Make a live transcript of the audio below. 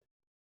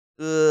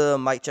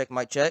Mic check,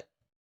 mic check.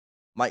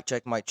 Mic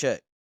check, mic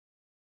check.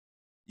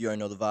 You already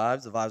know the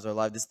vibes. The vibes are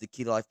live. This is the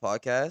Key to Life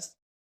podcast.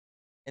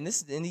 And this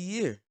is the end of the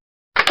year.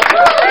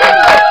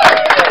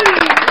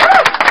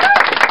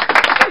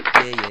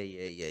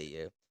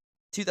 Yeah.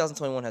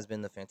 2021 has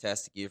been a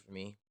fantastic year for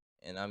me.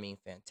 And I mean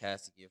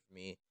fantastic year for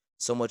me.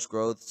 So much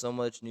growth, so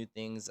much new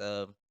things.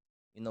 You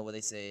know what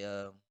they say,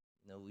 I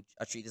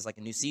treat this like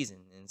a new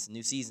season. And it's a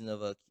new season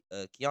of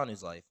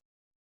Keanu's life.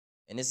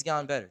 And it's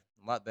gotten better.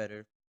 A lot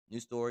better. New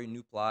story,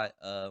 new plot.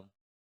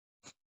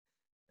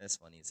 That's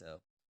funny as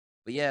hell.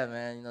 But yeah,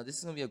 man, this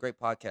is gonna be a great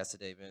podcast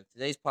today, man.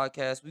 Today's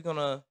podcast, we're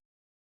gonna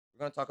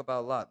talk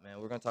about a lot,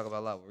 man. We're gonna talk about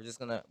a lot. We're just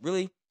gonna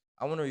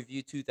I want to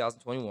review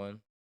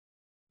 2021.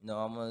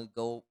 I'm gonna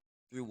go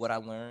through what I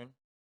learned,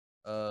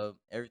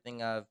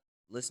 everything I've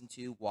listened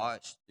to,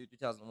 watched through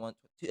 2001,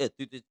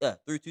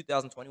 through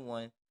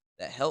 2021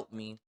 that helped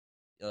me,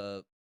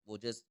 will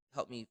just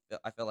help me.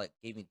 I felt like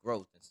gave me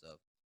growth and stuff.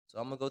 So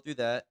I'm gonna go through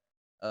that.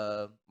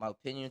 My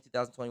opinion in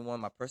 2021,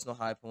 my personal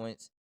high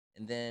points,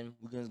 and then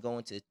we're gonna go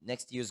into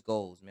next year's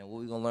goals, man.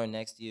 What we're gonna learn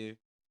next year,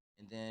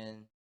 and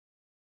then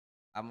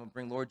I'm gonna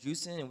bring Lord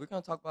Juice in, and we're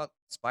gonna talk about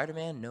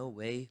Spider-Man: No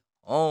Way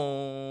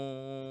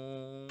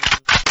Home.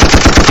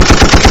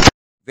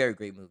 Very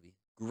great movie,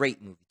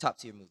 top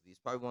tier movie. It's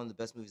probably one of the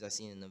best movies I've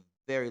seen in a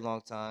very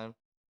long time.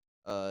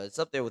 It's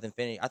up there with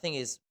Infinity. I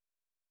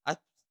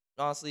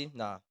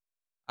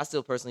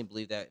still personally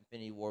believe that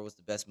Infinity War was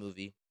the best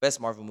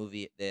Marvel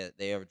movie that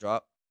they ever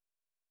dropped.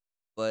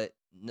 But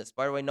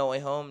Spider-Man: No Way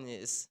Home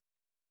it's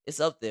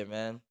up there,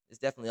 man. It's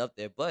definitely up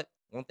there. But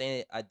one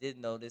thing I did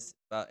notice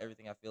about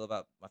everything I feel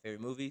about my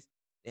favorite movies,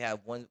 they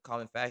have one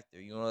common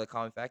factor. You know what the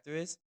common factor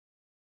is?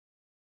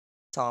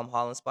 Tom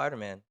Holland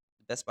Spider-Man,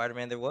 the best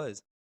Spider-Man there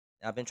was.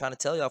 And I've been trying to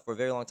tell y'all for a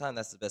very long time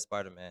that's the best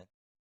Spider-Man.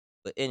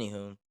 But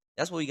anywho,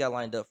 that's what we got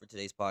lined up for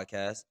today's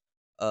podcast.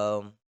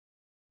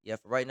 Yeah,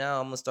 for right now,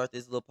 I'm going to start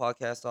this little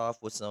podcast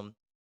off with some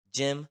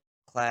Gym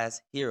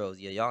Class Heroes.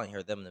 Yeah, y'all ain't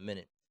heard them in a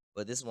minute.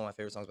 But this is one of my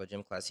favorite songs by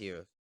Gym Class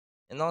Heroes.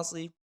 And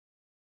honestly,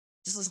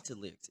 just listen to the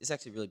lyrics. It's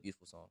actually a really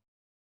beautiful song.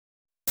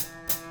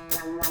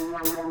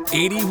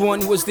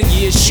 81 was the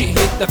year shit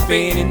hit the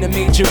fan in a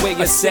major way.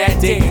 A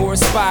sad day for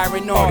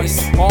aspiring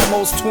artists.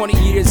 Almost 20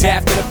 years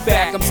after the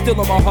fact, I'm still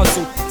on my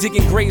hustle,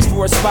 digging graves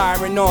for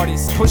aspiring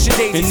artists. Pushing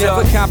daisies and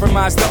never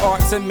compromise the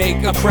art to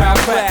make a crowd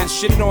clap.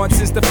 Shit on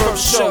since the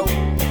first show.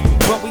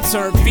 But we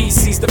turn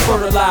feces to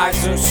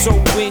fertilizer. So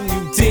when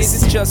you diss,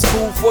 it's just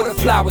food for the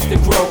flowers to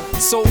grow.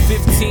 Sold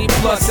 15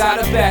 plus out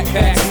of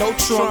backpacks, no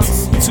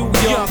trunks. Too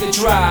young to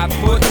drive,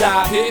 but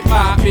live hip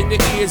hop in the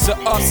ears of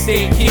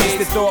upstate kids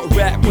that thought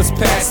rap was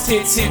past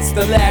hits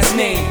the last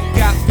name.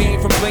 Got fame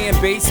from playing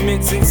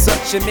basements and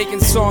such and making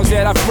songs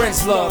that our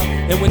friends love.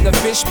 And when the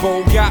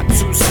fishbowl got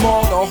too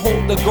small to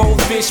hold the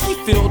goldfish, we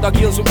filled our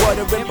gills with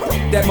water and broke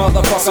that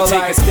motherfucker. So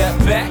take a step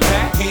back,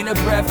 ain't a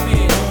breath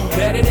in,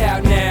 let it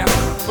out now.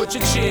 Put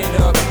your chin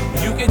up,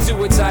 you can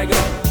do it, Tiger.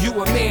 You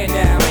a man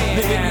now.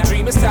 Living your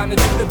dream, it's time to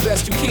do the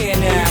best you can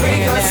now.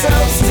 Break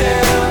ourselves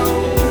down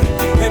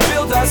and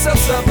build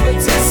ourselves up for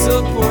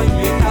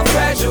disappointment. How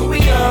fragile we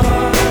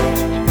are,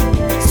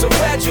 so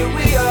fragile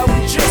we are,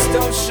 we just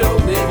don't show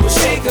it. We'll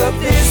shake up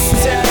this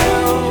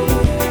town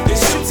and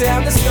shoot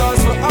down the stars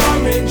for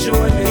our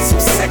enjoyment. So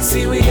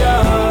sexy we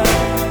are,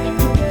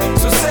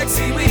 so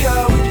sexy we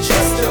are, we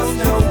just don't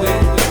know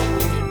it.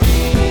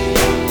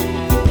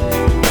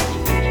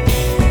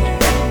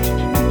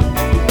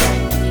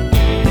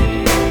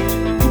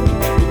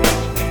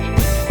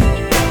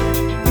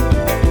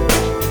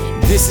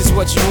 This is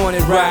what you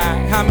wanted,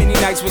 right? How many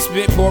nights were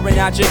spent pouring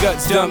out your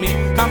guts, dummy?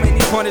 How many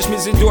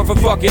punishments endured for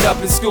fucking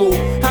up in school?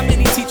 How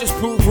many teachers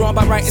proved wrong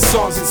by writing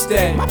songs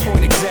instead? My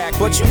point exactly.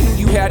 But you knew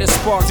you had a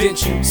spark,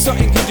 didn't you?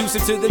 Something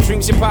conducive to the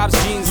dreams your pop's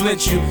genes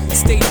lent you.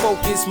 Stay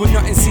focused when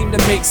nothing seemed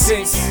to make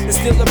sense. And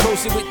still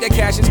approach it with that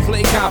Cassius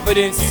Clay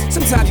confidence.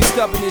 Sometimes you're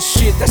stubborn as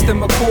shit, that's the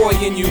McCoy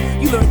in you.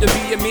 You learn to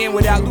be a man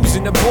without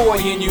losing the boy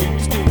in you.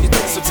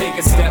 So take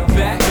a step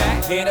back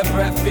and a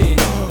breath in.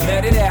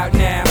 Let it out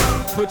now.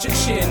 Put your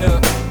chin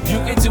up, you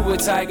can do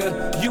it,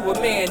 Tiger. You a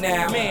man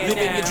now.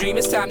 Living your dream,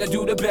 it's time to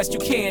do the best you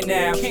can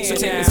now. So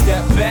take a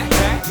step back,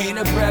 and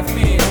a breath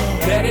in.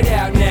 Let it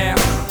out now.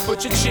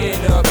 Put your chin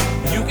up,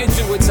 you can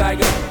do it,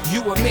 Tiger.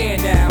 You a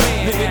man now.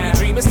 Living your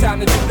dream, it's time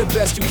to do the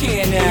best you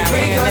can now. We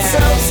break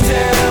ourselves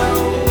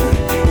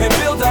down and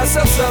build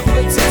ourselves up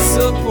for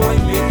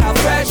disappointment. How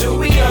fragile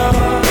we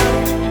are,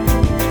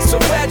 so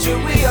fragile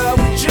we are,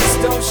 we just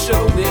don't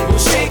show it. We'll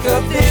shake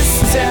up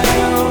this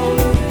town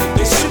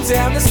and shoot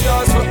down the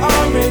stars for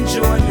our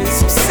enjoyment.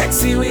 So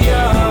sexy we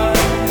are,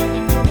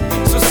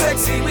 so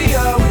sexy we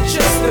are, we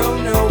just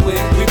don't know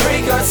it. We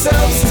break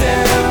ourselves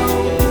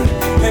down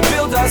and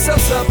build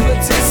ourselves up for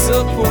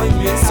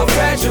disappointment. So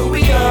fragile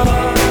we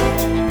are,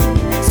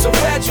 so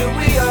fragile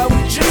we are,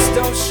 we just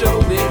don't show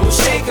it. We'll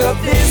shake up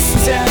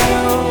this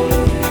town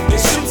and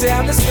shoot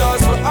down the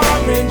stars for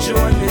our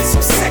enjoyment.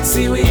 So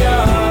sexy we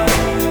are,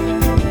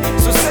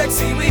 so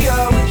sexy we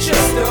are, we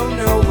just don't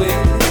know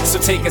it. So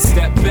take a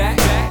step back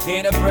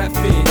and a breath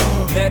in.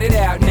 Let it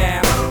out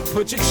now.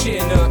 put your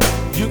chin up.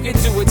 You can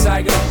do it,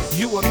 Tiger.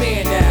 You a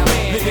man now.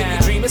 Living your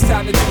dream, it's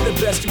time to do the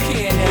best you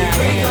can now. We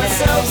break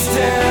ourselves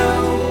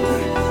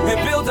down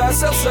and build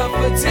ourselves up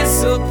for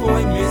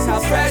disappointments. How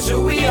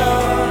fragile we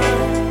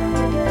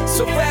are.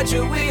 So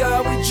fragile we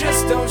are, we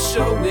just don't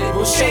show it.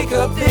 We'll shake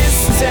up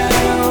this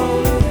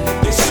town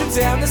and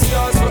shoot down the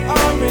stars for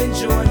our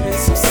enjoyment.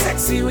 So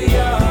sexy we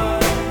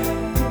are.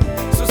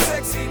 So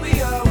sexy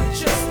we are, we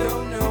just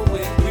don't know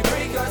it. We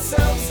break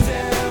ourselves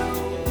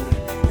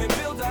down and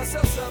build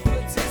ourselves up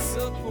for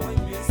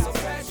disappointment. So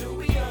fragile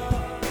we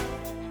are.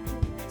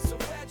 So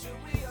fragile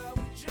we are,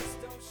 we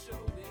just don't show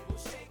it. We'll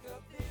shake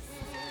up this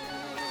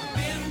town.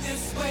 Been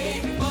this way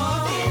before.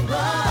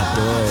 I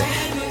do it.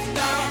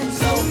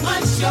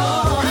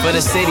 For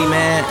the city,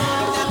 man.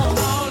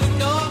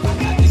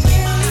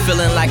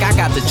 Feeling like I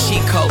got the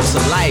cheat codes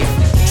of life.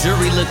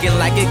 Jury looking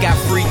like it got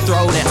free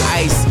thrown and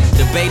ice.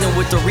 Debating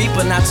with the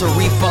reaper not to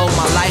repo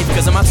my life.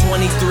 Cause in my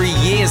 23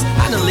 years,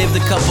 I done lived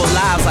a couple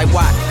lives. Like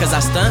why? Cause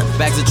I stunt,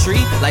 bags a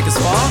tree, like it's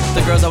fall.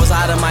 The girls I was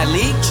out of my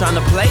league, trying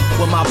to play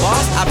with my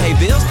boss. I pay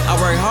bills, I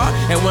work hard.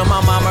 And when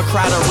my mama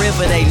cried a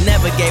river, they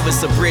never gave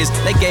us a bridge.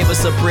 They gave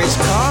us a bridge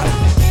card.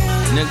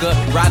 Nigga,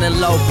 riding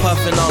low,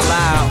 puffing on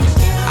loud.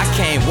 I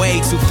came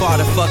way too far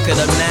to fuck it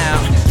up now.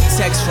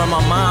 Text from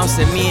my mom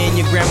said me and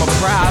your grandma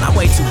proud. I'm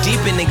way too deep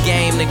in the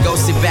game to go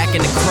sit back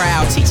in the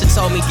crowd. Teacher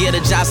told me get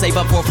a job, save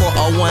up for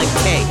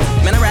 401k.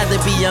 Man, I'd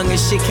rather be young and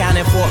shit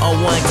counting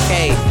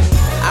 401k.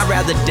 I'd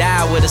rather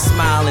die with a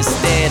smile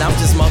instead. I'm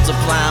just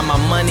multiplying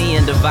my money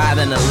and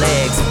dividing the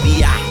legs.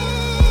 B.I.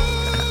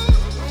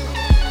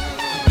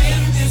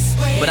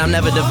 But I'm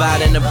never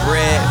dividing the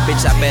bread.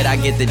 Bitch, I bet I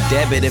get the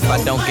debit if I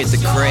don't get the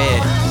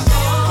cred.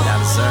 Not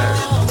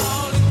deserved.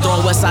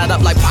 Throwing West Side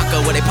up like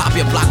Paca, where they pop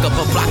your block up,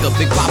 a blocker,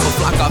 big papa,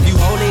 flock off. You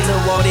holy, Lil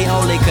Wody,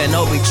 holy,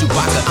 Kenobi,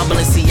 Chewbacca. I'm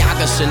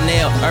Balenciaga,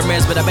 Chanel,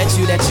 Hermes, but I bet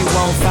you that you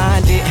won't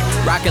find it.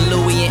 Rockin'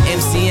 Louis and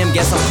MCM,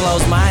 guess I'm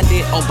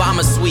closed-minded.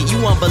 Obama sweet,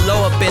 you want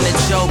below up in the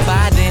Joe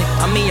Biden.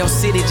 I'm in your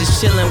city just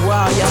chillin' where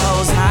all your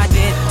hoes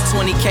hiding.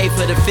 20K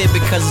for the fit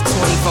because it's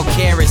 24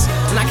 carats.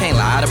 And I can't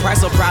lie, the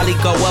price will probably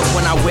go up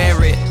when I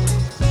wear it.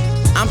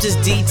 I'm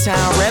just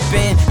D-Town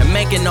reppin' and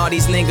making all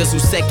these niggas who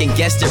second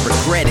guessed it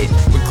regret it.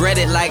 Regret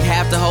it like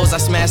half the hoes I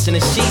smashed in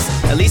the sheets.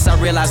 At least I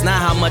realize now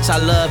how much I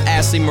love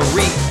Ashley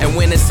Marie. And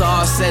when it's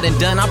all said and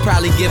done, I'll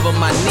probably give her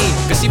my knee.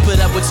 Cause she put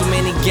up with too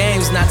many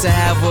games not to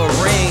have a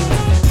ring.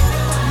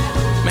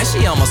 Man,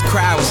 she almost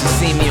cried when she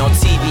see me on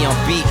TV on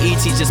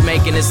BET, just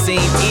making it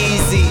seem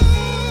easy.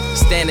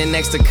 Standing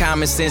next to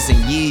Common Sense and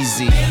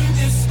Yeezy.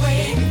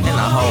 And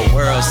the whole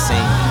world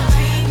seen me.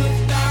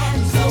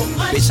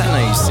 Bitch, I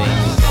know you seen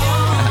me.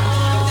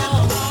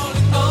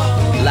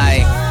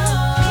 Like,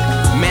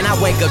 man, I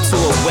wake up to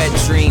a wet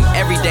dream.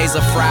 Every day's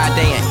a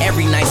Friday and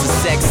every night's a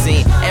sex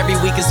scene. Every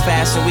week is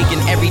fashion week and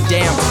every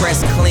day I'm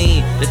pressed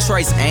clean.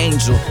 Detroit's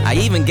Angel, I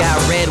even got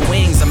red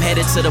wings. I'm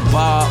headed to the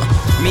ball,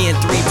 me and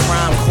 3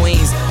 prime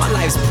queens. My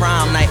life's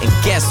prom night and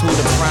guess who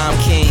the prime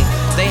king?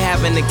 They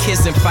having a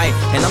kiss and fight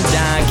and I'm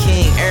Don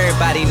King.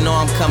 Everybody know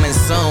I'm coming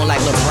soon like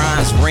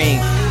LeBron's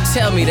ring.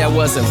 Tell me that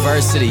wasn't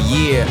verse of the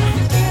year.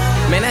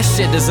 Man, that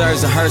shit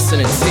deserves a hearse and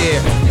a tear.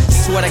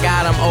 Swear to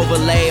God I'm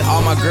overlaid.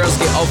 All my girls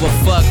get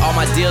overfucked. All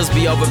my deals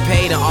be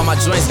overpaid and all my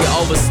joints get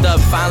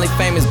overstuffed. Finally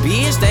famous,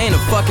 bitch, they ain't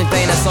a fucking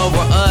thing that's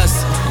over us.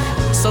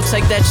 So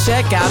take that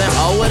check out and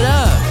owe it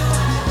up.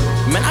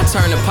 Man, I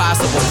turn the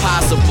possible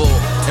possible.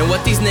 And what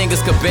these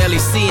niggas could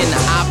barely see in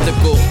the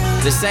optical.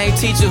 The same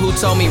teacher who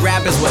told me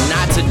rap is what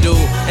not to do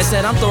and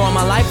said I'm throwing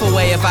my life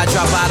away if I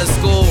drop out of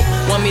school.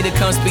 Want me to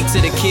come speak to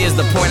the kids,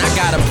 the point I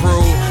gotta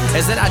prove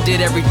is that I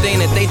did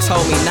everything that they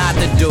told me not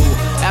to do.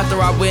 After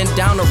I went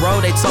down the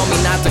road, they told me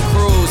not to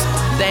cruise.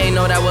 They ain't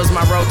know that was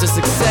my road to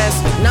success.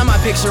 Now my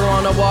picture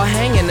on the wall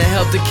hanging to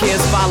help the kids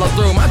follow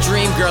through. My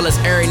dream girl is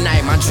every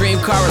night, my dream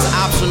car is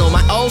optional.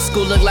 My old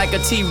school look like a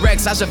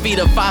T-Rex, I should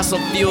feed her fossil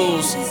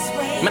fuels.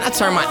 Man, I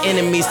turn my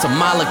enemies to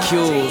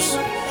molecules.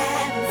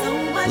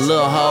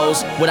 Little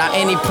hoes, without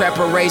any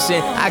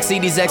preparation. I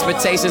exceed these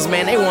expectations,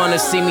 man, they wanna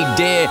see me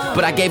dead,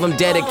 but I gave them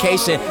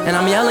dedication. And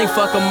I'm yelling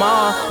fuck them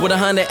all with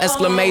 100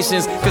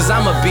 exclamations. Cause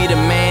I'ma be the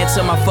man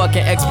till my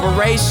fucking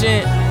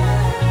expiration.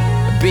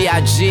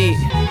 B.I.G.,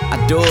 I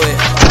do it.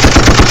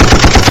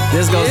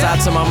 This goes out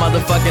to my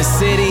motherfucking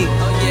city,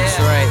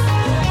 Detroit.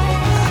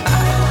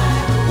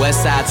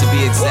 West Side to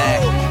be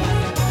exact.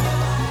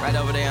 Right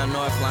over there on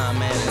North Line,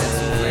 man.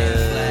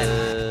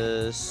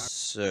 Yes,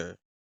 sir.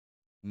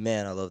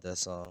 Man, I love that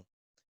song.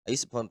 I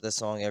used to pump that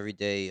song every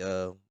day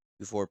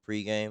before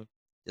pregame,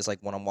 just like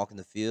when I'm walking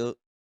the field.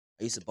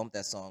 I used to bump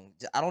that song.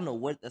 I don't know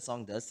what that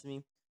song does to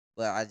me,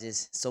 but I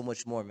just so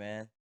much more,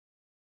 man.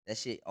 That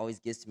shit always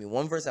gets to me.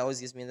 One verse that always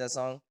gets me in that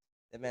song.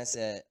 That man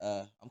said,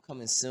 "I'm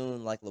coming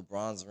soon," like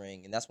LeBron's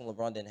ring, and that's when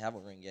LeBron didn't have a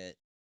ring yet.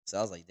 So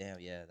I was like,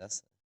 "Damn, yeah,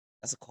 that's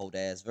a cold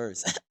ass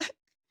verse."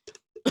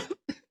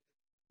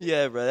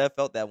 Yeah, bro, I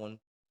felt that one.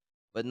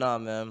 But nah,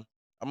 man.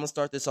 I'm gonna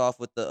start this off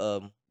with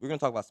the we're gonna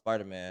talk about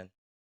Spider-Man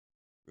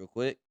real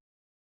quick.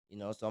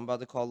 So I'm about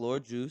to call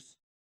Lord Juice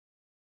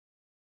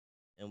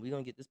and we're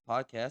gonna get this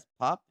podcast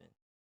popping.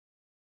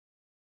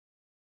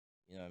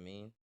 You know what I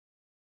mean?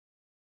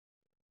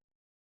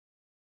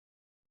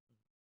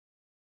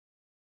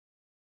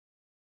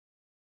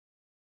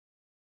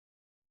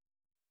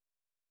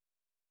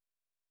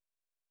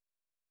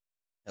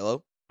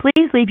 Hello?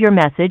 Please leave your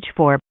message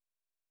for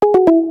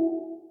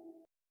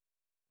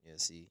Yeah,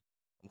 see,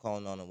 I'm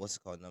calling on a what's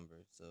it called number,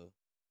 so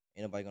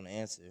ain't nobody gonna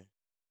answer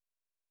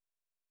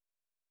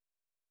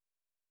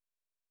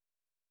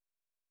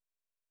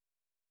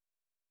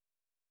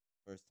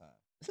first time.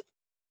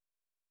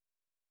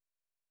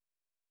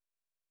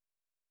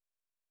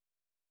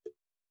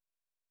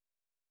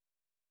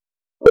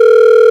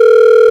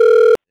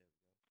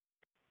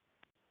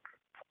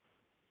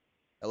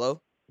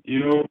 Hello?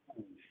 You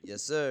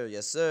Yes, sir.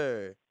 Yes,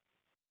 sir.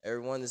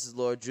 Everyone, this is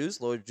Lord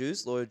Juice. Lord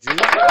Juice. Lord Juice.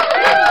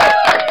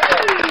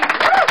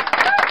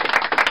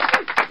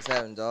 What's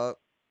happening, dog?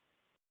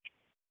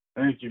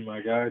 thank you,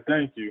 my guy.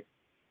 Thank you.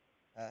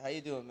 How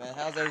you doing, man?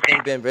 How's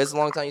everything been, bro? It's a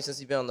long time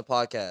since you've been on the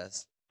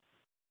podcast.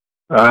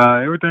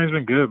 Everything's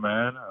been good,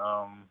 man.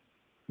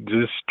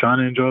 Just trying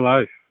to enjoy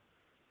life,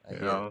 I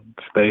hear.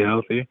 stay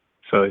healthy.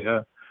 So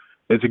yeah,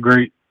 it's a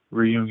great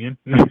reunion.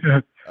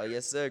 Oh,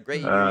 yes, sir.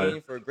 Great uh,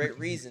 reunion for a great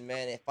reason,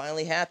 man. It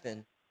finally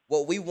happened.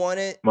 What we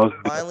wanted most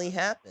finally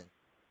happened.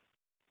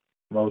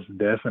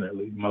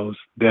 most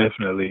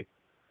definitely,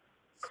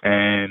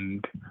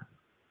 and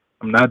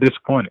I'm not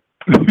disappointed.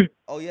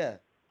 Oh yeah,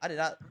 I did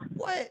not.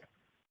 What?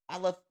 I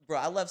left, bro.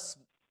 I left,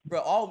 bro.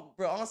 All,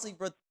 bro. Honestly,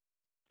 bro.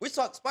 We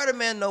talk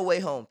Spider-Man No Way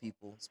Home,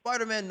 people.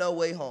 Spider-Man No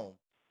Way Home.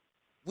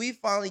 We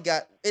finally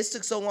got. It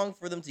took so long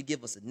for them to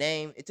give us a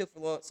name. It took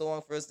so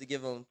long for us to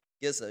give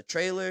us a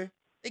trailer.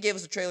 They gave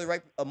us a trailer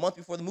right a month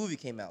before the movie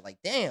came out. Like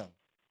damn,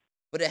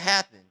 but it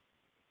happened,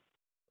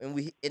 and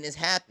it's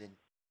happened.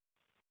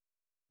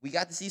 We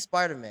got to see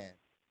Spider-Man,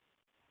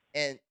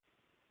 and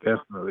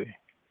Definitely,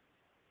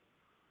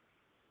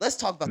 let's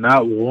talk about the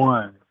not movie.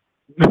 one,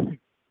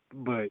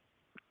 but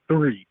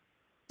three.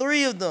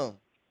 Three of them.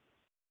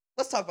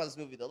 Let's talk about this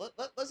movie though.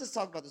 Let's just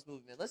talk about this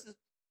movie, man. Let's just.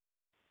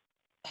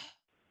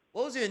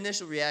 What was your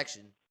initial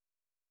reaction?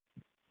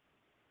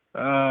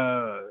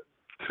 Uh,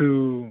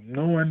 to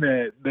knowing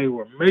that they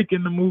were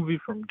making the movie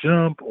from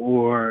jump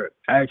or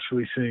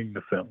actually seeing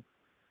the film.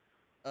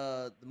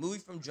 The movie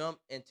from Jump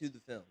and to the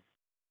film.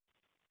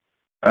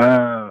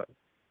 Uh,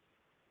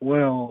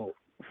 well,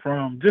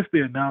 from just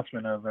the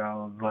announcement of it, I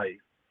was like,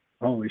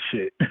 holy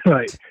shit.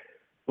 Like,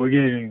 we're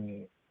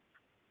getting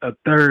a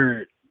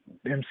third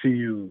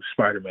MCU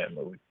Spider-Man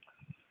movie.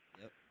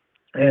 Yep.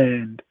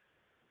 And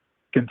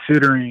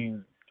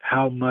considering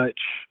how much,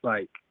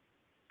 like,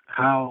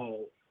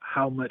 how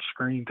much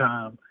screen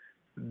time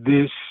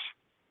this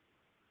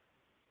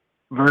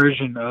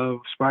version of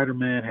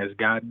Spider-Man has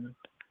gotten,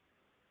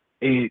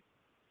 it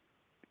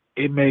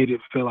it made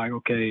it feel like,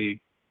 okay,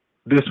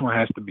 this one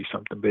has to be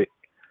something big.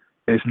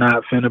 It's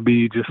not finna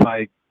be just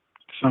like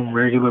some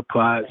regular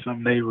plot,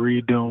 something they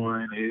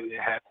redoing. It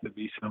has to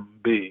be something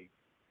big.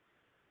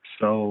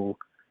 So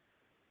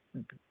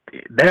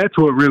that's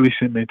what really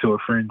sent me into a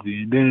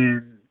frenzy. And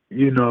then,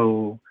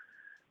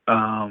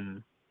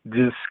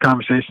 just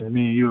conversations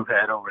me and you have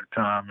had over the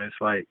time, it's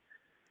like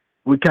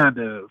we kind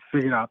of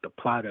figured out the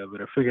plot of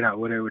it or figured out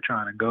where they were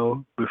trying to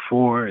go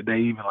before they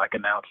even like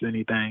announced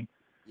anything.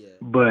 Yeah.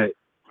 But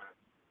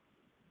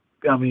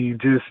I mean,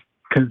 just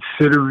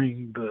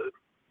considering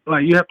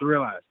you have to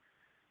realize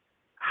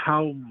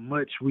how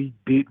much we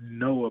didn't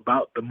know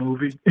about the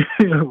movie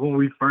when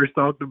we first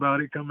talked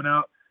about it coming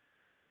out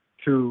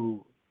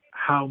to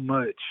how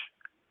much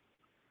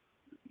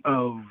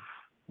of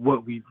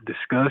what we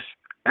discussed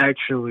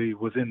actually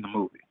was in the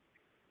movie.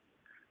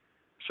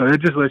 So it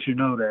just lets you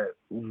know that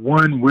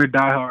one, we're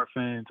diehard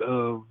fans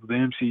of the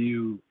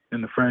MCU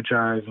and the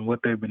franchise and what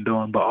they've been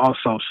doing, but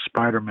also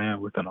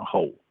Spider-Man within a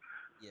whole.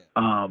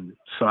 Yeah.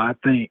 So I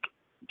think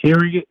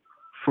hearing it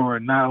for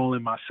not only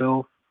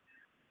myself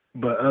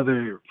but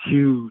other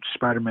huge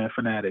Spider-Man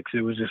fanatics,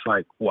 it was just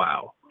like,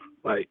 wow,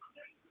 like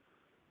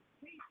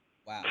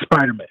Wow.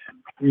 Spider-Man.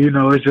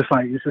 It's just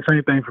like it's the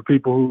same thing for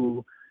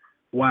people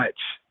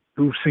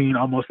who've seen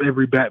almost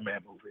every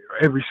Batman movie or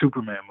every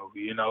Superman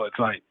movie. It's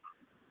like,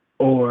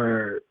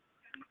 or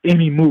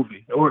any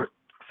movie or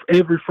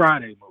every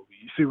Friday movie.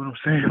 You see what I'm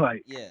saying?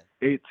 Like, Yeah.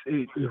 it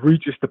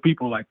reaches the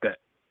people like that.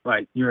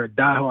 Like, you're a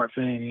diehard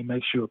fan, and it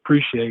makes you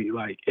appreciate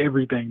like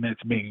everything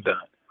that's being done.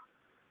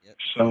 Yep.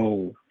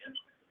 So,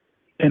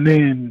 and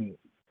then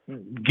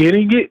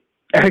getting it,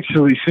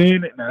 actually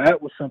seeing it, now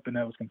that was something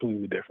that was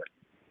completely different.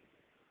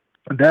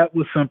 That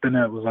was something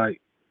that was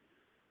like,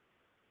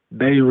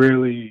 they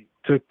really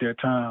took their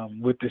time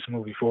with this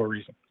movie for a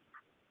reason.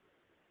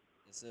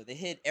 So they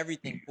hit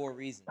everything for a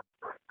reason.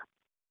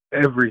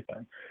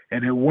 Everything.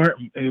 And it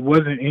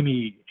wasn't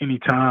any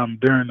time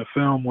during the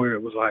film where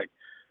it was like,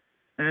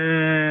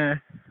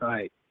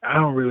 like I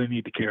don't really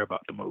need to care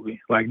about the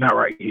movie. Like, not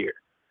right here.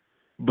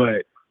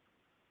 But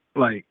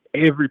like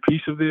every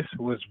piece of this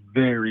was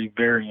very,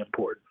 very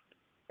important.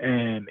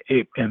 And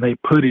they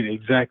put it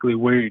exactly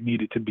where it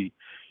needed to be.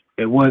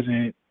 It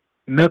wasn't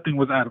Nothing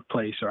was out of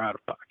place or out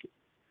of pocket.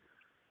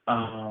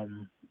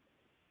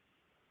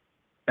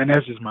 and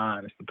that's just my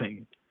honest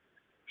opinion.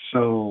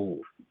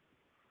 So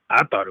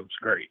I thought it was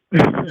great.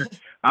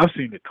 I've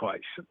seen it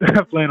twice.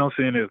 I plan on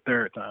seeing it a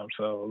third time.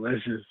 So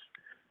let's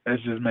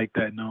just make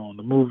that known.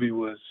 The movie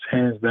was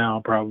hands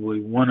down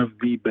probably one of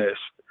the best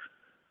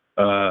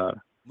uh,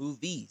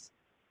 Movies.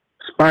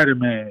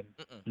 Spider-Man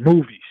Mm-mm.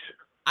 movies.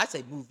 I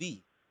say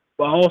movie.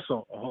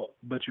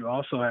 But you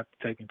also have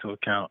to take into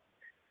account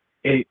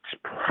it's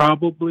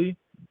probably,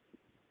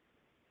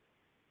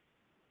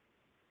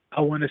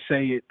 I want to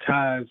say it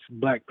ties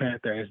Black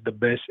Panther as the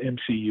best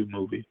MCU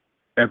movie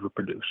ever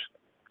produced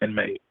and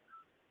made.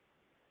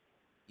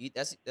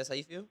 That's how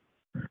you feel?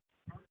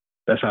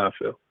 That's how I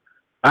feel.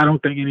 I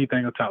don't think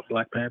anything will top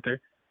Black Panther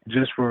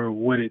just for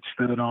what it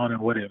stood on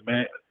and what it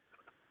meant.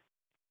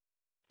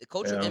 The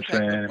You know cultural what I'm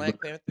impact of saying?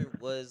 Black Panther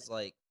was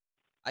like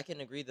I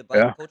can agree the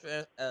Yeah,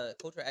 cultural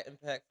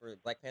impact for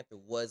Black Panther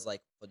was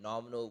like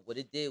phenomenal. What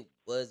it did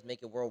was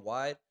make it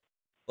worldwide,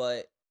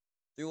 but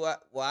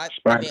throughout well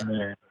I mean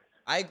Spider-Man.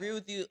 I agree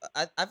with you.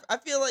 I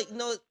feel like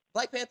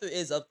Black Panther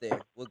is up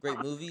there with great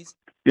movies,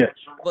 Yes.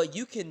 but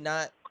you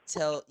cannot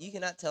tell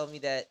me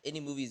that any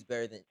movie is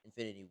better than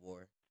Infinity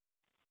War.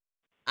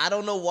 I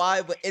don't know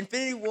why, but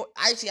Infinity War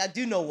actually I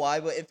do know why,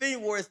 but Infinity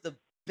War is the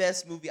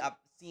best movie I've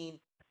seen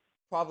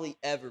probably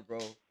ever, bro.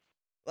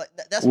 Like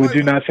that's Would probably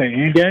you one. not say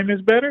Endgame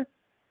is better?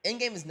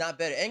 Endgame is not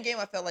better. Endgame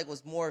I felt like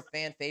was more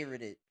fan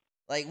favorited.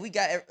 Like we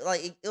got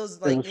like it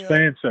was It like was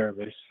fan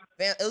service.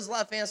 it was a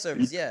lot of fan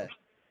service, yeah.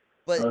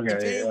 But Okay.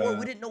 Infinity War,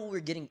 we didn't know what we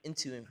were getting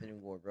into Infinity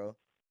War, bro.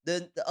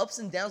 The ups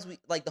and downs we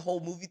like the whole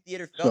movie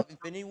theater So felt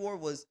Infinity War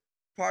was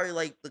probably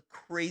like the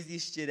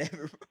craziest shit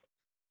ever.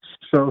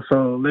 Bro.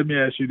 so let me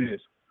ask you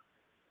this.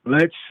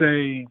 Let's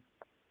say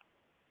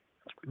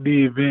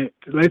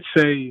let's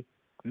say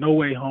No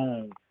Way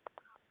Home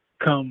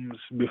comes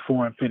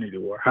before Infinity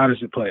War. How does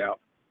it play out?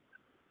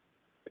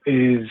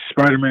 Is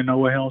Spider-Man No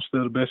Way Home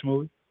still the best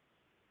movie?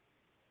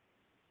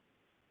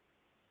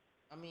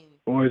 I mean,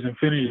 Or is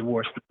Infinity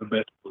War still the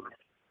best movie?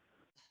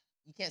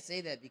 you can't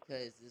say that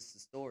because it's the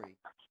story.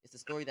 It's the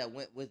story that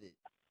went with it.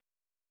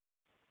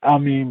 I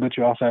mean, but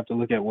you also have to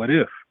look at what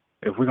if.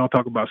 If we're gonna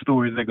talk about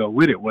stories that go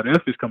with it, what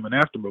if is coming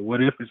after, but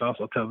what if is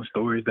also telling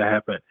stories that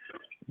happen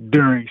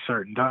during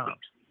certain times.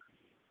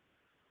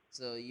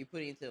 So you're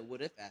putting it into a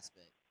what if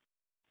aspect.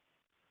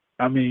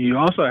 I mean, you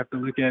also have to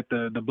look at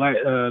the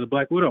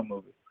Black Widow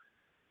movie.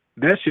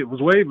 That shit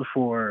was way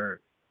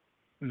before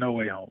No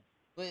Way Home.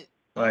 But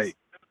also, Like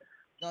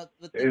no,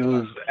 but it think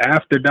about was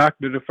after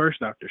the first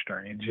Doctor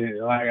Strange.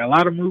 Like a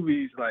lot of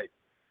movies, like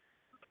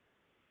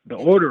the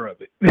if order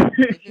of it.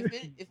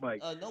 if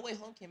Like, No Way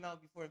Home came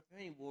out before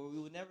Infinity War,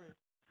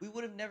 we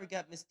would have never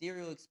got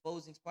Mysterio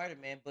exposing Spider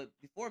Man. But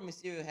before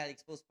Mysterio had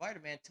exposed Spider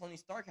Man, Tony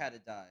Stark had to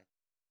die.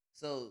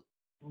 So,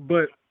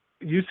 but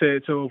you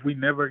said so. If we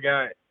never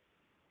got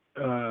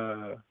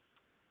uh,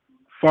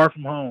 Far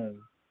From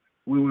Home,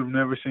 we would have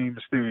never seen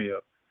Mysterio.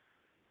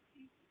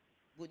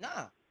 well,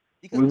 nah,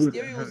 because We would.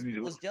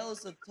 Mysterio was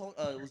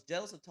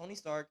jealous of Tony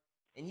Stark,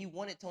 and he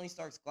wanted Tony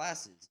Stark's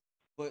glasses.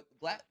 But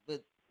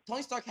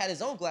Tony Stark had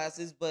his own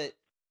glasses. But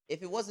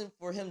if it wasn't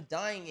for him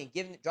dying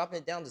and dropping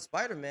it down to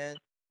Spider Man,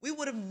 we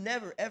would have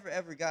never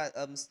ever got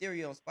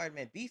Mysterio and Spider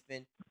Man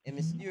beefing, and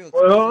Mysterio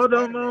exposing Well,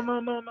 no, Spider no, Man. no,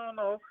 no, no,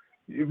 no.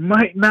 You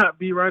might not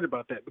be right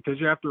about that because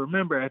you have to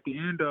remember at the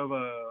end of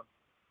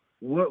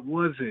what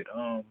was it?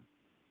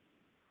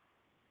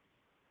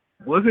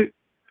 Was it?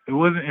 It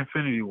wasn't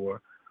Infinity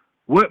War.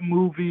 What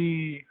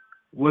movie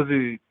was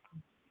it?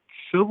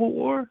 Civil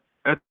War.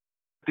 At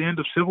the end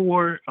of Civil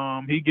War,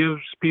 he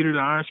gives Peter the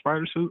Iron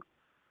Spider suit.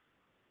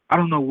 I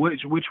don't know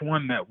which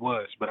one that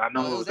was, but I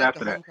know It it was was after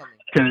after that Homecoming.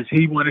 because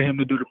he wanted him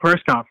to do the press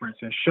conference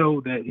and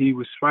show that he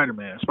was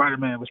Spider-Man.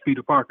 Spider-Man was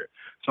Peter Parker.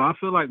 So I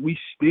feel like we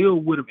still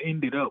would have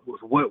ended up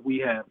with what we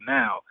have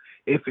now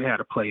if it had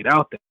played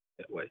out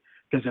that way.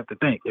 Because you have to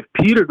think, if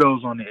Peter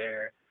goes on the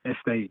air and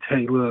states,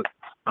 "Hey, look,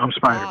 I'm Ah,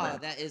 Spider-Man,"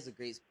 that is a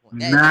great point.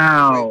 That is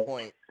a great now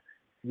point.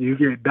 you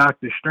get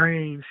Doctor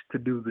Strange to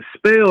do the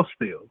spell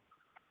still.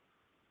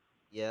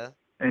 Yeah,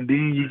 And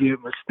then you get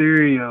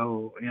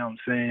Mysterio, you know what I'm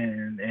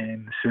saying,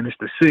 and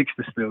Sinister Six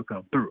to still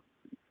come through.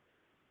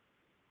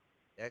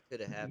 that could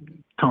have happened.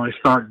 Tony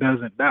Stark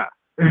doesn't die.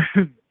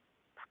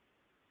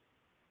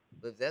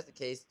 But if that's the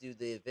case, do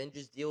the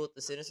Avengers deal with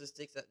the Sinister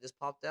Six that just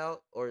popped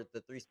out, or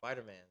the three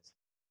Spider Mans?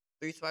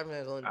 Three Spider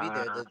Mans won't be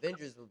there. The uh,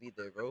 Avengers will be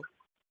there, bro.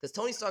 Because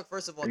Tony Stark,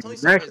 first of all,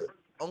 exactly.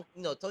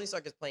 Tony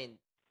Stark is playing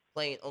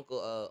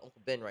Uncle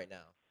Ben right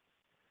now.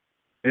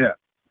 Yeah.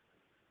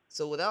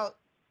 So without,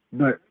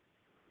 But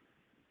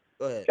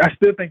go ahead. I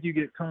still think you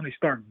get Tony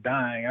Stark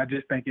dying. I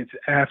just think it's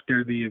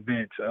after the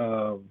events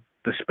of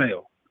the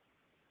spell.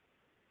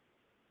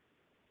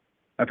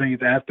 I think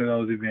it's after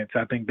those events.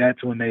 I think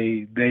that's when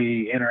they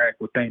interact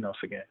with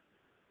Thanos again.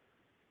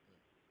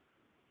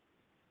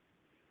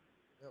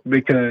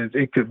 Because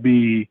it could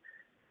be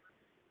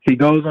he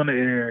goes on the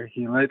air,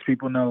 he lets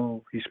people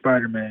know he's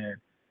Spider-Man.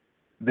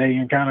 They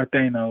encounter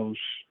Thanos.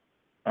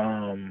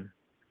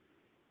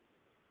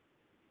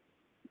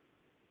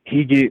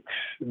 he gets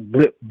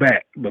blipped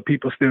back, but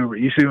people still,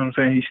 you see what I'm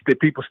saying?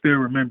 People still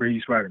remember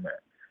he's Spider-Man.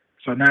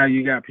 So now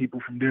you got people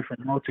from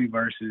different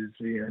multiverses,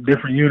 yeah,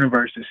 different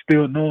universes,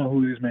 still knowing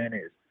who this man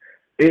is.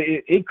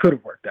 It could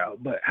have worked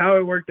out, but how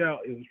it worked out,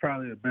 it was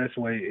probably the best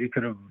way it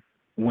could have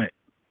went,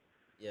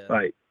 Yeah.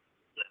 like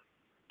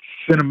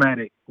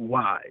cinematic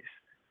wise.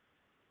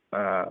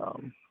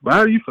 But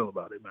how do you feel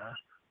about it, man?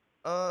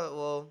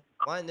 Well,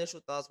 my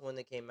initial thoughts when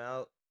it came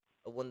out,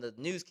 when the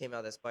news came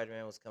out that Spider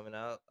Man was coming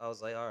out, I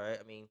was like, all right.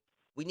 I mean,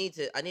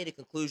 I need a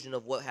conclusion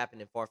of what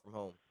happened in Far From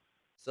Home.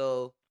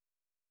 So,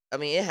 I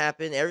mean, it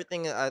happened.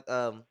 Everything,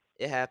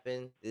 it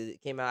happened.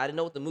 It came out. I didn't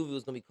know what the movie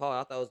was gonna be called.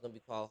 I thought it was gonna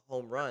be called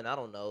Home Run. I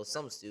don't know,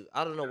 some stupid.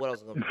 I don't know what I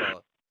was gonna be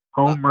called.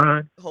 But Home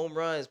run, Home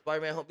Run,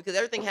 Spider Man Home, because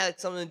everything had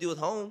something to do with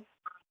home.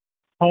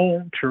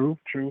 home, true,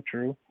 true,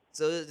 true.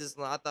 So it just,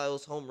 I thought it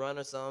was Home Run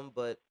or something.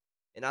 But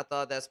and I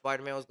thought that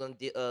Spider Man was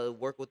gonna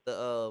work with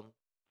the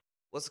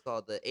what's it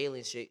called, the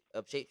alien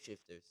shapeshifters.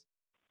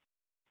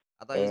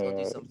 I thought he was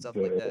gonna do some stuff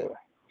like that. The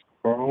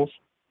Skrulls,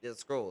 The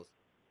scrolls,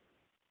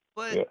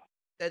 but yeah.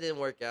 that didn't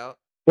work out.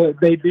 But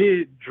they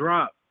did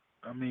drop.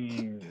 I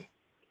mean,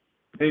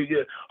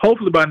 yeah,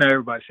 hopefully by now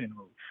everybody's seen the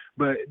movie.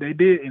 But they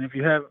did, and if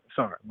you haven't,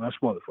 sorry, I'm gonna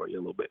spoil it for you a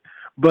little bit.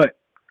 But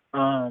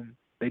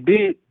they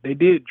did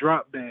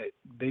drop that.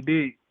 They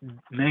did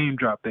name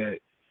drop that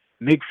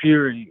Nick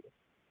Fury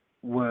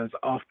was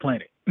off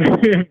planet.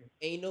 And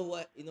you know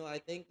what? You know what I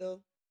think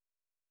though?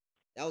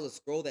 That was a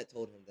scroll that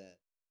told him that.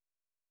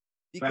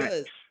 Facts.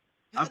 Because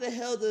how the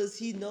hell does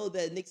he know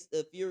that Nick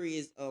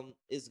Fury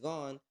is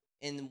gone?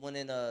 And when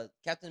in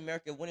Captain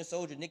America Winter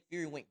Soldier, Nick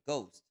Fury went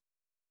ghost.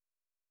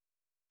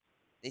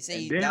 They say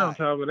And he then on died.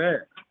 top of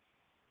that,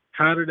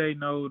 how do they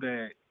know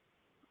that?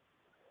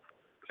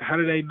 How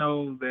do they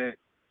know that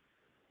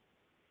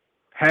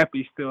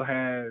Happy still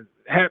has?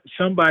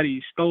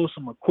 Somebody stole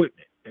some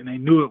equipment, and they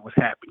knew it was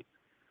Happy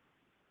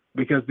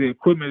because the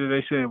equipment that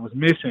they said was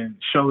missing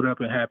showed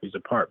up in Happy's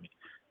apartment.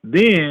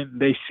 Then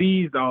they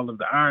seized all of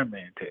the Iron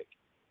Man tech.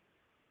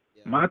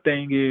 Yeah. My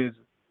thing is,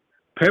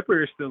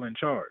 Pepper is still in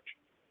charge.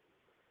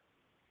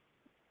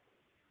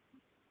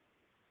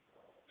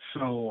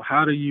 So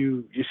how do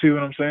you see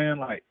what I'm saying?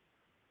 Like,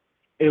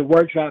 it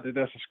works out that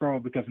that's a scroll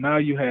because now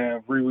you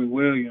have Riri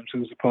Williams,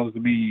 who's supposed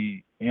to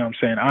be, you know what I'm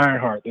saying,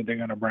 Ironheart, that they're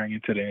gonna bring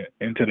into the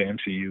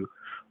MCU,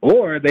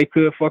 or they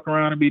could fuck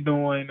around and be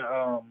doing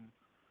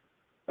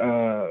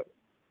God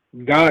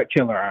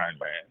Killer Iron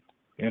Man,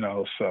 you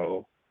know,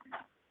 so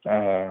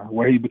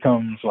where he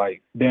becomes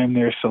like damn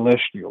near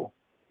celestial.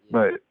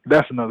 But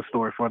that's another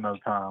story for another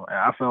time. And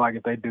I feel like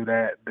if they do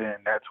that, then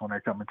that's when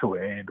they're coming to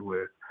an end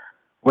with,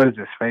 what is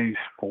this, phase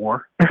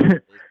 4?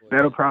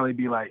 That'll probably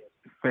be like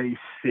phase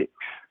 6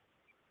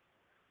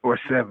 or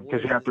 7,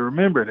 because you have to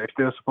remember they're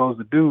still supposed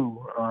to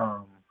do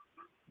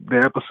the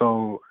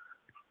episode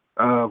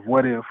of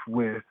What If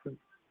with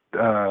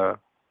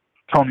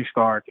Tony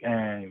Stark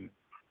and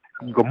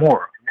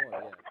Gamora.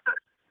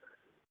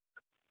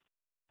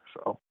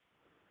 So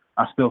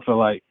I still feel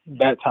like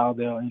that's how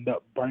they'll end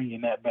up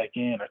bringing that back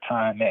in or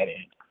tying that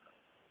in.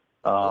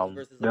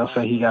 They'll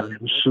say he got a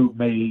new suit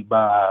made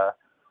by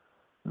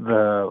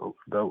the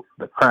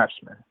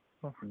craftsman,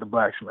 the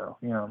blacksmith.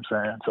 You know what I'm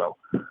saying? So,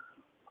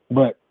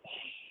 but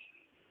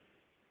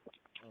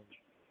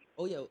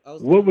Oh yeah,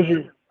 what was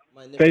your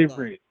my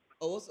favorite?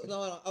 Oh, I was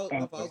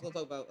gonna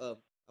talk about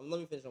let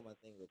me finish on my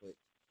thing real quick.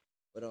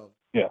 But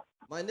yeah,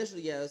 my initial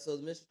so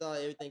the initial thought,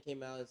 everything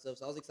came out and stuff,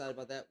 so I was excited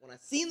about that. When I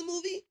seen the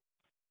movie,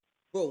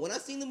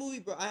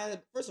 bro,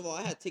 first of all,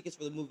 I had tickets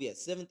for the movie at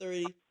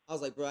 7:30. I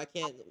was like, bro, I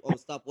can't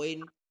stop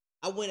waiting.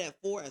 I went at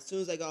 4 as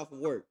soon as I got off of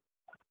work.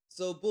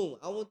 So boom,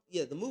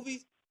 the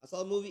movies. I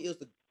saw the movie. It was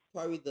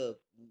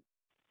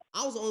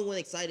I was the only one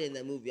excited in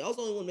that movie. I was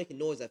the only one making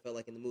noise, I felt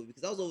like, in the movie,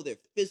 because I was over there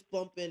fist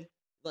bumping,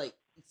 like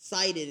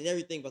excited and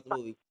everything about the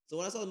movie. So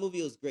when I saw the movie,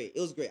 it was great. It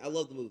was great. I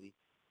love the movie.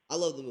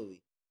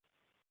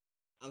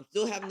 I'm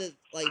still having to,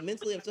 like,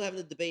 mentally, I'm still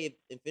having to debate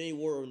Infinity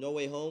War or No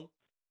Way Home.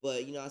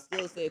 But, I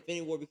still say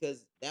Infinity War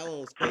because that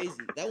one was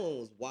crazy. That one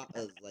was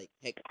like,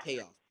 heck,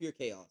 chaos, pure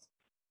chaos.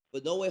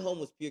 But No Way Home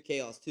was pure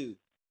chaos too.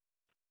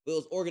 But it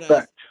was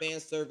organized fan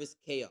service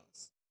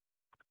chaos.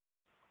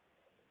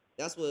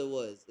 That's what it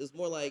was. It was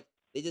more like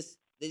they just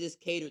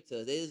catered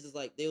to us. They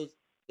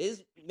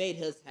just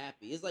made us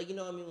happy. It's like,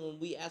 what I mean, when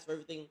we asked for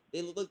everything,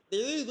 they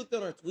really looked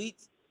at our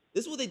tweets.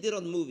 This is what they did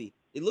on the movie.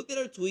 They looked at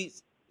our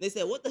tweets. They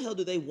said, "What the hell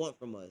do they want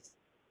from us?"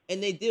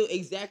 And they did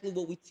exactly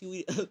what we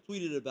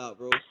tweeted about,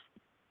 bro.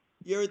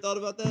 You ever thought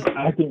about that?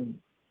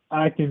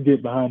 I can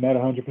get behind that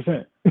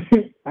 100%.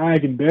 I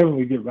can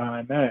definitely get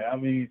behind that. I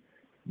mean,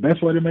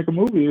 best way to make a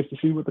movie is to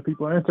see what the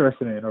people are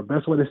interested in, or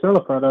best way to sell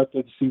a product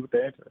is to see what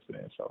they're interested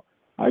in. So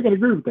I can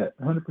agree with that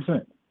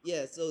 100%.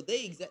 Yeah. So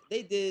they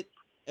did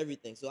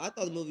everything. So I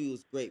thought the movie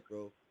was great,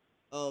 bro.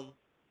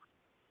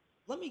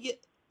 Let me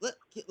get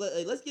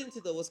let's get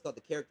into the what's called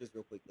the characters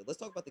real quick. Let's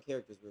talk about the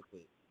characters real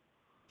quick.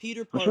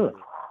 Peter For Parker. sure.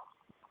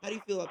 How do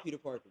you feel about Peter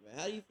Parker, man?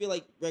 How do you feel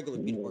like regular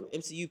Peter Parker,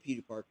 MCU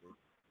Peter Parker?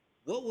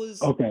 What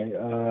was Okay?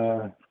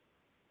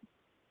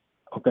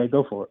 Okay,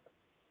 go for it.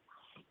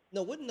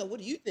 No, what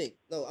do you think?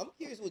 No, I'm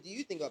curious. What do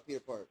you think about Peter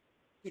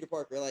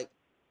Parker, like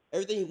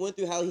everything he went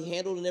through, how he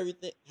handled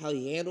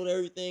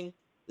everything,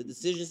 the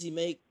decisions he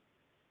made.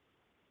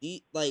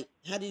 Like,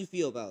 how do you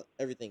feel about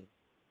everything?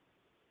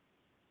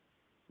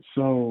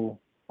 So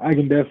I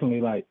can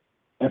definitely like.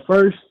 At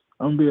first,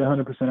 I'm gonna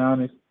be 100%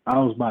 honest. I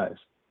was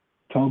biased.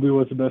 Toby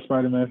was the best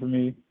Spider-Man for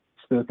me.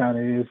 Still kind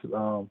of is.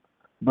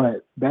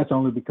 But that's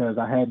only because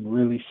I hadn't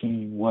really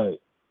seen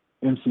what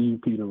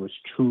MCU Peter was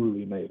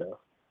truly made of.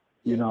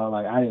 You Yeah, know,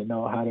 like I didn't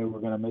know how they were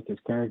gonna make his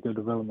character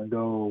development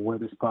go or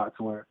what his plots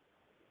were.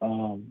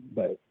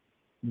 But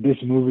this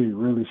movie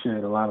really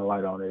shed a lot of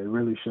light on it. It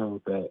really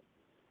showed that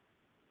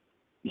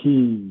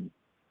he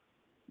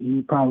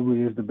he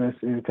probably is the best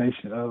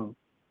imitation of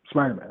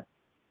Spider-Man.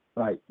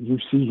 Like you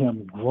see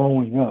him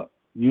growing up.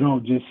 You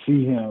don't just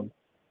see him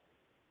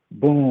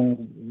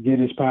boom get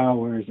his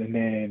powers and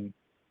then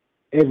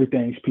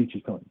everything's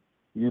peachy clean.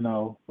 You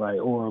know, like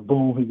or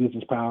boom he gets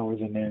his powers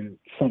and then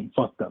something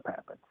fucked up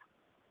happens.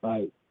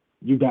 Like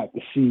you got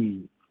to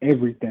see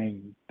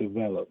everything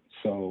develop.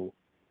 So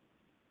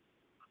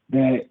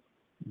that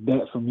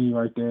that for me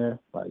right there,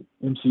 like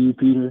MCU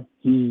Peter,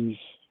 he's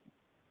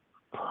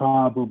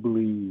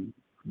probably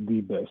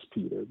the best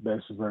Peter,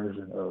 best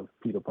version of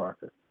Peter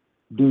Parker,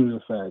 due to the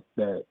fact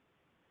that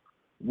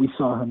we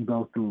saw him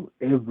go through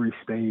every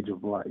stage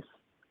of life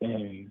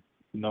in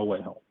No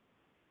Way Home.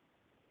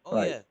 oh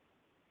Like yeah,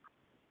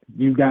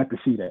 you got to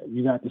see that.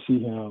 You got to see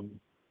him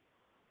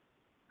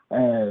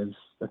as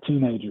a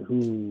teenager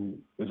who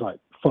is like,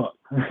 fuck,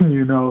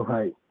 you know,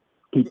 like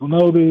R- people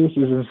know this.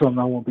 This is something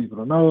I want people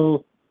to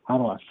know. How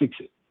do I fix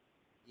it?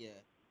 yeah.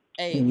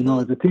 Hey, And you you know,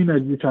 know, as a teenager,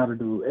 you try to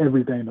do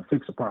everything to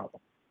fix a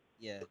problem.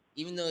 yeah.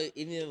 Even though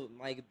it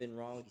might have been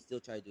wrong, he still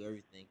tried to do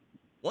everything.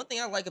 One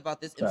thing I like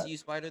about this Right. MCU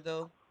Spider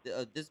though,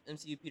 this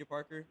MCU Peter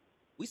Parker,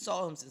 we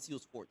saw him since he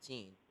was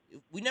 14.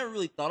 We never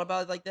really thought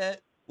about it like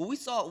that, but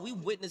we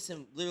witnessed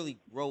him literally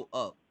grow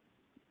up.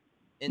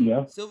 In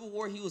Yeah. Civil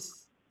War, he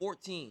was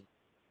 14.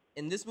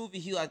 In this movie,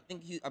 I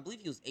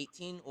believe he was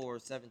 18 or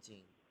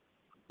 17.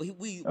 But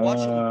we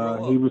watched him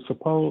grow He up. was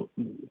supposed,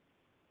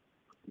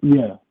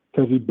 yeah,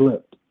 because he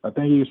blipped. I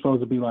think he was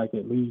supposed to be like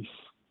at least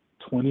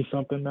 20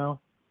 something now,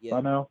 Yeah.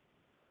 by now,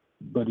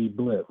 but he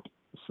blipped.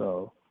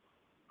 So,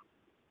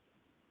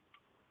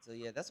 So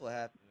yeah, that's what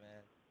happened,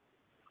 man.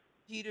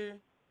 Peter,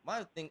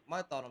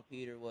 my thought on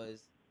Peter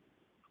was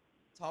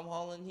Tom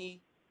Holland.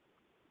 He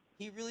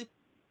really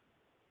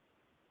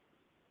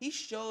he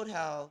showed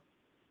how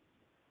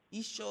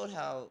he showed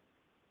how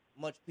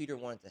much Peter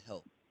wanted to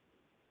help,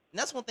 and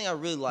that's one thing I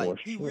really like. for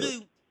He sure.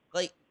 really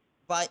like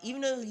by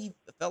even though he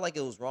felt like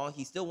it was wrong,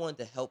 he still wanted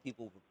to help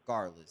people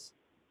regardless.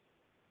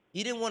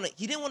 He didn't want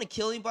to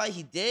kill anybody.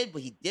 He did,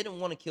 but he didn't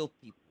want to kill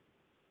people.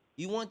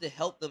 He wanted to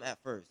help them at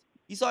first.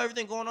 He saw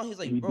everything going on. He's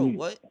like, He bro, did.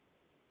 what?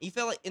 He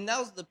felt like, and that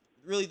was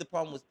really the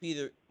problem with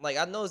Peter. Like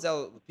I noticed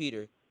that with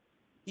Peter,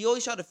 he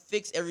always tried to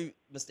fix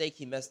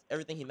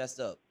everything he messed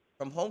up.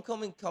 From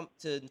Homecoming come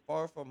to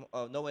Far From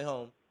No Way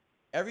Home,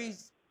 every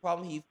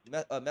problem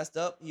messed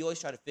up, he always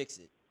tried to fix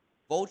it.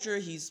 Vulture,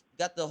 he's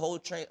got the whole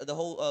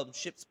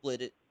ship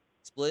split,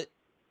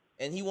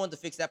 and he wanted to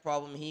fix that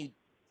problem. He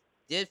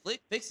did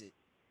fix it.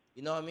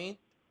 You know what I mean?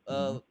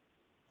 Mm-hmm. Uh,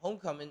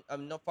 Homecoming,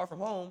 no, Far From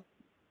Home,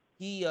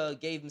 he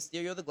gave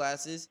Mysterio the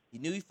glasses. He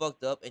knew he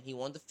fucked up, and he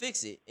wanted to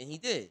fix it, and he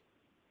did.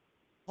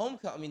 Far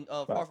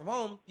Right. From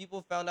Home,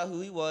 people found out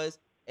who he was,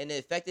 and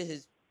it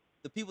affected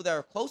the people that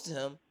were close to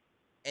him,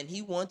 and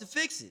he wanted to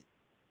fix it.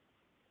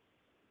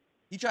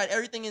 He tried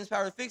everything in his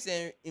power to fix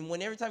it, and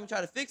when every time he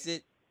tried to fix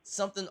it,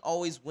 something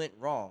always went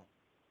wrong.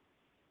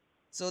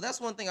 So that's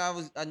one thing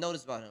I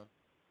noticed about him,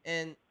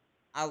 and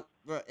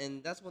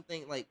and that's one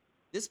thing like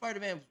this Spider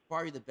Man was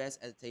probably the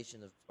best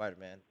adaptation of Spider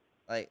Man.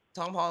 Like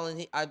Tom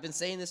Holland, I've been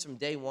saying this from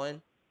day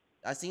one.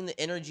 I seen the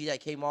energy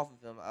that came off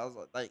of him. I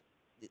was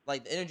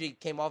like the energy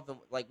came off him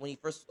like when he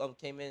first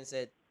came in and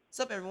said, "What's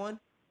up, everyone?"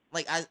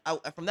 Like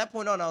from that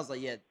point on, I was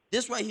like, "Yeah,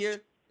 this right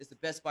here is the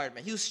best Spider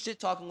Man." He was shit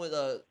talking with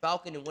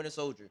Falcon and Winter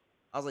Soldier.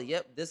 I was like,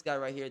 "Yep, this guy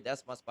right here,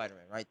 that's my Spider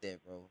Man right there,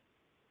 bro."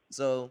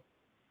 So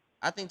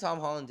I think Tom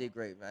Holland did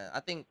great, man. I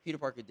think Peter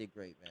Parker did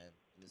great, man,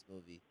 in this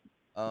movie.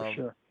 For Um,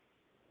 sure.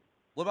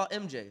 what about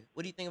MJ?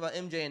 What do you think about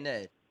MJ and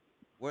Ned?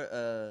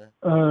 Where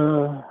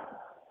Uh,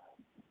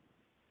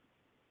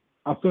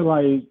 I feel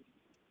like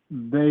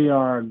they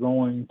are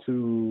going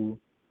to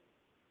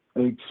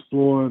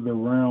explore the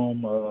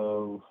realm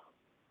of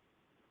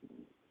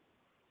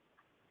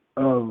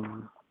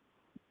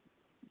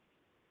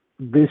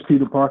this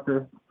Peter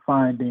Parker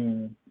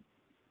finding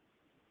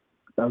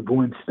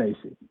Gwen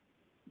Stacy.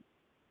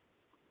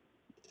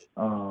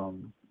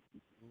 Um,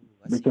 ooh,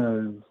 I see that.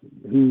 because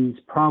he's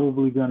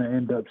probably going to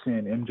end up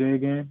seeing MJ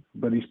again,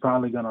 but he's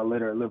probably going to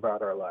let her live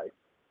out her life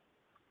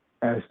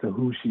as to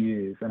who she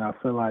is. And I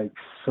feel like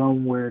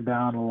somewhere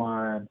down the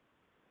line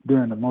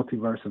during the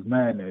multiverse of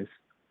madness,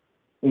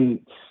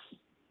 it's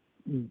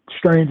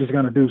Strange is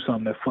going to do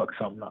something that fucks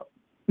something up.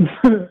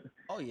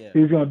 Oh yeah.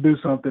 He's going to do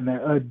something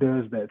that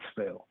undoes that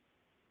spell.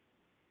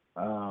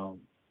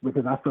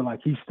 because I feel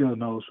like he still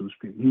knows who's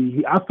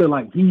Peter. I feel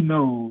like he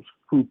knows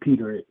who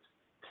Peter is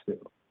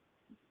still.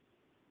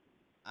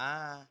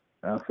 Ah,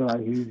 I feel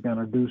like he's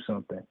gonna do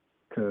something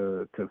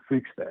to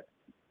fix that.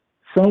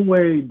 Some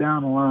way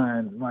down the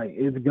line, like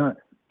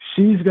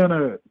she's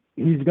gonna,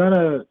 he's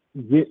gonna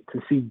get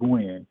to see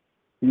Gwen.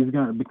 He's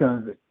gonna,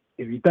 because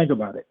if you think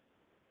about it,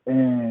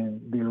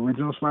 in the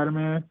original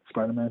Spider-Man,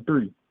 Spider-Man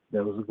 3,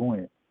 there was a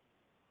Gwen.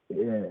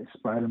 Yeah,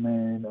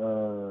 Spider-Man,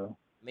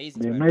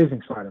 Amazing the Spider-Man.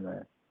 Amazing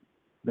Spider-Man,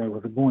 there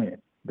was a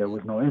Gwen. There Yep.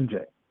 was no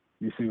MJ.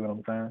 You see what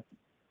I'm saying?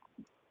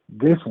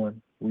 This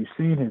one, we've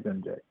seen his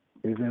MJ.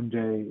 His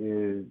MJ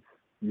is,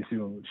 you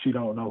see, she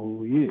don't know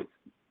who he is.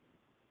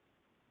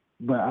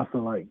 But I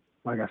feel like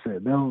I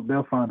said,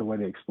 they'll find a way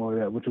to explore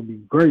that, which will be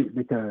great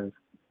because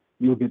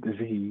you'll get to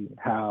see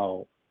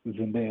how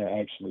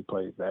Zendaya actually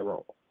plays that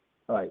role.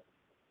 Like,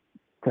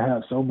 to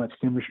have so much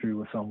chemistry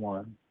with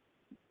someone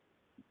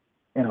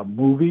in a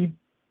movie,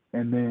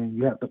 and then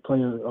you have to play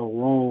a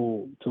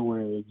role to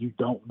where you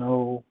don't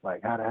know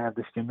like how to have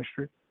this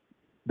chemistry.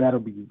 That'll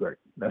be great.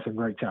 That's a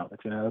great challenge,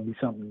 and that'll be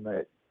something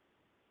that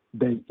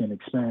they can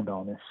expand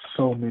on in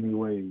so many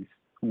ways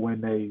when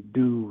they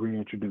do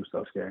reintroduce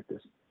those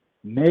characters.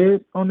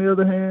 Ned, on the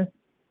other hand,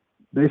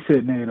 they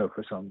set Ned up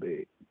for something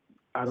big.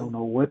 I don't Oh,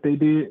 know what they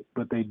did,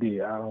 but they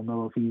did. I don't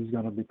know if he's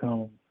gonna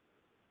become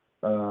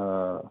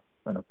uh,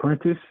 an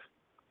apprentice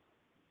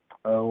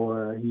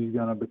or he's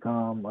gonna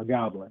become a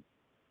goblin.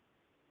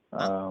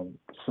 I,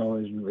 So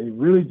it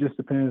really just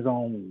depends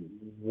on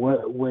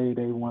what way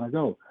they want to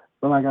go.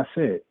 But like I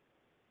said,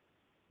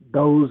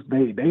 those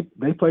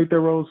they played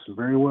their roles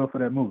very well for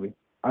that movie.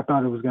 I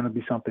thought it was going to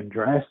be something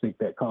drastic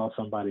that caused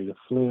somebody to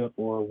flip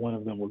or one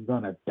of them was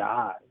going to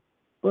die,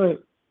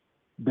 but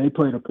they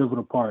played a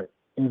pivotal part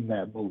in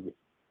that movie.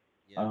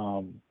 yeah.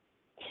 Um,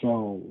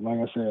 so like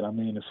I said, I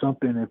mean, it's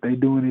something, if they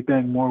do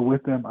anything more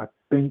with them, I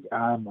think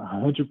I'm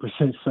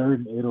 100%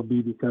 certain it'll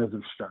be because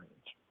of Strange.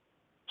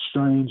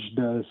 Strange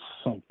does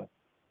something.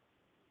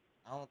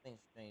 I don't think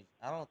Strange.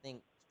 I don't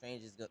think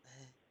Strange is good.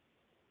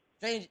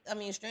 Strange. I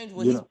mean, Strange.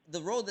 What You he's know,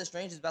 the role that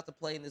Strange is about to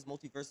play in this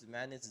multiverse of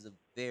madness is a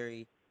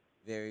very,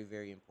 very,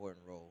 very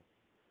important role.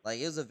 Like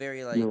it was a very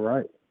you're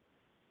right.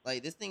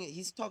 like this thing.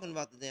 He's talking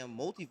about the damn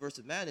multiverse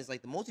of madness.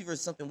 Like the multiverse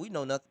is something we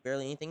know nothing,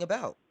 barely anything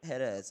about.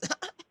 Head ass.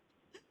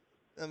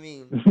 I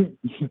mean,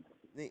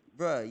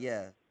 bruh,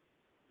 yeah.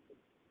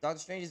 Doctor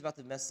Strange is about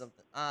to mess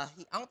something. I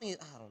don't think.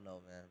 I don't know,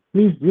 man.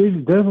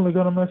 He's definitely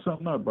gonna mess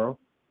something up, bro.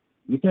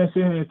 You can't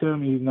sit here and tell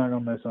me he's not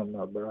gonna mess something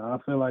up, bro. I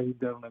feel like he's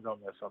definitely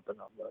gonna mess something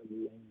up, bro.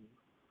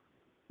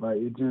 Like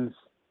it just,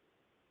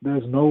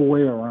 there's no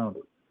way around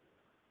it.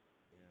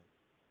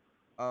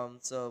 Yeah.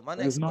 So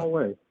There's no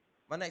way.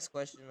 my next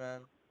question,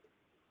 man.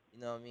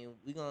 You know, what I mean,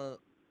 we gonna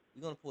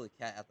pull the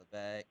cat out the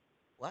bag.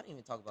 Well, I didn't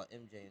even talk about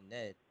MJ and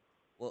Ned.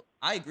 Well,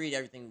 I agree to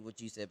everything with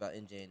what you said about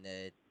MJ and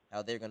Ned.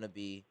 How they're gonna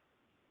be,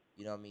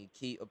 you know, what I mean,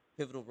 key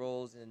pivotal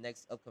roles in the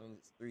next upcoming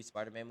three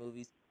Spider-Man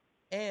movies,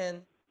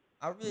 and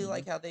I really Hmm.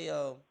 like how they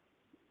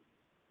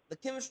the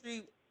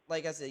chemistry.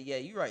 Like I said, yeah,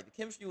 you're right. The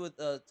chemistry with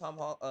Tom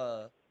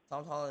Holland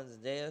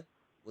and Zendaya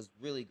was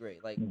really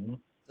great. Like, Hmm.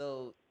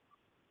 so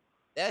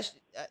that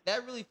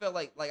really felt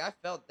like I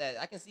felt that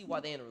I can see why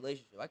they in a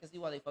relationship. I can see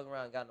why they fucking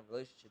around and got in a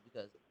relationship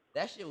because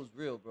that shit was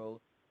real, bro.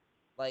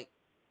 Like,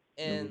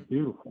 It was and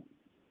beautiful.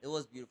 it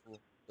was beautiful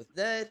with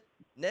Ned.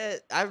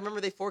 Ned, I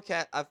remember they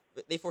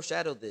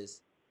foreshadowed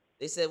this.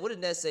 They said, "What did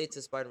Ned say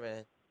to Spider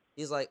Man?"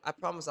 He's like, "I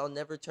promise I'll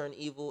never turn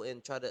evil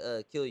and try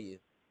to kill you."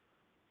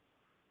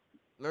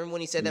 Remember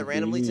when he said He that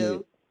randomly to did,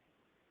 him?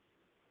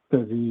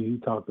 because he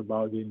talked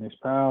about getting his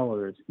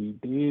powers. He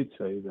did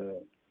say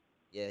that.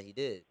 Yeah, he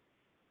did.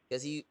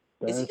 Because he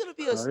is he That's gonna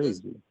be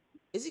crazy.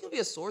 is he gonna be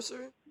a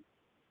sorcerer?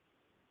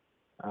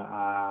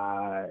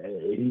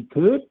 He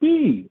could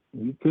be.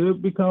 He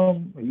could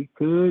become. He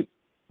could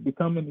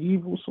become an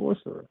evil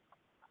sorcerer,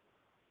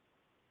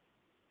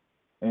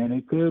 and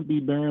it could be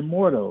Baron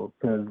Mordo.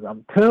 Because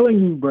I'm telling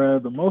you, bro,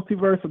 the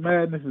multiverse of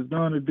madness is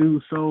going to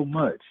do so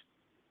much.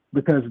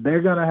 Because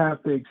they're gonna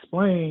have to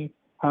explain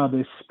how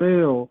this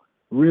spell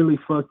really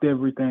fucked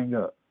everything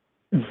up.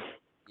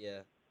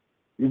 Yeah,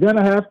 You're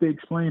gonna have to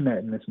explain that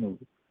in this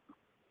movie.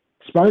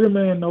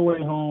 Spider-Man: No Way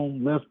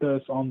Home left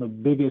us on the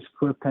biggest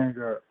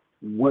cliffhanger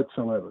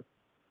whatsoever.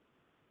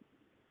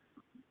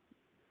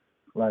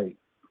 Like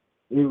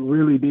it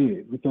really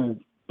did. Because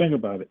think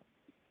about it.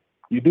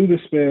 You do the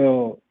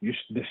spell.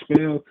 The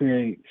spell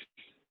creates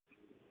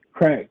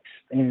cracks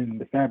in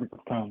the fabric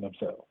of time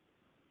themselves.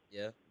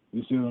 yeah,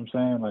 You see what I'm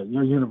saying? Like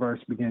your universe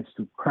begins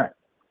to crack.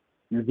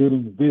 You're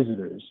getting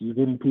visitors. You're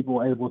getting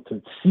people able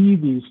to see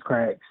these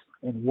cracks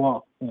and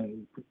walk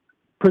and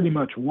pretty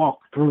much walk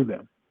through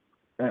them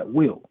at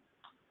will.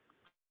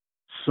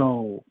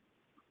 So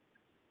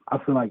I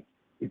feel like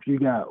if you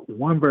got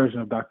one version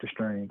of Doctor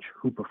Strange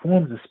who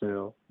performs the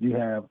spell, you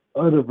have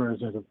other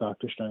versions of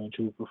Doctor Strange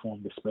who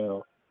perform the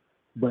spell,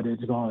 but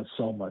it's gone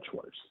so much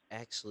worse.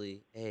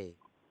 actually, hey,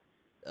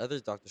 the other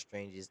Doctor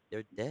Stranges,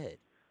 they're dead.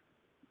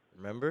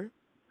 Remember?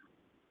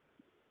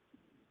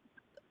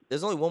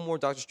 There's only one more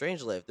Doctor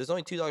Strange left. There's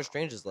only two Doctor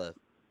Stranges left.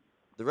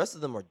 the rest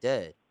of them are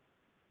dead.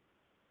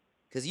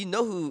 Because you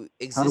know who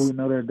How do we exists.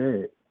 know they're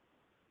dead?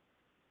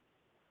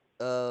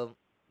 Um,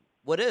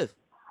 what if?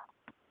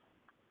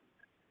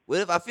 What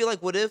if? I feel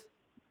like what if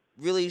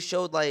really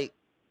showed like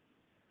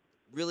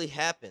really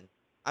happened.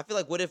 I feel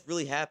like what if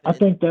really I happened. And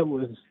think that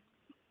was.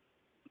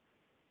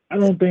 I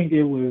don't think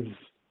it was.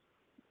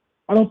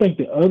 I don't think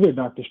the other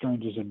Doctor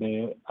Strangers are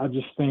dead. I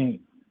just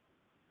think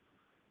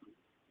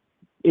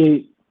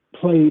it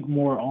played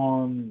more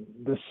on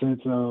the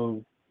sense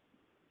of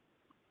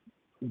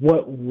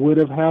what would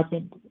have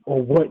happened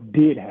or what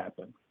did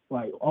happen.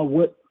 Like, or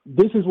what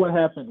this is what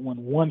happened when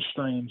one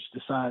Strange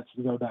decides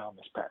to go down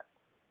this path.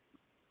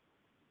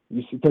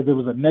 You see, because it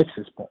was a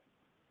nexus point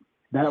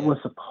that yeah, was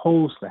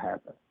supposed to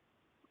happen.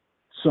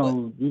 but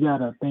So you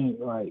gotta think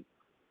like,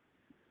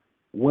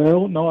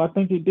 well, no, I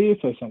think it did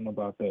say something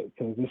about that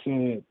because it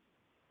said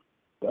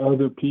the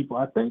other people.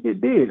 I think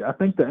it did. I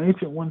think the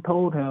ancient one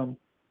told him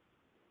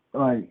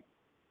like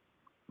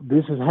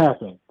this has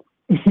happened.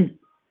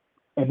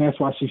 And that's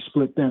why she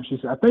split them. She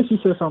said, I think she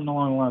said something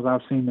along the lines,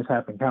 I've seen this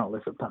happen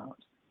countless of times.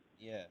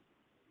 yeah,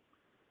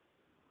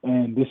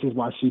 And this is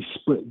why she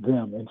split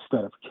them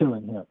instead of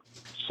killing him.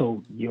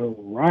 So you're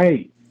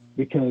right,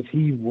 because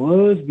he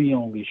was the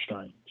only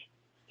Strange.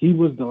 He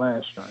was the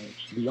last Strange,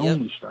 the yep.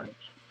 only Strange.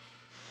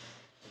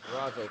 The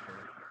garage open.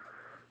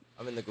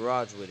 I'm in the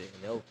garage with it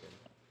and it open.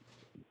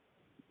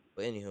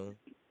 But anywho,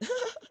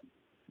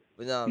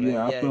 but no man,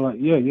 Yeah, I yeah, feel like,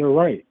 yeah, you're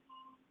right.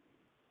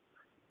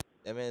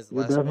 that man's the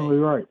You're last definitely strange.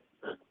 right.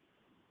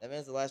 That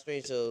man's the last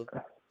strange. So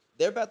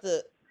they're about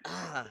to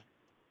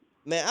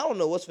man. I don't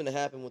know what's gonna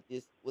happen with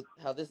this, with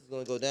how this is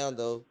gonna go down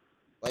though.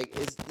 Like,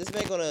 is this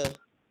man gonna?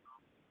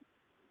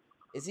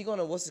 Is he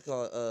gonna? What's it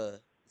called?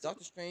 Is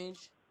Doctor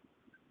Strange?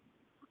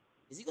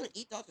 Is he gonna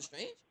eat Doctor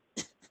Strange?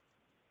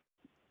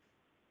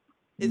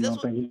 Is You that don't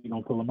what? think he's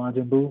going to pull a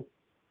Majin Buu?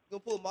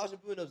 Gonna pull Majin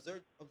Buu and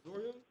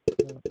absorb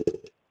him?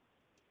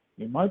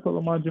 He might pull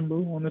a Majin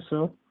Buu on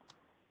himself.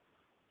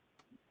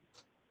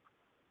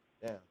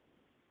 Damn,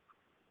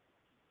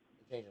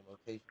 I'm changing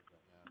locations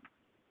right now.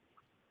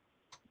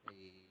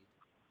 Hey,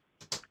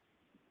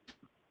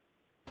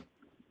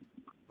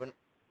 but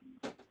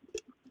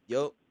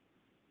yo,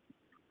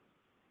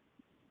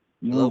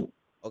 You hello. know,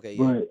 Okay,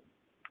 yeah. but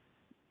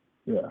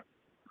yeah.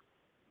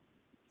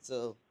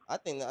 So I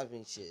think that, I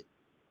mean shit,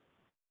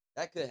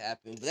 that could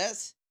happen, but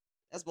that's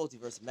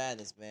multiverse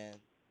madness, man.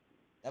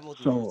 That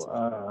So, multiverse.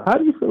 Ma- how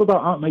do you feel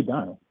about Aunt May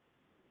dying?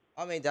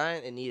 I mean,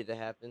 dying, it needed to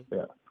happen.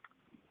 Yeah.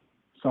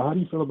 So, how do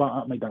you feel about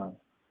Aunt May dying?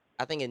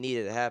 I think it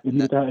needed to It happen.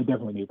 needed That to, it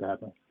definitely needed to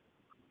happen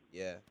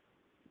yeah,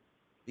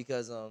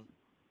 because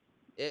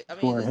I mean,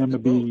 for this is him the to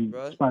growth, be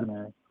bro. Spider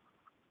Man.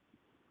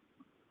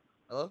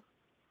 Hello,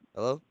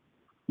 hello.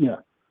 Yeah,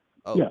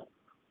 Oh, yeah,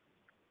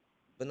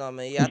 but no,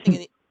 man. Yeah, I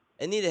think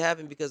it needed to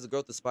happen because the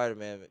growth of Spider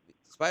Man.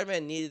 Spider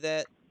Man needed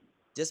that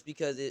just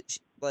because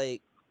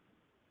like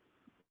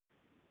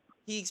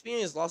he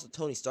experienced loss of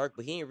Tony Stark,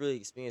 but he ain't really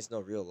experienced no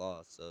real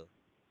loss. So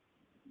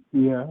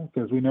yeah.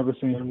 Because we never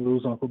seen him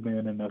lose Uncle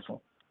Ben in this one.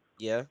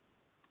 yeah,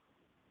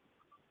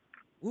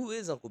 who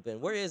is Uncle Ben?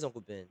 Where is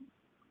Uncle Ben?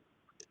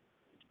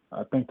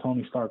 I think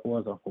Tony Stark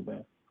was Uncle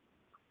Ben,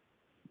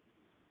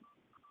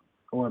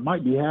 or it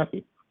might be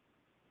Happy.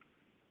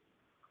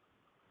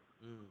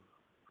 Mm.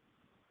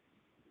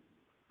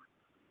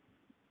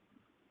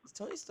 Is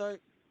Tony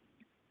Stark?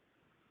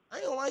 I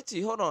ain't gonna lie to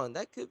you. Hold on,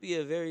 that could be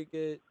a very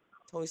good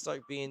Tony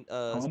Stark being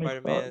Tony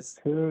Spider Stark Man's.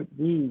 could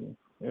be.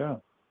 Yeah,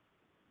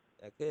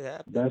 That could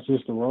happen. that's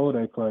just the role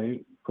they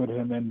played. Put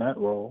him in that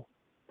role.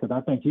 Because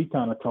I think he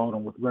kind of told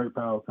him with great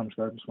power comes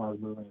great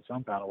responsibility in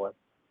some kind of way.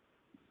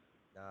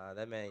 Nah,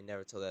 that man ain't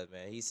never told that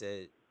man. He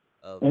said,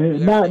 "Do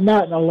And not everything."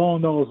 not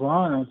along those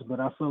lines, but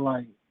I feel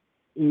like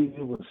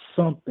it was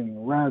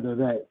something rather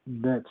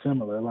that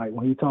similar. Like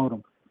when he told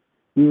him,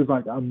 he was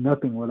like, "I'm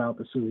nothing without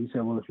the suit." He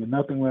said, "Well, if you're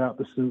nothing without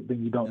the suit,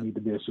 then you don't Yep. need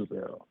to be a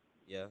superhero."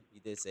 Yeah, he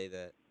did say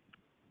that.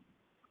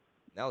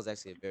 That was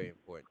actually very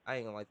important. I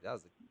ain't gonna lie to you, that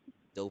was a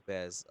dope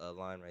ass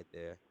line right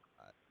there.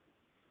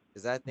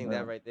 Cause I think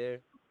that Yeah, right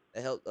there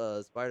that helped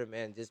Spider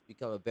Man just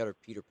become a better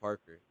Peter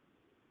Parker.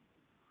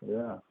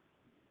 yeah.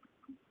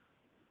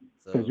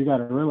 Because So you got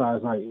to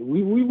realize, like,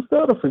 we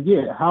fail to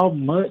forget how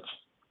much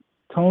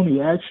Tony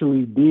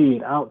actually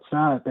did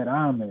outside that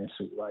Iron Man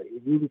suit. Like,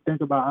 if you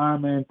think about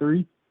Iron Man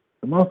 3,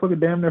 the motherfucker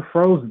damn near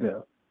froze to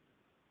death,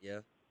 yeah,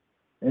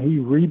 and he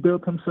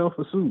rebuilt himself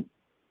a suit,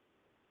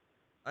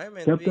 Iron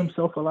Man kept 3,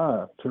 himself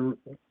alive. To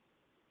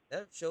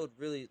that showed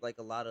really like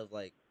a lot of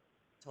like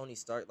Tony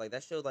Stark. Like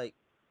that showed like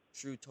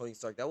true Tony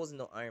Stark. That wasn't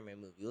no Iron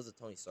Man movie. It was a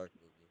Tony Stark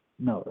movie.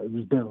 No, it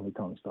was definitely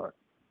Tony Stark.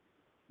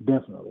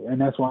 Definitely. And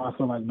that's why I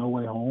feel like No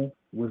Way Home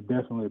was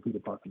definitely a Peter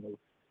Parker movie.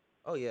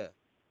 Oh yeah.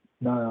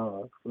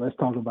 Now, let's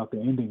talk about the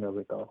ending of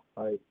it, though.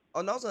 Like,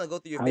 Oh, no, I was gonna go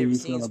through your how do favorite you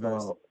feel scenes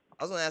first. about,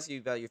 I was gonna ask you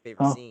about your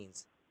favorite huh?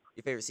 scenes.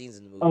 Your favorite scenes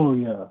in the movie. Oh,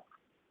 yeah.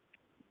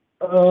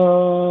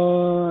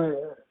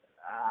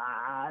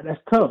 That's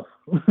tough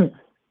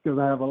because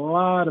I have a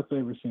lot of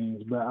favorite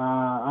scenes, but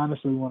I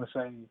honestly want to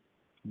say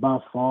by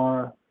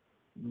far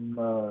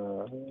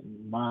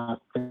My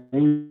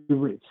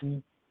favorite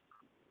scene.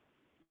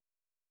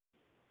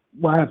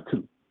 Well, I have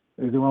two.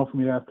 Is it wrong for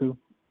me to have two?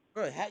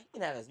 Bro, you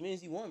can have as many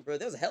as you want, bro.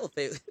 There was a hella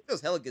there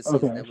was hella good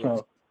scenes in Okay, that movie.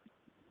 so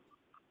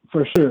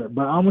for sure,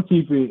 but I'm gonna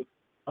keep it.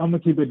 I'm gonna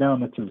keep it down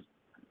to two.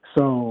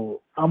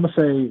 So I'm gonna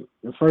say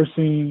the first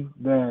scene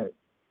that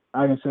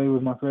I can say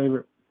was my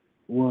favorite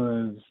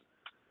was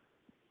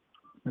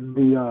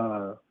the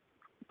uh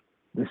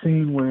the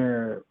scene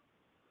where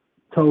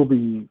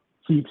Toby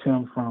keeps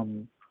him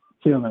from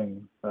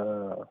killing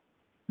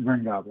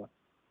Green Goblin.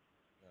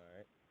 All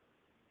right.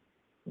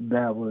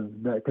 That was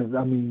that because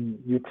I mean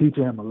you're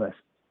teaching him a lesson.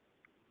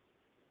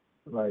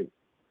 Like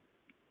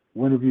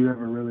when have you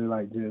ever really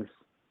like just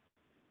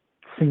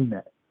seen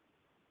that?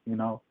 You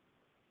know,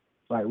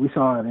 like we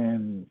saw it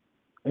in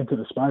Into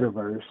the Spider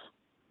Verse,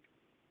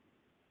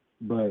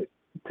 but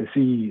to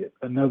see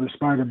another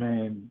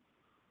Spider-Man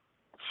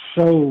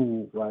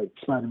show like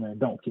Spider-Man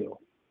don't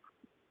kill.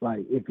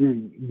 Like if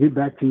you get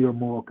back to your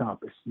moral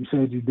compass, you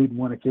said you didn't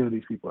want to kill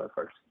these people at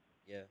first,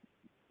 Yeah.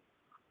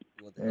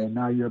 You want to help and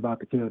now them. you're about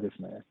to kill this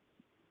man.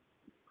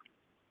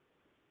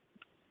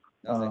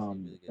 That was actually a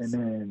really good And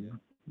scene. Yeah. then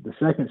the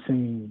second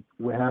scene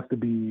would have to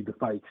be the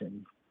fight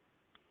scene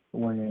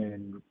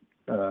when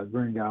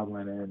Green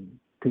Goblin and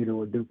Peter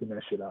were duking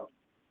that shit out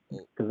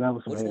Oh, because that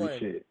was some which heavy one?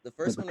 shit. The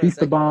The first one or the Batista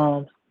second one?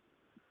 bombs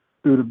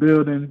through the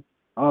building,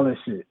 all that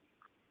shit.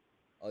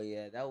 Oh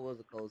yeah, that was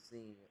a cold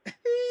scene.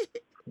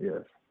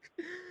 Yes,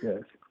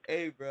 yes,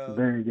 Hey, bro,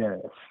 very gas,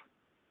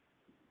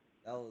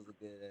 that was a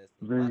good ass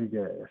scene. My very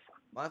gas.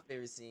 my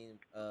favorite scene.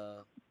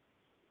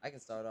 I can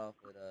start off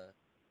with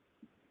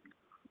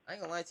I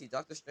ain't gonna lie to you,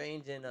 Doctor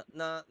Strange and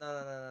nah.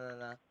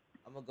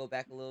 I'm gonna go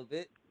back a little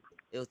bit.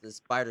 It was the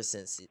spider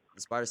sense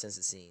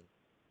scene.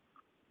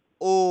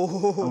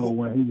 Oh, Oh,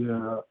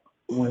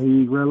 when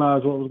he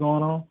realized what was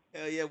going on,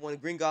 hell yeah! When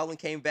Green Goblin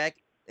came back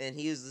and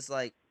he was just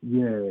like,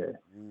 yeah.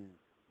 ooh,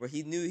 where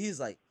he knew he was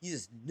like he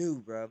just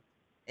knew, bro.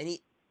 And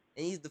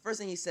he's the first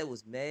thing he said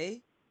was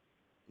May.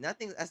 And I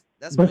think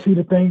that's But when see,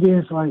 the thing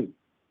is, like,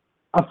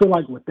 I feel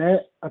like with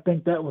that, I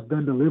think that was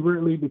done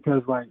deliberately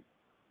because, like,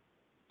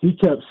 he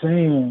kept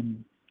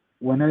saying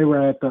when they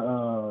were at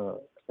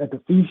the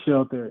feast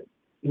shelter,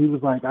 he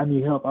was like, "I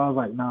need help." I was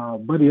like, "Nah,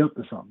 buddy, up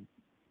to something."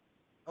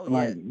 oh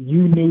Like, yeah,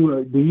 you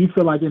knew. Do you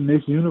feel like in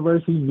this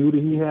universe he knew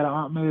that he had an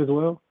Aunt May as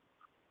well?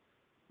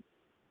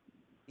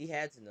 he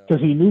had to know.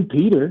 Because he knew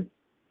Peter.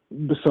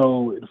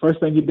 So the first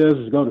thing he does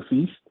is go to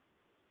feast.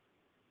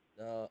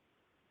 No,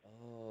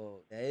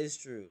 oh that is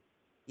true.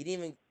 He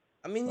didn't even.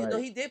 I mean, no,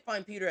 Like, he did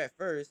find Peter at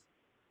first,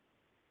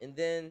 and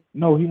then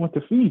no, he went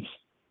to feast.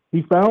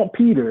 He found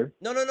Peter.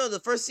 no. The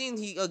first scene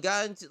he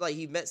got into like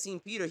he met seen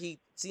Peter. He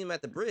seen him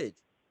at the bridge.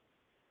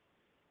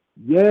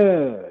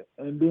 Yeah,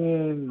 and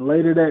then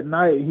later that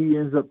night he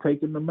ends up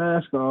taking the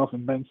mask off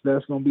and thinks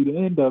that's gonna be the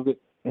end of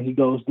it, and he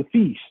goes to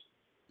feast.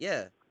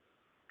 Yeah,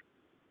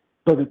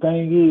 But the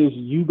thing is,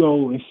 you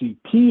go and see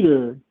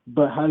Peter,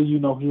 but how do you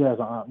know he has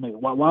an Aunt May?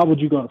 Why would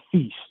you go to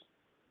feast?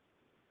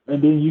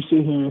 And mm, then you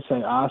sit here and say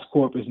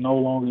Oscorp is no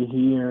longer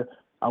here.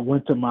 I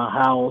went to my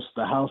house.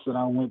 The house that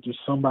I went to,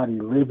 somebody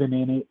living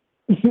in it.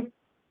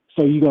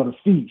 So you go to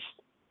feast.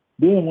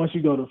 Then once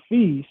you go to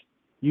feast,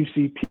 you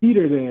see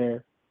Peter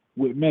there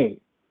with May.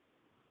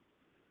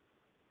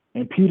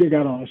 And Peter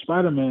got on a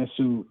Spider-Man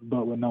suit,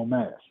 but with no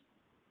mask.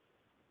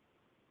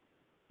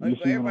 You but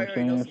see what everybody I'm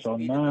already knows saying? he's So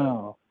Peter though.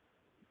 now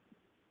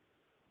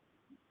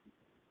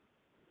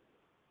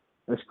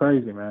it's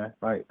crazy, man.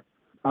 Like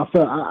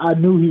I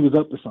knew he was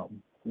up to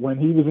something. When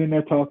he was in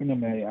there talking to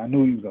May, I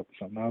knew he was up to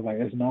something. I was like,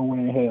 there's no way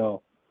in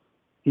hell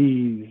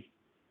he's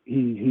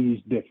he's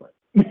different.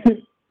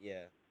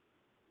 Yeah,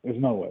 There's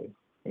no way.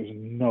 There's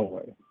no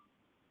way.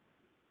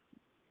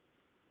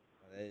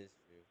 no, that is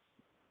true.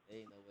 There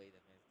ain't no way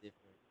that man's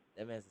different.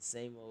 That man's the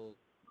same old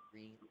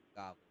Green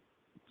Goblin.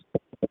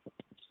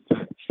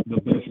 The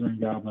best Green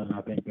Goblin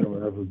I think there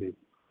will ever be.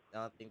 I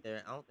don't think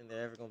there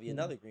ever gonna be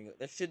another Green.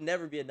 There should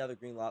never be another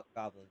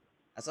Goblin.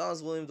 As long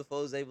as William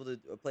Dafoe is able to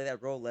play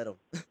that role, let him.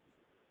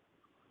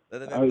 Let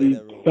the man I play eat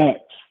that role.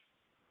 facts.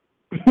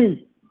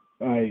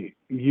 Like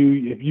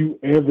you, if you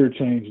ever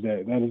change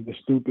that, that is the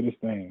stupidest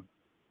thing.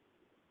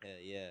 Yeah,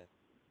 yeah.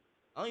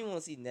 I don't even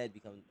want to see Ned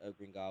become a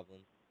Green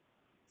Goblin.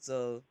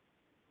 So,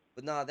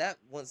 but nah, that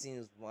one scene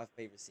is my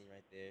favorite scene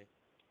right there.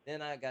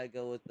 Then I gotta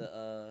go with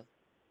the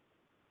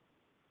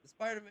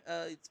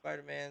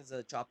Spider Man's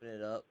chopping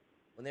it up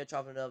when they're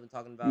chopping it up and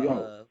talking about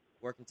Yo,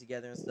 working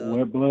together and stuff.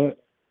 wet blood.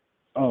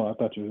 Oh, I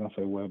thought you were gonna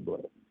say wet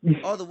blood.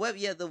 Oh, the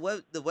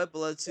web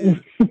blood too.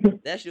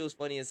 That shit was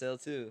funny as hell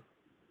too.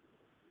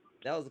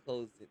 That was a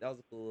cool. That was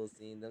a cool little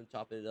scene. Them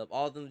chopping it up.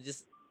 All of them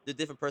just the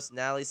different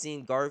personalities.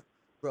 Seeing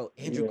bro,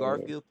 Andrew Yeah,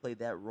 Garfield played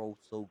that role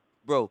so,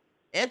 bro.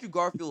 Andrew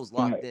Garfield was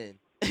locked fact. in.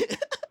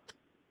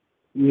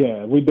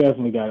 Yeah, we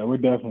definitely got it. We're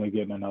definitely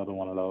getting another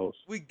one of those.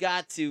 We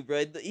got to,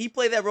 bro. He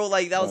played that role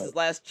like that was But his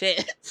last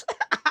chance.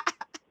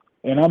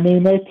 and I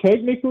mean they're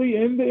technically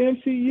in the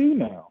MCU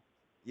now.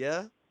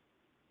 Yeah,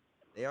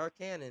 they are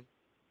canon.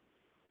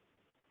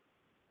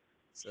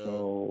 So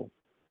So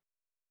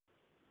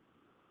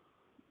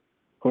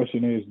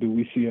Question is, do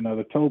we see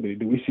another Toby?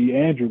 Do we see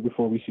Andrew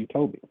before we see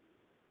Toby?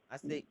 I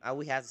think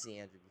we have to see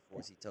Andrew before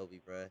we see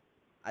Toby, bro.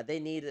 They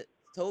need it.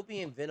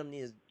 Toby and Venom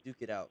need to duke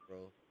it out,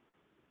 bro.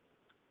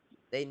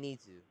 They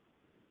need to.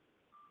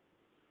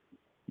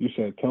 You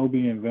said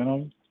Toby and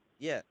Venom.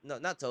 Yeah, no,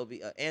 not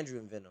Toby. Andrew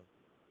and Venom.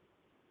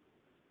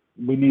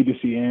 We need to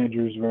see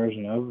Andrew's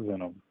version of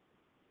Venom.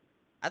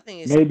 I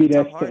think it should Maybe be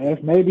Tom that's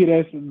Hardy. maybe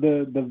that's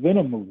the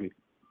Venom movie.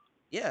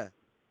 Yeah,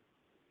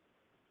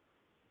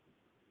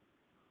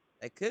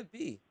 it could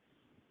be.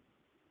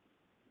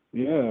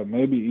 Yeah,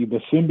 maybe the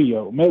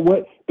symbiote.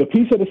 What the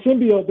piece of the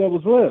symbiote that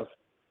was left?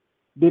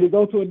 Did it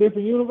go to a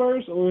different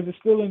universe, or is it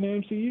still in the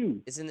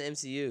MCU? It's in the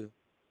MCU.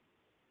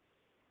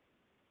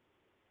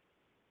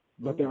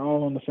 But they're Ooh,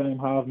 all on the same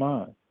hive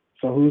mind.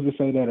 So who's to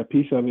say that a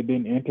piece of it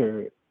didn't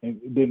enter and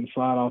it didn't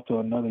slide off to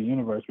another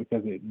universe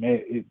because it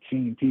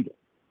seen Peter?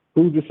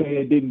 Who's to say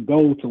it didn't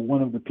go to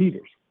one of the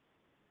Peters?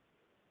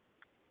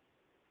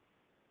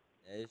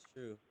 that is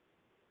true.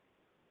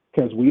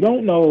 Because we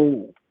don't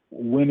know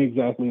when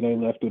exactly they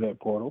left through that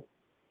portal.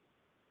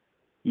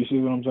 You see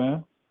what I'm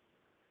saying?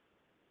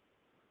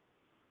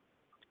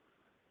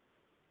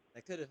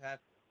 That could have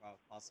happened,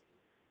 possibly.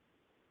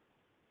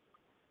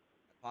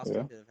 That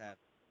possibly Yeah. could have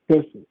happened.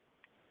 Because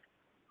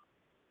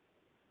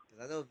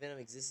Because I know Venom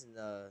exists in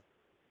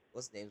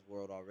what's the name's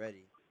world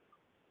already,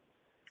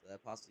 so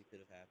that possibly could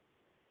have happened.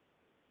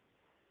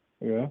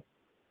 yeah.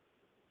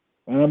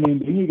 And I mean,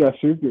 then you got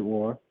Secret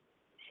War.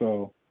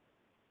 So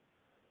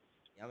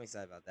Yeah, I'm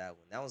excited about that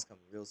one. That one's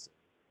coming real soon.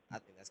 I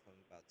think that's coming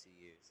in about 2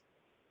 years.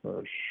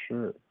 for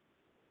sure.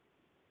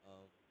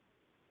 Um,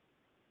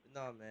 but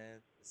no,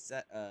 man,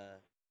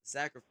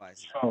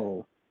 sacrifices, man. So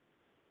What?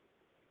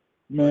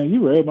 man,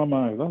 you read my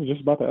mind. I was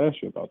just about to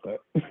ask you about that.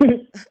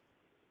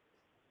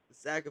 The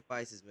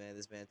sacrifices, man.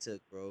 This man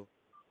took, bro.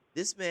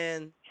 This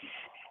man,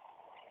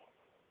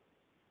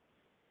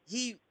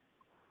 he.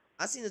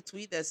 I seen a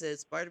tweet that said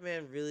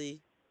Spider-Man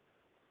really.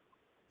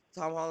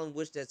 Tom Holland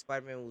wished that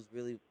Spider-Man was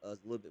really a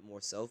little bit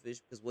more selfish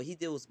because what he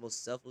did was the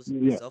most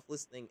Yeah,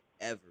 selfless thing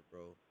ever,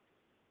 bro.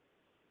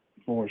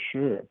 for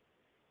sure.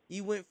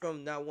 He went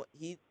from not want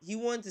he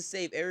wanted to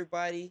save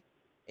everybody,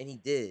 and he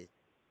did,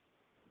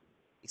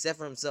 except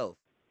for himself.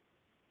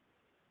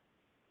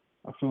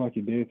 I feel like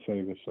he did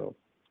save himself.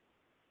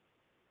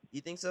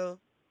 You think so?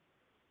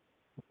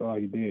 I feel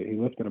like he did. He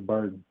lifted a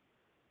burden.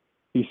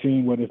 He's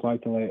seen what it's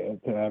like to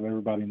have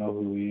everybody know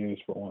who he is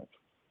for once,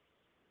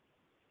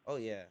 Oh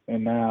yeah,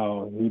 and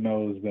now he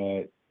knows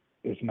that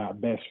it's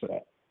not best for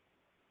that.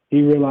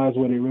 He realized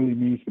what it really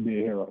means to be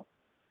a hero.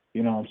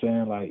 You know what I'm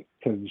saying? Like,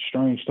 because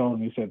Strange told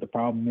him, he said the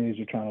problem is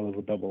you're trying to live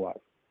a double life.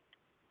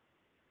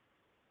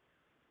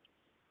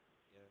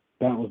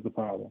 yeah. That was the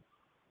problem.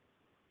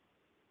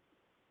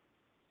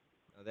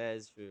 No, that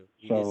is true.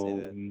 He did say So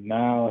that.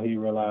 now he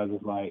realizes,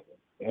 like,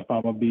 if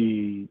I'm gonna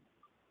be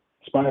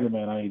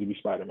Spider-Man, I need to be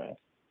Spider-Man.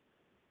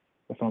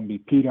 If I'm gonna be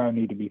Peter, I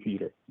need to be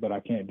Peter. But I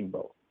can't do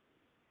both.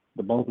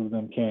 The both of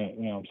them can't.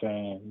 You know what I'm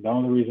saying? The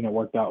only reason it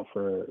worked out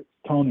for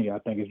Tony, I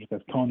think, is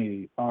because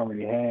Tony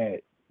already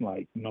had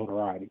like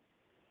notoriety,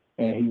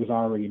 Yeah, and he was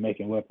already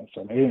making weapons,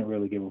 so they didn't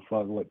really give a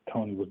fuck what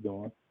Tony was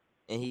doing.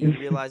 and he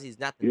realized he's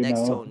not the You next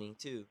know? Tony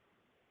too.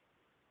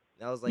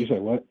 That was You like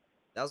said what?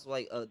 that was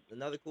like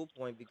another cool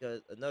point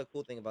because another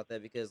cool thing about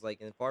that because like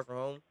in Far From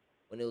Home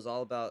when it was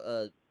all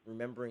about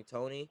remembering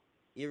Tony,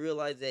 he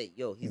realized that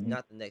he's Hmm.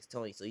 not the next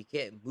Tony, so he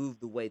can't move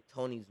the way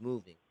Tony's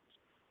moving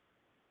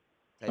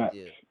type Facts.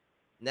 deal.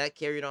 And that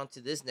carried on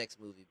to this next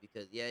movie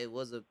because yeah, it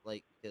was a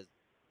like because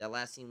that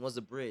last scene was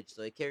a bridge,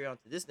 so it carried on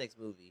to this next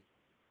movie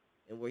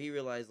and where he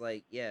realized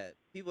like yeah,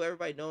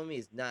 everybody knowing me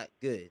is not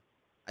good.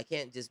 I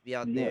can't just be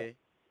out Yeah. there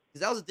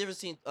because that was the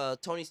difference between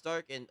Tony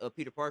Stark and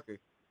Peter Parker.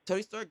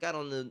 Tony Stark got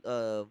on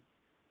the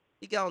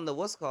he got on the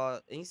what's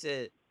called and he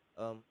said,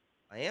 I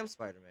am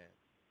Spider Man.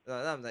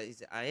 No, no, he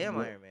said, I am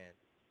Yep. Iron Man.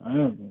 I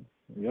am.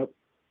 Yep.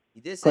 He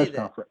did say Press that.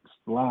 conference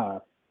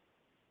live.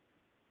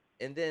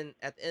 And then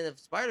at the end of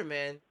Spider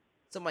Man,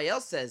 somebody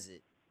else says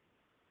it.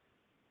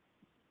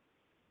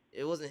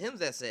 It wasn't him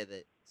that said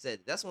it.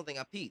 That's one thing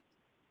I peeped.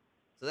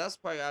 So that's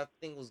probably I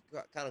think was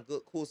kind of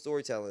good, cool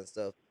storytelling and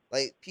stuff.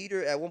 Like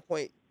Peter, at one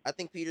point, I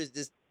think Peter's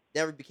just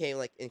never became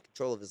like in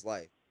control of his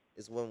life.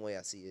 Is one way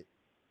I see it.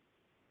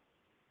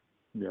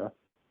 Yeah.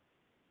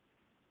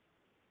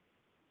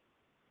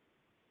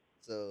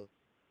 So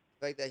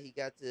the fact that he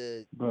got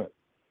to But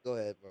go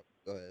ahead, bro.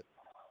 Go ahead.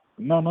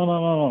 no.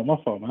 My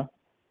fault, man.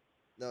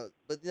 No,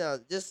 but no,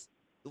 just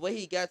the way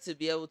he got to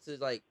be able to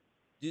like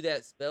do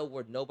that spell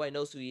where nobody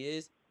knows who he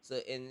is. So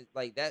and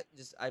like that,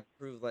 just I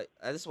proved like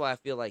that's why I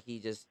feel like he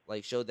just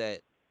like showed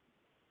that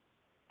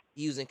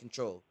he was in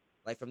control.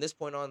 Like from this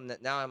point on,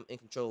 now I'm in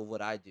control of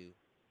what I do.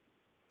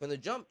 From the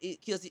jump,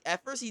 because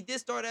at first he did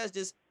start as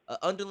just an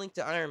underling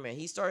to Iron Man.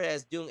 He started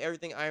as doing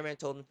everything Iron Man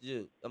told him to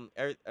do.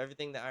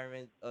 Everything that Iron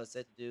Man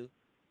said to do.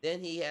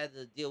 Then he had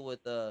to deal with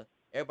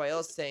everybody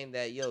else saying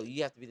that you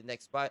have to be the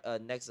next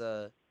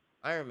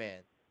Iron Man.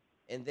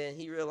 And then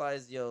he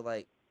realized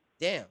like,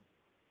 damn,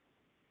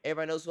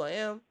 everybody knows who I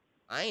am.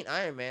 I ain't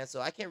Iron Man,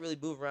 so I can't really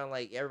move around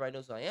like everybody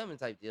knows who I am and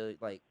type deal.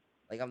 Like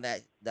I'm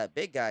that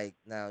big guy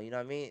now. You know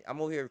what I mean?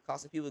 I'm over here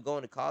costing people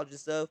going to college and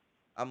stuff.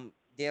 I'm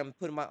damn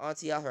putting my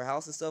auntie out her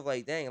house and stuff.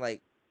 Like dang,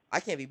 like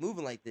I can't be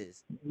moving like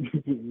this.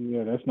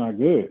 Yeah, that's not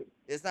good.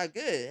 It's not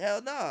good.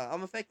 Hell no.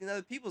 I'm affecting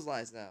other people's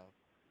lives now.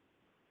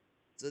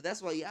 So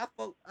that's why yeah,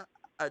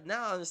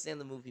 now I understand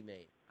the movie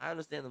made. I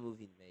understand the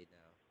movie he made now.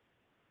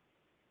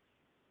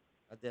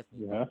 I definitely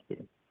You do. have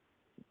to.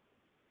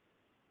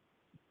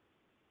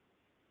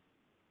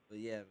 But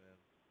yeah, man.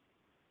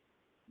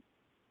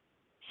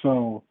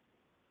 So,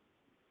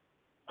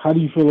 how do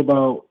you feel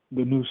about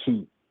the new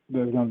suit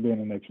that's gonna be in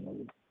the next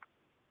movie?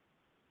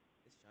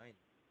 It's shiny.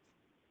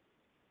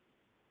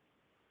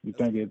 You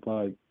That's think it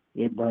like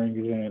it brings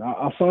in?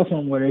 I saw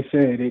something where they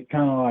said it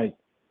kind of like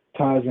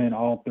ties in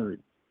all three,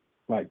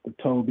 like the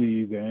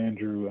Toby, the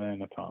Andrew,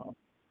 and the Tom,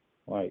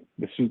 like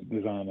the suit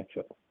design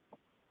itself.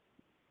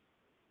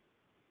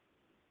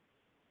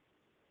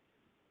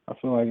 I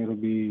feel like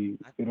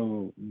I,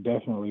 it'll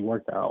definitely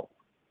work out.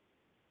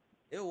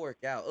 it'll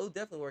work out. It'll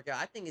definitely work out.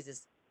 I think it's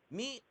just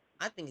me.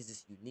 I think it's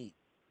just unique.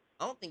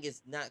 I don't think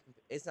it's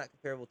not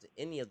comparable to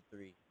any of the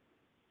three.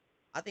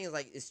 I think it's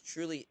like it's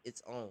truly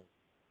its own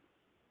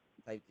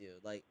type deal.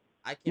 Like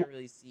I can't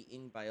really see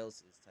anybody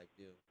else's type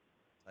deal.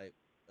 Type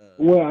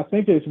Well, I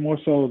think it's more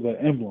so the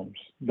emblems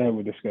that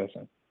we're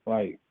discussing,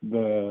 like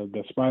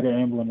the spider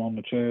emblem on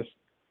the chest,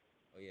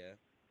 oh yeah.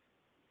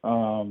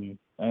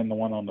 and the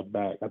one on the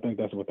back. I think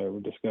that's what they were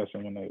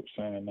discussing when they were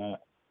saying that.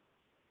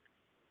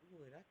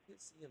 Ooh, and I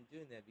could see him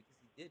doing that because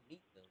he did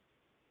meet them.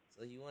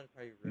 So he wanted to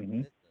probably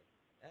Hmm. represent them.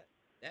 That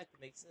that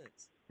could make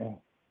sense. Yeah.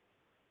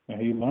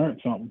 And he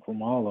learned something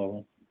from all of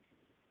them.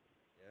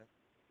 Yeah.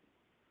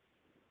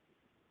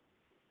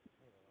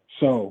 I ain't gonna lie.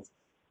 So,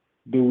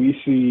 do we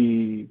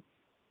see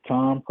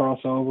Tom cross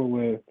over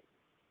with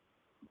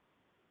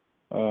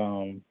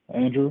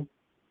Andrew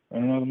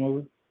in another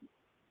movie?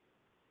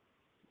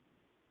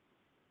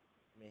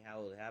 I mean,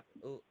 how would it happen?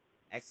 Oh,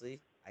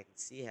 actually, I can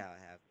see how it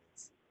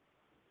happens.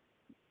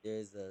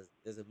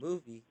 There's a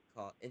movie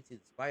called Into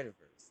the Spider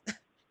Verse.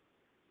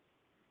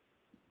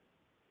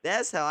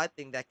 That's how I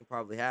think that can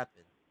probably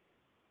happen.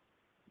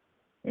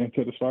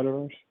 Into the Spider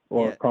Verse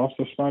or Yeah. across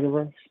the Spider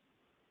Verse?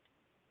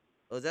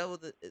 Oh, is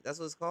that that's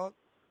what it's called?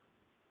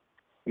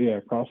 Yeah,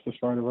 across the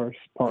Spider Verse,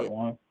 Oh yeah, part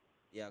one.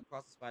 yeah,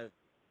 across the spider.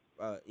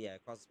 Yeah,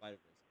 across the Spider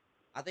Verse.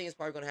 I think it's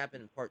probably gonna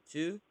happen in part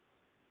two,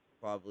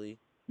 probably.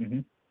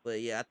 Hmm.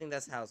 But yeah, I think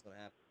that's how it's gonna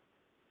happen.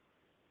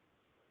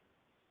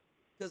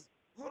 Cause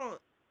hold on,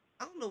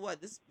 I don't know why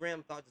this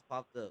random thought just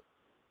popped up.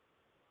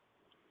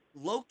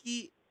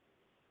 Loki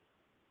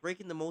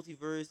breaking the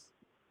multiverse,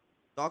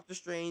 Doctor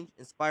Strange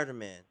and Spider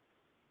Man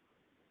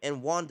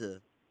and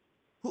Wanda.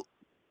 Who?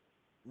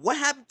 What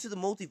happened to the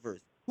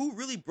multiverse? Who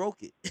really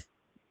broke it?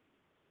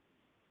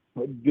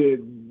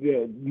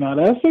 Now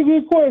that's a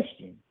good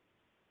question.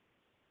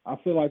 I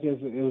feel like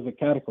it was a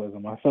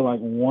cataclysm. I feel like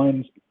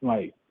one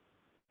like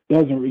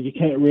doesn't you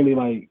can't really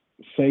like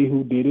say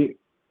who did it.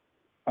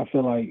 I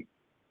feel like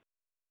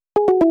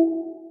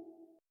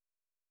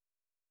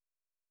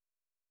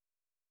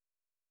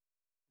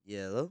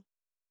Yeah, hello?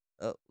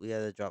 Oh, we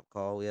had a drop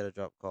call. We had a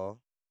drop call.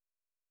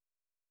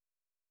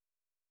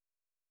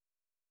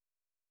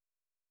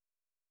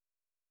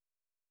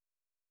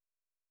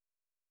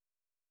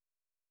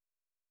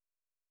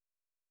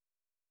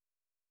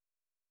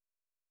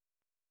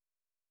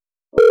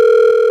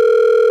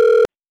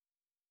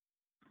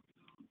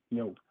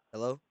 yo,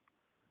 Hello?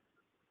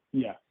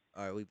 yeah.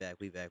 All right, we back.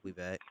 We back. We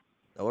back.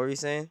 Now, what were you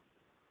saying?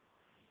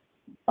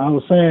 I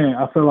was saying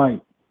I feel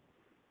like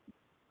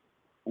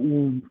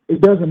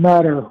it doesn't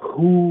matter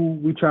who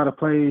we try to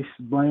place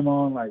blame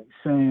on, like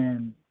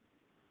saying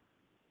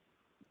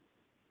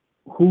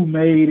who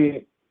made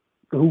it,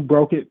 who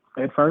broke it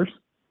at first,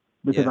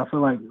 because Yeah. I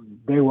feel like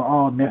they were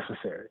all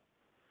necessary.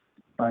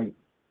 Like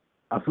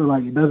I feel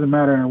like it doesn't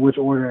matter in which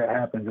order it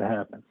happens, it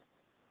happens.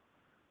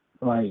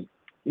 Like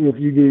if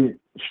you get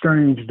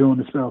Strange doing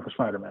the spell for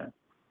Spider-Man,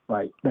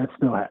 like that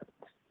still happens.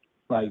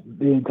 Yeah. Like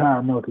the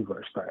entire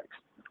multiverse cracks.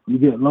 You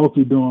get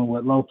Loki doing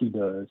what Loki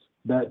does,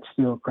 that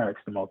still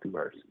cracks the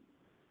multiverse.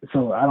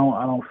 So I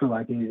don't feel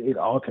like it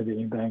altered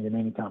anything in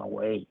any kind of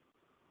way,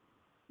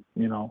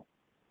 you know.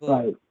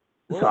 But Like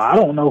what so was I the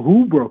don't know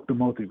who broke the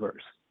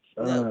multiverse.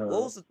 no?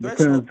 What was the Because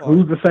threshold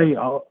part?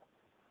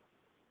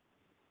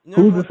 You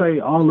who's remember to what? say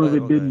Oh, all go of ahead.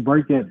 it Oh, go didn't ahead.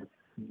 break at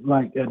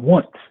like at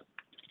once?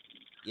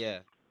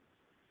 Yeah.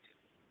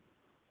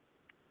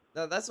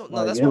 No, that's what.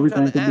 No, Like that's what I'm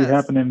trying everything to could be ask.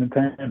 happening in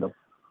tandem.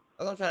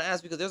 That's what I'm trying to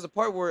ask because there's a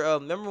part where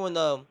remember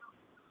when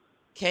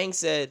Kang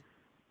said,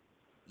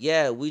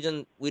 "Yeah, we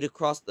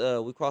crossed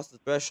the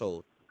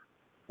threshold."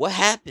 What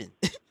happened?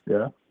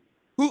 Yeah.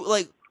 Who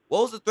like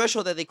what was the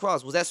threshold that they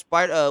crossed? Was that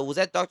Spider? Was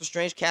that Doctor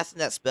Strange casting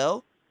that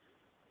spell?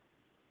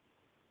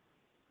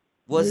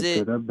 Was It it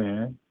could have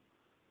been.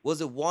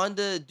 was it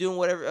Wanda doing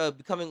whatever,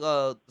 becoming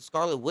the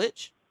Scarlet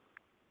Witch?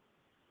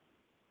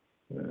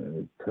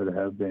 It could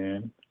have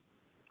been.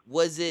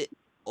 Was it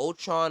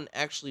Ultron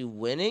actually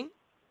winning?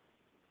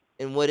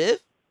 And what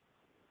if?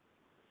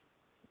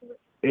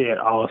 it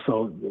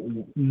also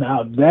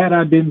now that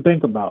I didn't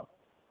think about.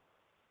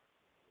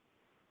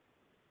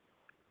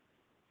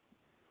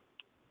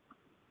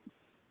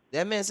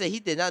 That man said he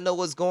did not know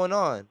what's going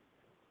on.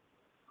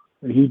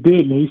 He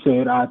didn't. He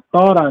said, "I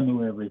thought I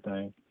knew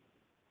everything."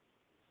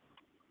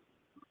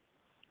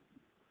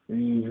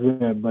 He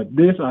said, "But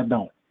this I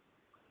don't."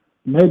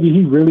 Maybe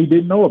he really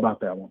didn't know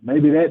about that one.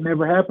 Maybe that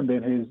never happened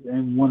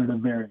in one of the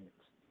variants.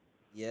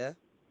 Yeah.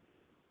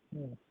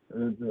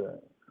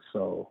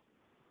 So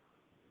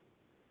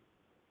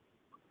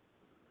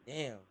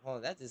Damn. Hold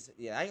on. That just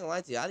yeah. I ain't gonna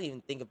lie to you. I didn't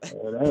even think about.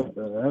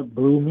 that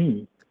blew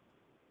me.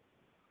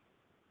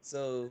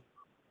 So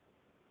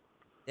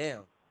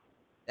damn.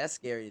 That's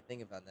scary to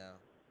think about now.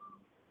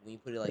 When you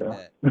put it like Yeah.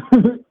 that.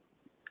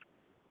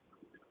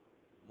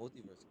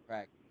 Multiverse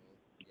crack,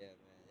 bro. Yeah,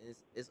 man.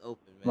 It's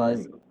open, man.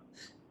 Like,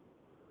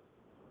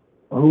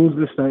 who's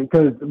to say?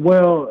 Because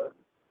well,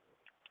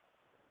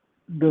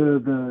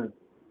 the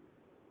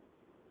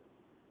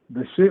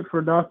the shit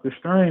for Doctor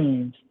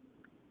Strange,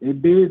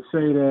 it did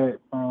say that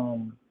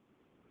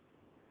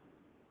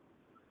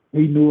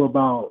he knew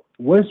about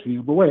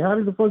Westview. But wait, how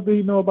did the fuck did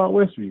he know about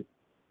Westview?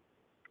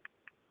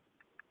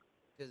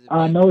 Because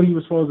I know he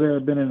was supposed to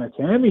have been in a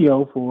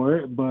cameo for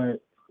it,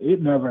 but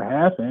it never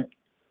happened.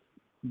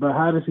 But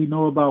how does he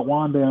know about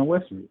Wanda and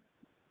Westview?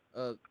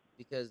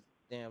 because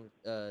damn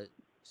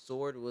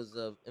Sword was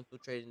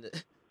infiltrating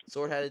the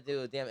Sword had to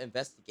do a damn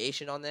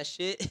investigation on that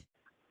shit.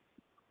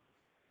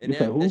 And You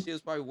say that who? shit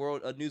was probably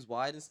world news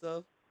wide and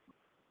stuff.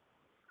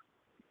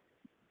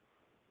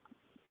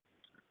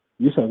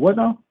 You say what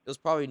now? It was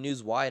probably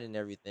news wide and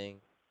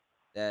everything.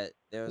 That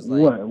there was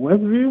like What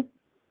Westview?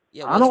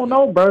 yeah, I don't Westview.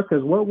 know, bro,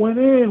 because what went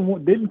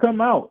in didn't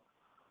come out.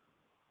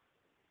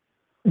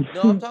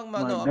 No, I'm talking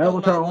about no, Like I'm that talking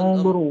was her about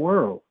own little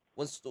world.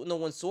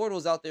 when Sword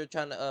was out there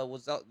trying to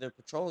was out there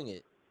patrolling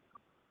it.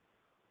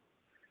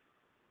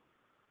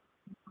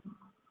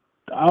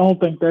 I don't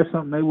think that's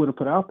something they would have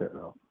put out there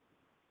though.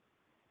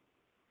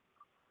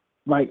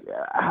 Like,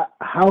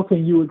 how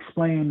can you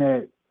explain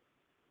that?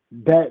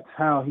 That's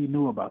how he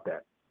knew about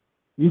that.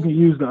 You can Well,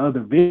 use the other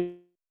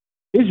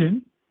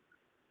vision,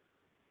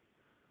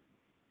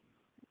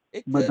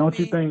 it but could don't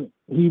you be. think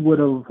he would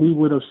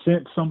have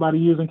sent somebody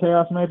using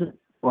chaos magic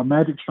or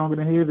magic stronger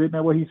than his? Isn't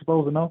that what he's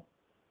supposed to know?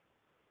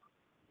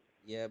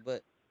 Yeah,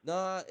 but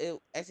no, it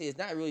actually it's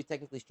not really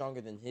technically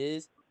stronger than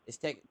his. It's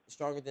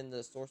stronger than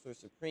the Sorcerer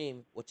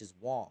Supreme, which is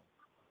Wong.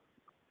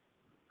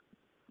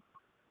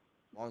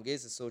 Wong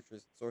is the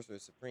Sorcerer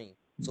Supreme.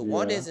 So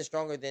Wanda Yeah, isn't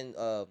stronger than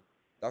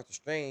Doctor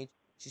Strange.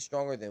 She's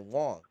stronger than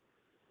Wong.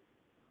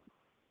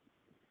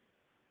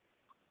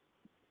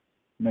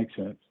 makes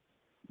sense.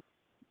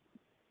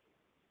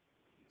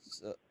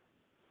 So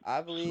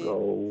I believe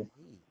So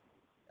he.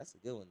 That's a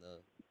good one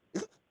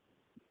though.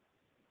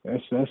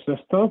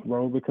 that's tough,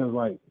 bro. Because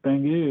like,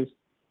 thing is,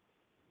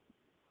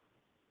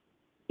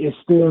 it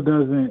still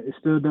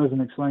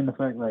doesn't explain the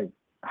fact like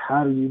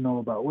how do you know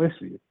about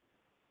Westview?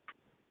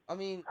 I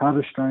mean, How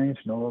does Strange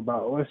know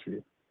about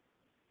Westview?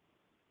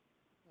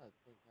 I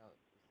think how does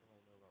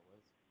somebody know about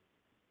Westview?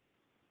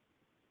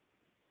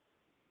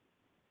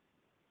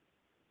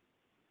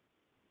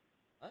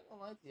 I ain't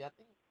gonna lie to you. I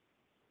think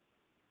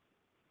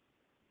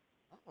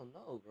I don't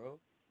know, bro.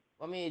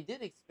 I mean, it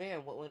did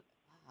expand what went.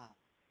 Ah,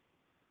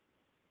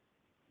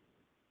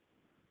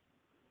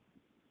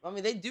 I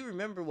mean, they do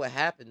remember what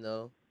happened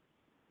though.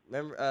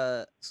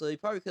 Remember, so he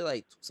probably could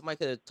like somebody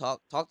could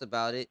have talked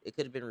about it. It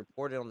could have been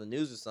reported on the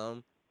news or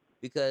something,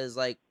 because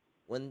like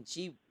when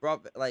she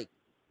brought like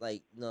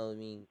no, I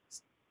mean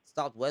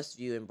stopped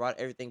Westview and brought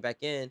everything back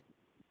in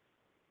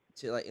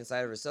to like inside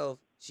of herself.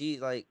 She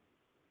like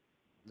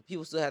the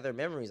people still have their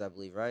memories, I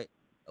believe, right,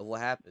 of what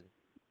happened.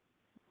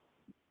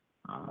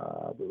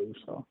 I believe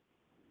so.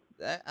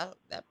 That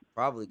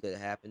probably could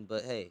have happened,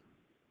 but hey,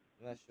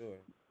 I'm not sure.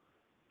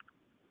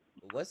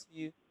 But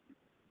Westview,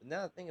 but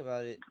now that I think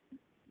about it,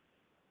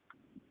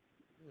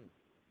 hmm,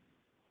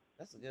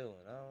 that's a good one.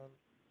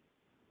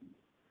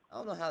 I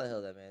don't know how the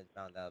hell that man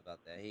found out about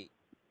that.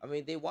 I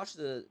mean, they watched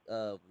the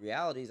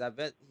realities. I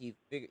bet he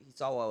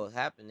saw what was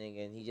happening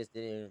and he just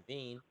didn't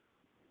intervene.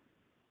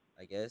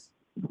 I guess.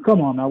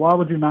 Come on now, why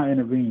would you not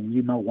intervene?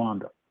 You know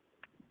Wanda.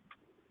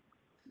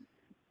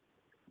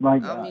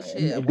 Like, I mean, and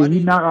shit. Why did do he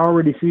you? not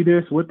already see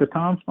this with the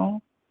time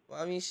stone?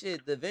 Well, I mean,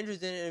 shit. The Avengers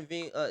didn't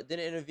intervene.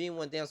 Didn't intervene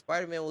when damn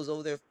Spider Man was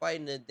over there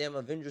fighting the damn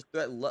Avengers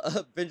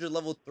Avenger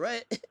level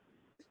threat,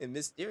 and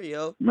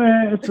Mysterio.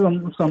 Man, it's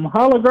some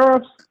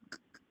holographs.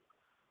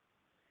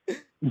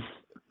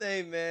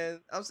 Hey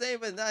man, I'm saying,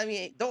 but I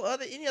mean, don't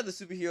any other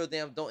superhero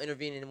damn don't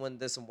intervene in when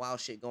there's some wild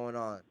shit going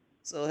on.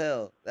 So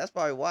hell, that's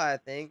probably why I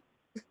think.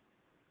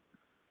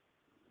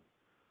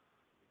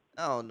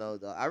 I don't know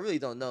though. I really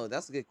don't know.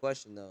 That's a good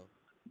question though.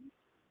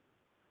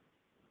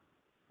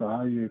 So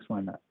how do you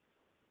explain that?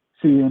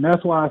 See, and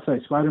that's why I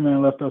say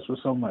Spider-Man left us with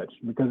so much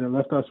because it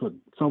left us with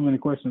so many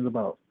questions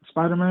about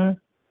Spider-Man,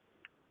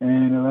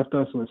 and it left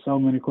us with so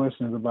many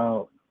questions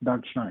about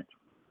Doctor Strange.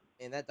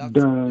 And that Doctor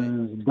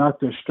Strange. Does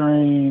Doctor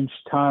Strange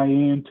tie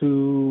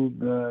into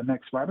the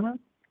next Spider-Man?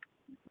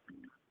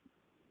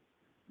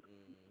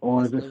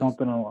 or That's is it literally.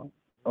 something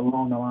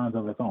along the lines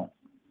of its own?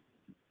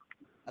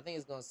 I think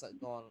it's gonna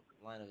go on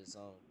line of its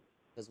own.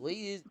 Cause what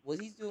he's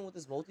doing with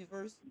this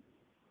multiverse,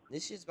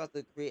 this shit's about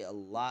to create a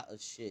lot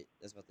of shit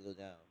that's about to go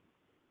down.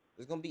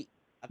 There's gonna be,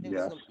 I think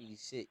there's Yes. gonna be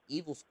shit,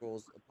 evil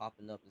scrolls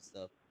popping up and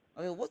stuff.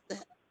 I mean, what the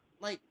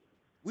like?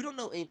 We don't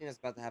know anything that's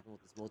about to happen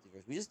with this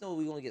multiverse. We just know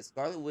we're gonna get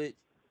Scarlet Witch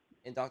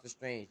and Doctor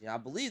Strange. And I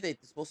believe they're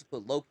supposed to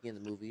put Loki in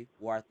the movie,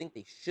 or I think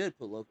they should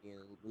put Loki in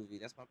the movie.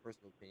 That's my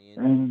personal opinion.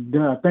 And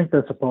yeah, I think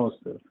they're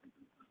supposed to.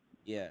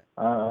 Yeah.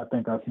 I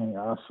think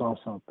I saw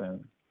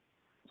something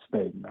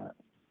stating that.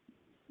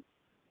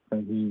 I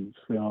think he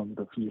filmed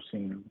a few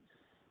scenes.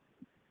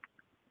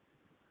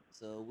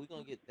 So we're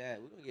gonna get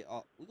that.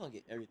 We're gonna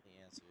get everything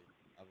answered.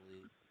 I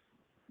believe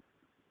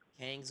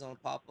Kang's gonna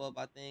pop up.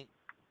 I think.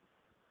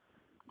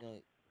 You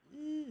know,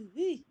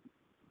 ooh-wee.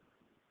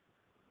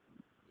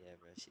 Yeah,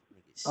 bro. Shit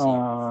gonna get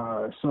serious.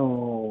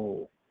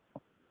 So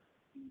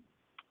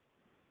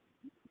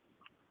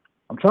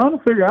I'm trying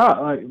to figure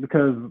out like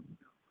because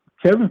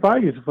Kevin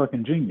Feige is a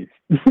fucking genius.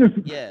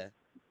 Yeah.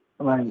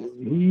 Like Most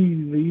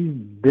he's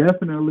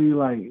definitely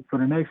like for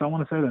the next I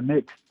want to say the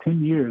next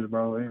 10 years,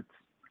 bro. It's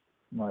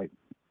like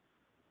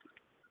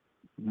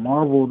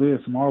Marvel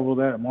this, Marvel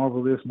that,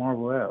 Marvel this,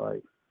 Marvel that.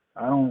 Like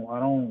I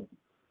don't.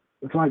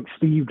 It's like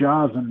Steve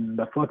Jobs and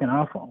the fucking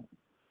iPhone.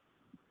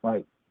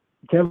 Like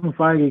Kevin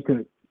Feige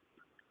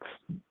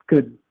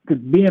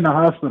could be in the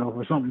hospital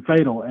for something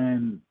fatal,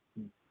 and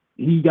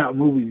he got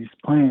movies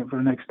planned for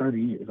the next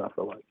 30 years. I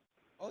feel like.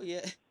 Oh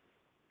yeah.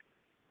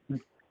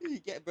 He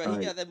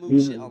Like got that movie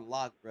shit he's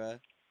unlocked, bro.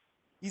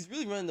 He's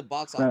really running the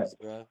box that. office,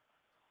 bro.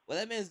 What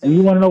that man's And you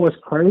doing? want to know what's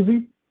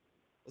crazy?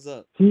 What's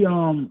up? He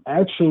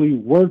actually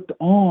worked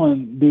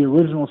on the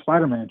original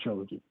Spider-Man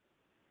trilogy.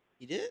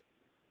 He did?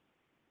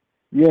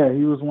 Yeah,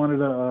 he was one of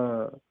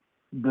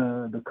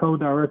the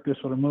co-directors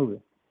for the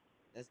movie.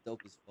 That's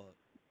dope as fuck.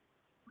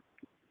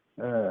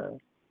 Uh,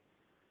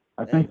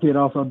 I That is think he had dope.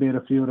 also did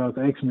a few of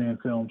those X-Men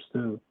films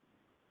too,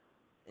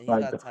 And he's like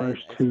about the to tie in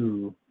first the X Men.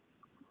 two,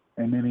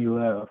 and then he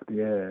left.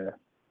 Yeah,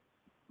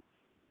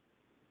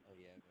 Oh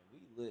yeah, man.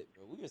 We lit,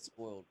 bro. We were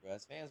spoiled, bro.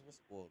 As fans, we're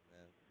spoiled,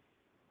 man.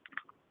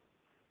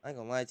 I ain't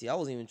gonna lie to you. I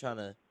wasn't even trying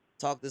to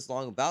talk this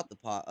long about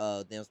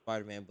the damn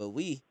Spider Man, but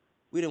we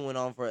didn't went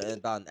on for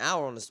about an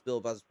hour on the spill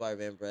about the Spider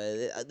Man,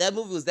 bro. That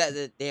movie was that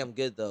damn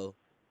good though.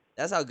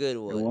 That's how good it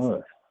it was.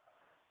 was.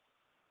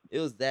 It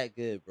was that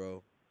good,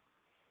 bro.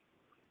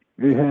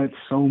 It had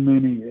so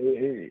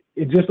many.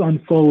 It just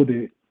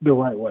unfolded the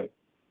right way.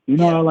 You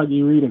know Yeah, how like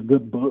you read a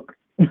good book,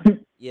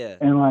 yeah,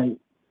 and like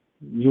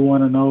you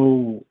want to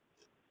know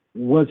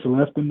what's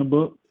left in the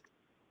book.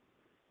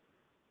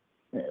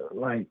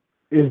 Like,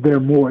 is there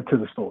more to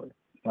the story?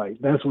 Like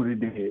that's what it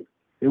did.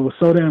 It was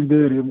so damn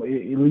good.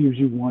 It leaves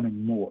you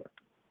wanting more.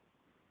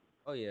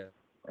 oh yeah.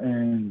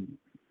 And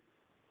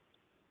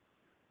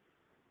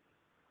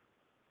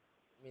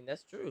I mean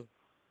that's true.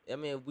 I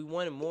mean we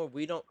wanted more.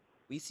 We don't.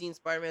 We seen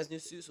Spider Man's new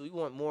suit, so we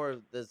want more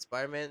of the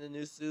Spider Man in the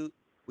new suit.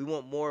 We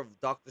want more of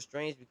Doctor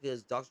Strange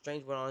because Doctor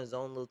Strange went on his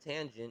own little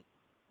tangent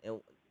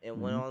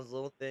and went mhm. on his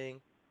little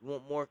thing. We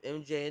want more of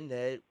MJ and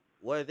Ned.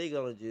 What are they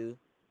gonna do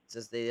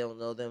since they don't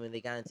know them and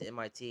they got into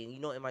MIT? And you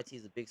know MIT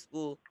is a big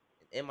school.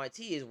 And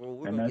MIT is where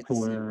we're And gonna that's get to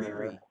see where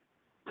Riri.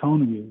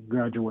 Tony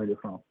graduated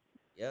from.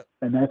 Yep,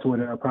 And that's where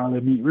they'll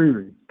probably meet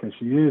Riri because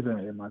she is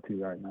at MIT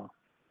right now.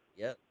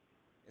 yep.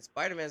 And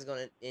Spider Man's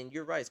gonna, and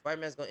you're right. Spider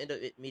Man's gonna end up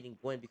meeting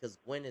Gwen because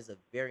Gwen is a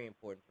very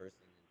important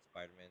person in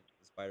Spider Man,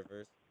 the Spider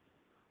Verse.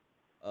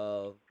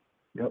 Uh,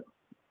 Yep,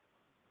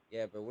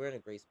 yeah, but we're in a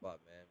great spot,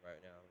 man.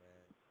 Right now,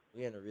 man,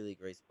 we're in a really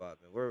great spot,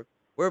 man.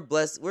 We're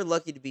blessed. We're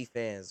lucky to be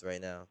fans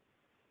right now.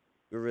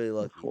 We're really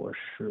lucky. for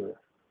sure.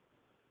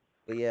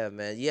 But yeah,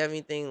 man, you have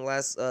anything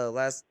last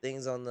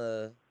things on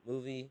the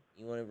movie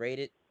you want to rate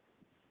it?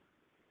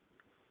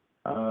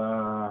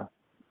 Uh,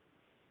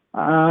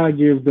 I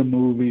give the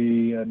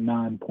movie a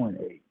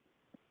 9.8.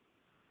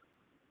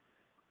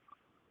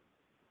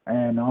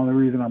 And the only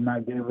reason I'm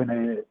not giving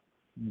it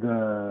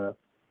the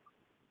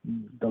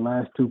the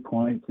last 2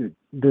 points it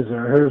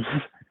deserves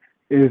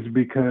is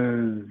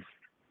because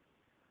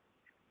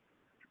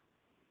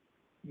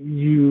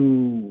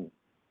you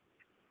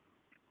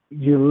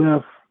you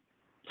left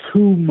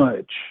too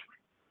much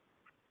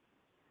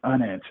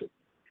unanswered,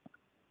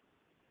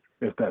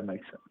 if that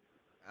makes sense.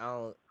 I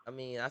don't. I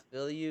mean, I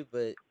feel you,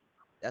 but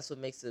that's what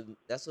makes it.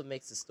 That's what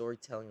makes the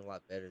storytelling a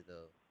lot better,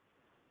 though.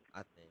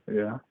 I think.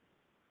 Yeah.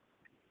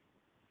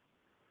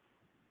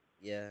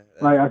 Yeah,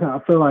 Like that's I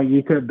feel like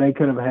they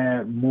could have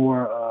had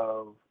more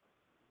of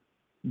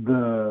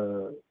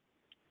the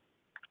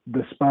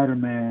the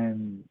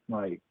Spider-Man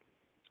like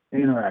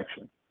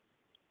interaction.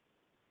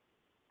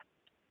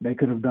 They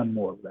could have done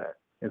more of that,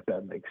 if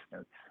that makes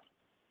sense.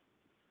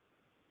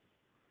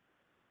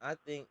 I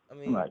think. I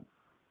mean, Like,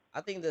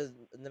 I think the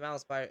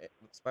amount of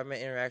Spider-Man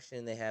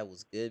interaction they had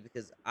was good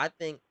because I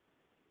think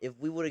if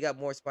we would have got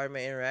more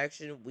Spider-Man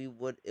interaction,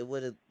 it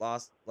would have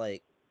lost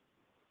like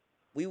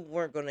we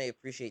weren't gonna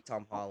appreciate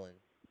Tom Holland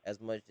as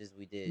much as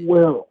we did.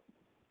 well,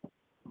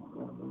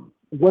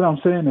 what I'm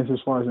saying is, as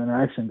far as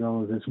interaction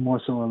goes, it's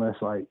more so or less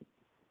like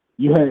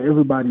you had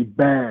everybody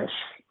bash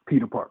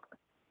Peter Parker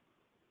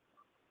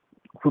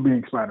for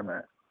being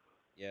Spider-Man.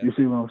 Yeah. You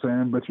see what I'm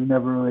saying? But you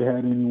never really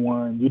had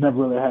anyone. You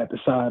never really had the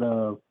side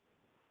of,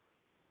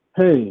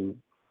 hey,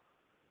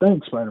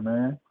 thanks,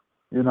 Spider-Man.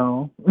 You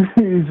know,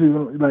 you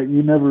see, like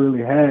you never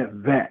really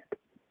had that,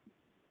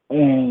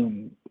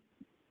 and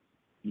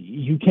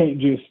you can't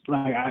just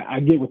like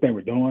I get what they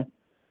were doing.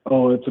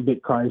 Oh, it's a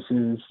big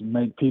crisis.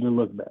 Make Peter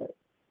look bad.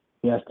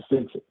 He has to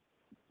fix it.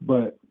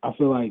 But I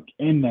feel like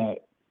in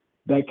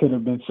that could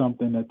have been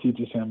something that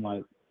teaches him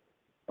like,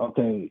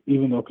 okay,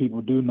 even though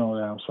people do know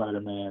that I'm Spider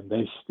Man,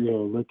 they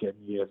still look at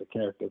me as a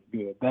character as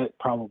good. That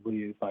probably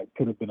is like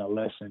could have been a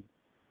lesson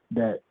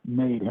that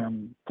made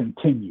him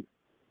continue.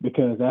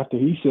 Because after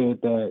he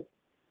said that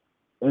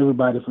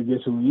everybody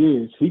forgets who he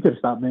is, he could have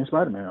stopped being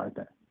Spider Man right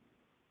there.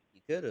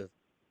 You could have.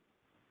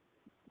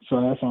 So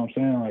that's what I'm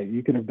saying. Like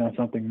you could have done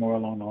something more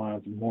along the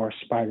lines of more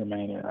Spider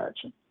Man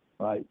interaction.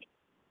 Like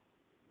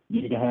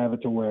you can have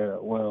it to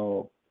where,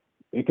 well,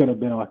 it could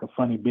have been like a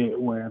funny bit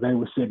where they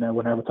were sitting there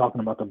when they were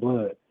talking about the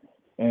blood,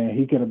 and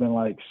he could have been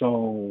like,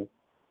 "So,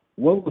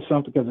 what was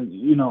something? Because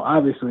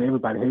obviously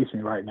everybody hates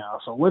me right now.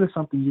 So, what is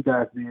something you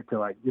guys did to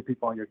like get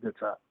people on your good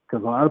side?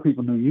 Because a lot of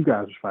people knew you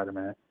guys were Spider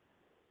Man.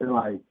 They're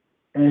like,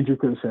 Andrew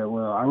could have said,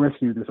 "Well, I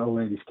rescued this old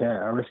lady's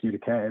cat. I rescued a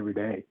cat every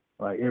day,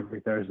 like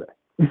every Thursday."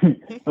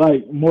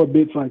 Like more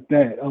bits like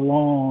that,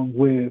 along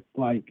with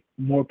like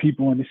more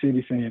people in the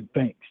city saying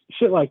thanks,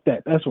 shit like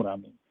that. That's what I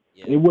mean.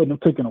 Yeah. It wouldn't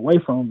have taken away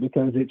from him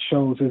because it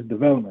shows his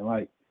development.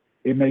 Like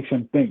it makes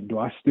him think, do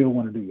I still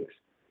want to do this?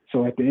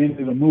 So at the end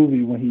of the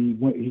movie, when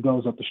he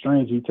goes up to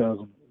Strange, he tells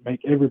him,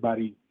 make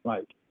everybody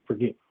like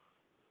forget.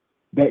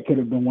 That could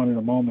have been one of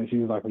the moments. He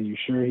was like, are you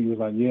sure? He was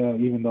like, yeah,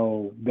 even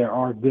though there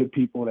are good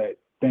people that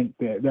think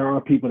that there are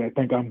people that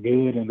think I'm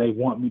good and they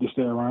want me to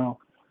stay around,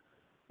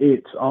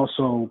 it's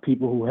also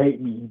people who hate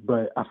me,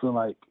 but I feel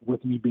like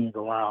with me being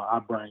around, I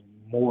bring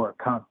more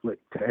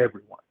conflict to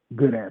everyone,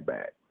 good and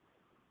bad.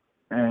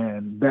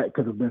 And that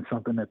could have been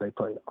something that they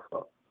played off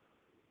of.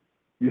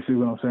 You see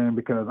what I'm saying?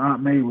 Because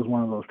Aunt May was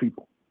one of those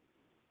people.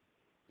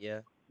 Yeah.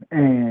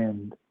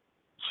 And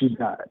she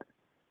died.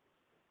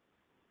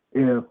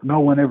 If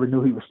no one ever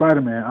knew he was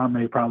Spider-Man, Aunt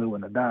May probably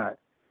wouldn't have died.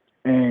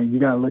 And you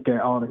got to look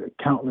at all the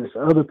countless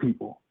other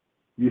people,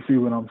 you see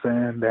what I'm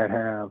saying, that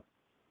have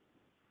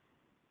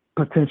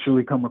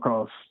potentially come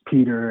across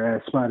Peter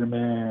as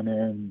Spider-Man,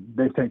 and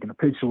they've taken a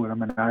picture with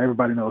him, and now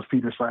everybody knows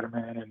Peter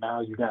Spider-Man, and now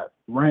you got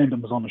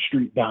randoms on the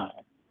street dying.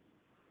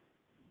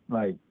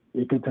 Like,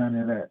 it could turn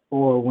into that.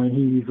 Or when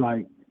he's,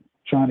 like,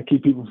 trying to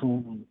keep people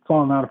from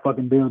falling out of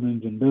fucking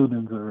buildings, and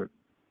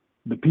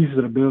the pieces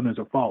of the buildings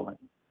are falling.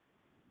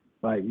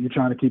 Like, you're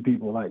trying to keep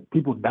people, like,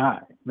 people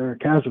die. There are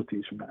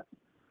casualties from that.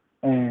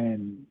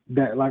 And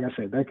that, like I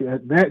said,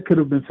 that could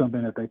have been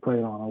something that they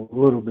played on a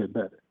little bit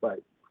better.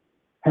 Like,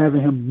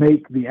 having him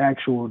make the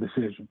actual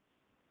decision.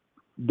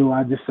 Do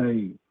I just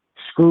say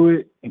screw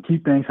it and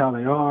keep things how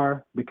they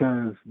are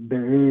because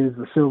there is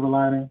a silver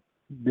lining?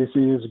 This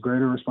is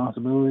greater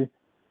responsibility,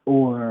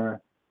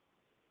 or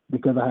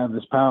because I have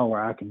this power,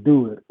 I can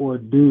do it, or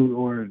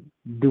do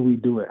we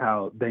do it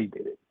how they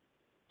did it?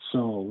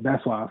 So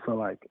that's why I feel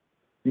like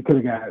you could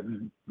have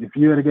gotten, if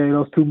you had gave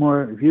those two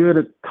more, if you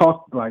had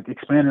talked like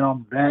expanded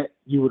on that,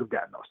 you would have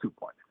gotten those 2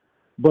 points.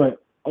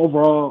 But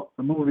overall,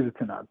 the movie is a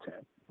 10 out of 10.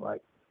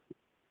 Like,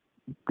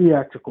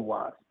 theatrical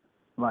wise,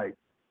 like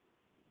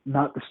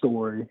not the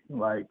story,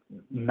 like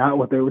not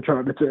what they were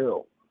trying to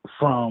tell,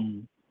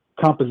 from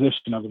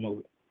composition of the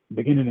movie,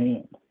 beginning to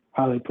end,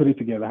 how they put it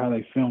together, how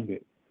they filmed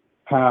it,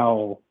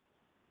 how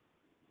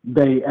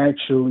they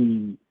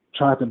actually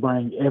tried to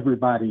bring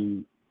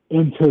everybody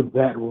into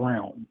that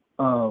realm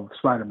of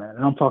Spider-Man.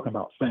 And I'm talking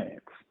about fans,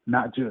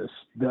 not just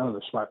the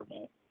other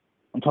Spider-Man.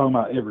 I'm talking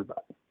about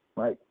everybody,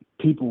 like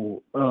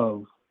people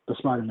of the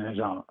Spider-Man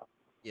genre.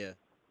 Yeah.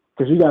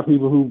 Because you got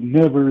people who've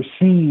never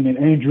seen an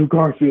Andrew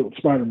Garfield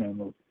Spider-Man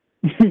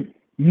movie.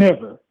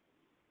 Never.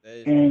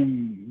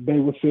 And they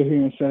would sit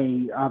here and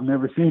say, I've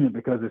never seen it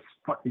because it's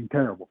fucking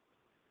terrible.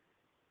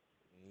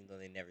 Even though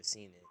they've never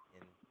seen it,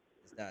 and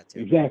it's not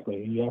terrible.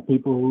 Exactly. You have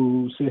people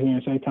who sit here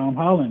and say Tom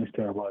Holland is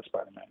terrible at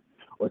Spider-Man,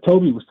 or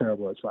Tobey was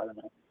terrible at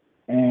Spider-Man.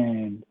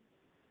 And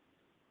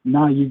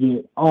now you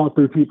get all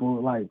three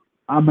people, like,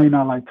 I may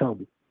not like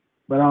Tobey,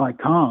 but I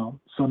like Tom,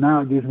 so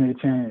now it gives me a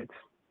chance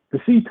to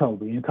see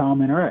Tobey and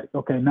Tom interact.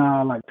 Okay, now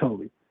I like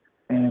Tobey,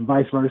 and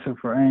vice versa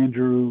for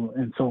Andrew,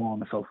 and so on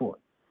and so forth.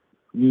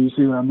 You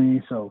see what I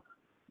mean? So,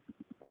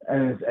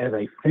 as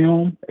a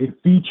film, a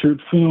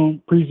featured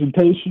film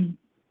presentation,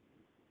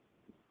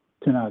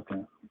 10 out of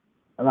 10.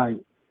 Like,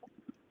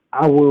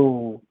 I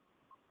will,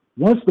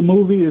 once the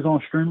movie is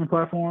on streaming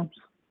platforms,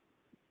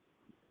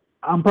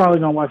 I'm probably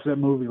gonna watch that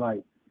movie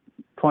like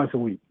twice a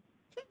week.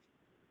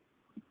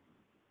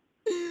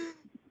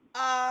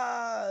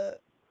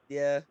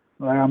 Yeah.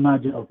 Like, I'm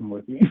not joking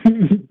with you.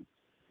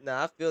 No,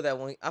 I feel that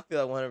one. I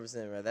feel that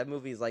 100%, bro. That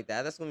movie is like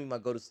that. That's gonna be my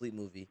go to sleep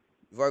movie.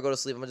 Before I go to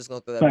sleep, I'm just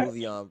gonna throw that Facts.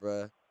 movie on,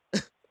 bro.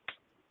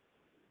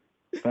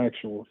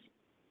 Factuals.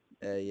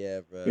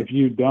 Yeah, bro. If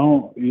you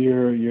don't,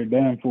 you're a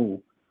damn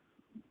fool.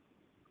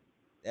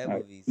 That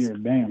Like, movie's. you're a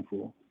damn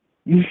fool.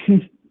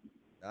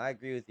 I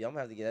agree with you. I'm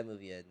gonna have to give that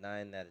movie a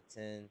 9 out of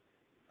 10.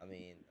 I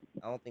mean,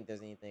 I don't think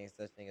there's anything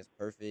such thing as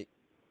perfect.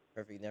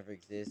 Perfect never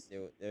exists.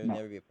 There will No,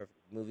 never be a perfect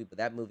movie, but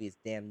that movie is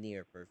damn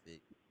near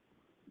perfect.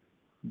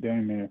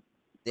 damn near.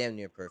 Damn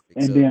near perfect.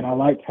 And So, then I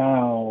liked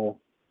how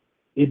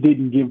it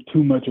didn't give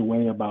too much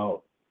away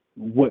about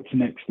what's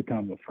next to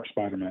come for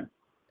Spider-Man.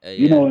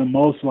 yeah. In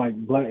most like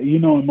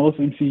in most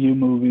MCU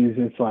movies,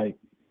 it's like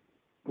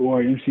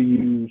or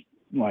MCU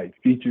like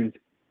features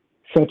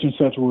such and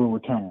such will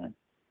return,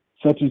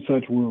 such and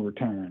such will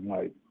return.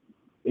 Like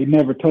it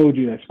never told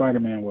you that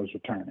Spider-Man was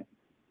returning.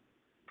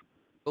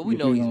 But we You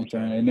know see what he's I'm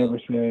saying? It returning though. never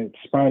said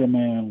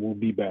Spider-Man will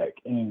be back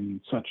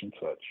in such and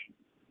such.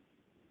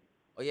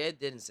 Oh yeah, it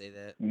didn't say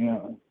that. Yeah,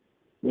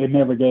 it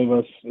never gave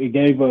us. It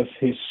gave us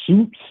his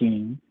suit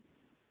scene,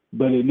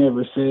 but it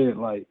never said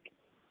like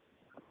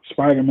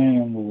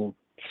Spider-Man will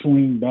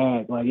swing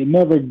back. Like it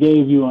never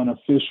gave you an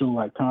official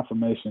like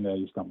confirmation that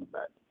he's coming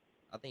back.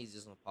 I think he's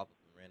just gonna pop up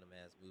in random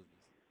ass movies.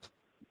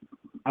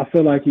 I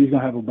feel like he's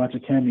gonna have a bunch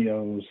of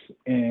cameos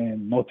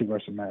in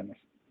Multiverse of Madness.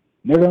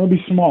 They're gonna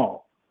be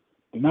small.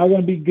 They're not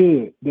gonna be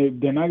good.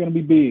 They're not gonna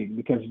be big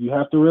because you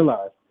have to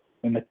realize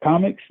in the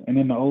comics and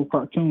in the old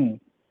cartoon,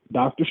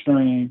 Doctor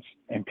Strange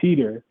and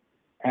Peter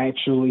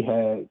actually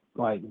had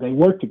like they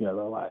worked together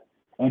a lot.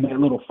 And that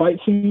little fight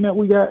scene that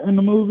we got in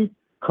the movie,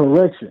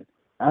 correction,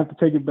 I have to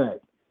take it back.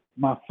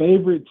 My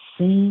favorite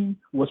scene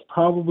was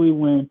probably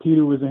when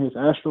Peter was in his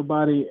astral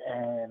body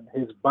and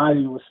his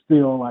body was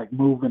still like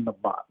moving the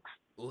box.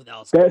 Oh, that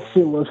was That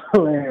shit cold. was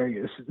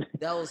hilarious.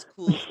 That was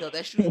cool as hell.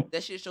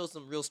 That shit shows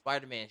some real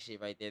Spider-Man shit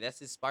right there. That's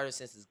his spider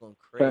sense is going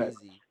Fact,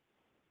 crazy.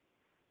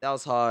 That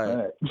was hard.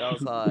 fact. That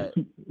was hard.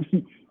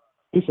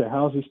 He said,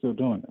 "How's he still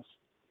doing this?"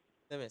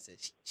 That man said,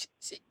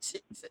 shit.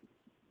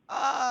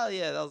 Ah,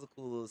 yeah, that was a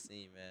cool little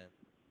scene, man.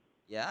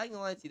 Yeah, I ain't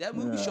gonna lie to you. That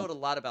movie Yeah. showed a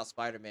lot about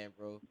Spider-Man,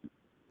 bro.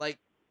 Like,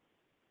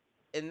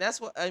 and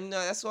that's what I know.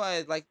 That's why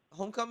I like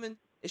Homecoming.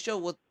 It showed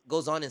what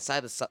goes on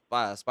inside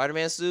the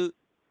Spider-Man suit.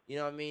 You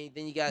know what I mean?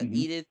 Then you got Hmm.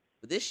 Edith,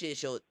 but this shit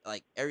showed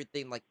like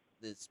everything, like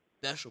the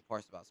special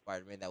parts about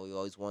Spider-Man that we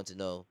always wanted to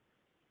know,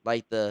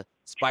 like the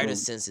spider True.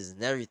 senses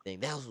and everything.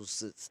 That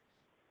was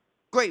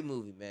great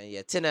movie, man.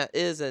 Yeah, 10 out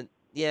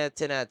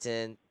of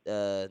 10.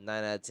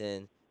 9 out of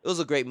 10. It was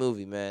a great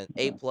movie, man.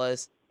 A Yeah.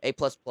 plus, A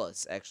plus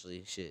plus.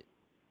 Actually, shit.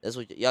 That's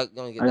what y'all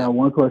gonna get I that got from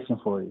one me. question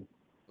for you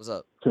What's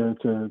up? to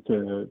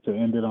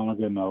end it on a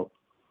good note.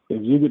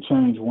 If you could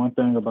change one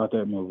thing about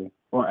that movie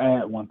or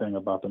add one thing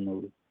about the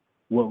movie,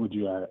 what would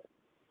you add?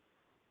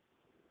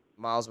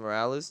 Miles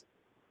Morales.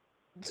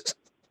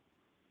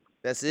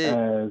 That's it.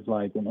 As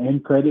like an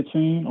end credit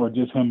scene or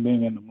just him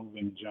being in the movie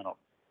in general?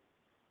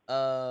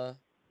 Uh,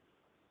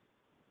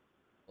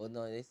 well,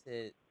 no, they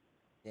said,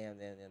 damn,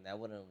 that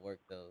wouldn't work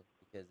though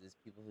because there's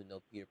people who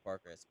know Peter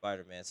Parker as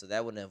Spider Man, so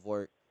that wouldn't have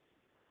worked.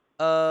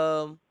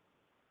 Um,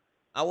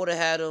 I would have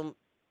had him.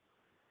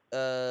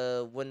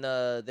 When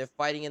they're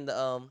fighting in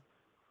the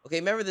Okay,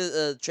 remember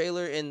the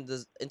trailer in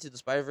the Into the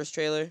Spider Verse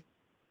trailer?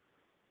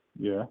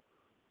 Yeah.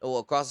 Oh,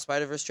 Across the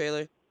Spider Verse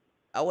trailer.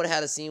 I would have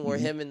had a scene where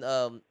Hmm. him and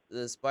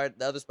the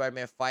other Spider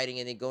Man fighting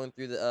and then going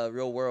through the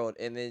real world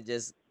and then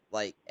just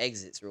like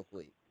exits real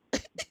quick.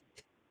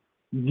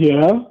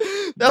 Yeah.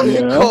 That would be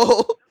Yeah.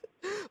 cool.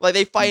 Like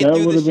they fighting That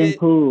through would the have been shit.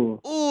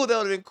 cool. Ooh, that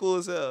would have been cool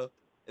as hell.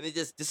 And they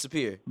just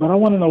disappear. But I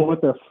want to know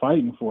what they're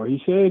fighting for.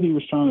 He said he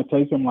was trying to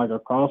take him like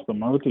across the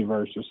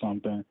multiverse or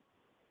something,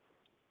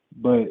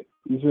 but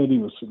he said he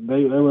was.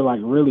 They were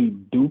like really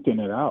duking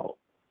it out.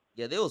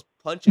 Yeah, they was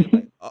punching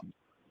like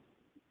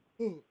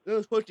they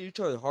was punching each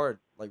other hard,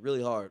 like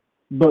really hard.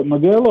 But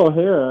Miguel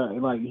O'Hara,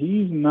 like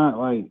he's not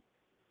like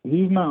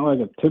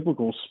a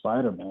typical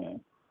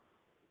Spider-Man.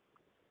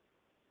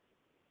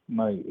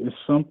 Like it's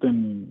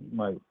something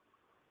like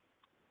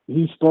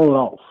he's thrown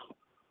off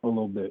a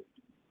little bit.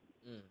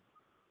 Mm.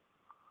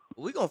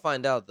 We gonna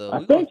find out though. I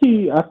We gonna.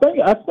 think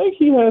I think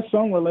he has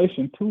some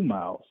relation to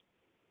Miles.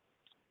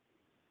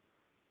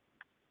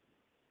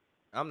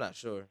 I'm not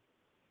sure.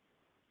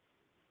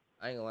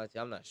 I ain't gonna lie to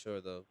you. I'm not sure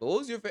though. But what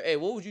was your favorite? Hey,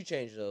 what would you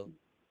change though?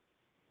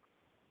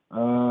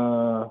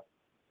 Uh,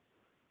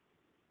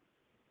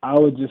 I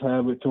would just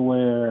have it to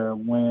where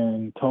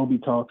when Toby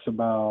talks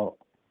about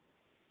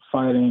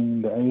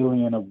fighting the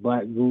alien of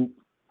Black Goop,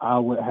 I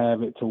would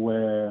have it to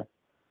where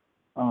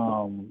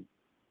um,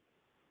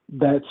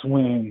 that's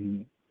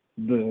when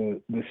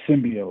the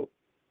symbiote,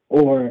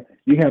 or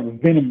you have a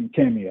Venom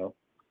cameo,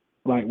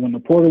 like when the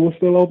portal was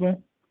still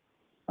open.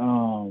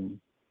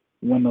 Um,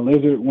 when the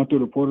lizard went through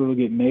the portal to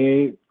get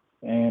Ned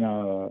and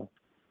uh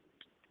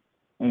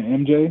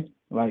and MJ,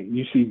 like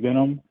you see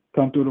Venom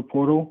come through the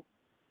portal,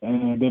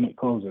 and then it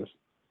closes.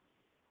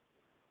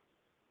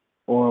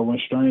 Or when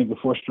Strange,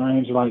 before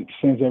Strange like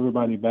sends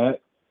everybody back,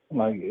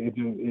 like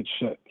it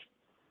shuts.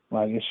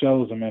 Like it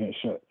shows him and it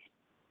shuts.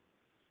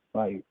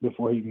 Like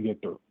before he can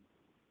get through.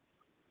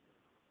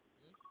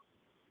 Hmm?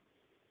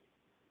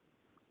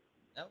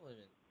 That would.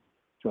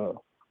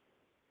 So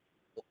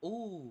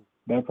Ooh.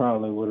 That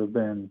probably would have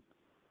been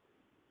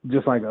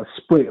just like a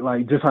split,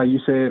 like just how you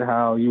said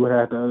how you would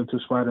have the other two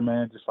Spider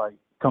Man just like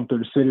come through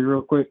the city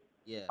real quick.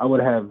 Yeah, I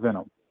would have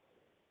Venom,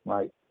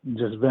 like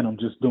just Venom,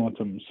 just doing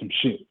some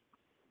shit.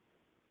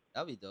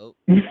 that'd be dope.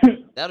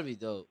 That'd be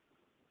dope.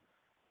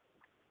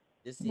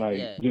 Just Like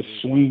yeah, just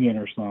swinging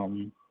or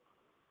something.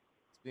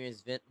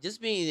 experience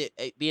just being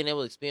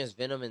able to experience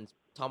Venom and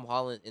Tom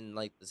Holland in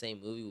like the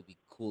same movie would be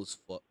cool as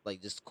fuck.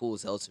 Like just cool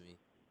as hell to me.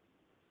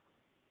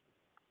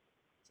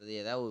 So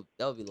yeah, that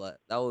would be live.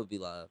 That would be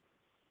live.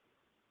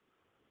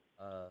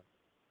 Uh,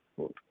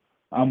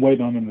 I'm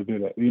waiting on them to do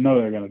that. You know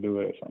they're gonna do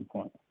it at some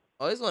point.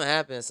 oh, it's gonna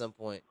happen at some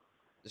point.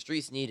 The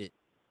streets need it.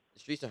 The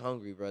streets are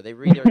hungry, bro. They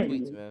read their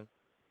tweets, man.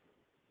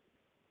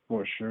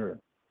 For sure.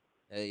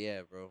 Hell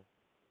yeah, bro.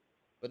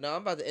 But no,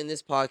 I'm about to end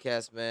this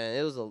podcast, man.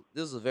 This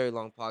was a very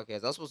long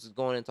podcast. I was supposed to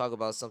go in and talk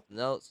about something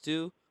else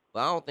too, but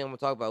I don't think I'm gonna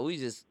talk about.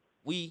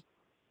 We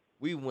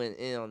we went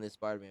in on this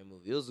Spider-Man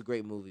movie. It was a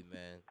great movie,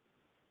 man.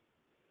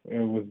 It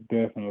was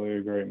definitely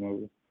a great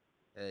movie.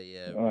 Hell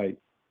yeah, bro. Like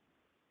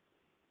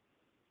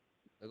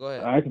Go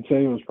ahead. I can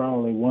say it was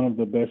probably one of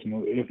the best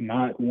movies, if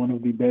not one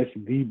of the best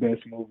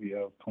movie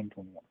of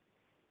 2021.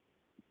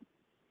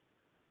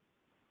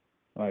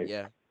 Like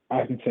Yeah,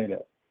 I can say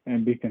that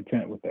and be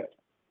content with that.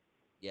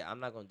 yeah. I'm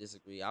not gonna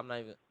disagree. I'm not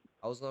even.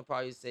 I was gonna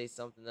probably say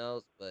something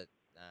else, but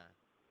nah.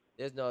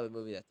 There's no other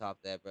movie that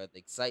topped that, bro. The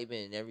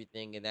excitement and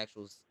everything, and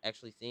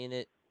actually seeing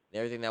it, and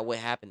everything that would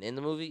happen in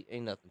the movie,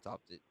 ain't nothing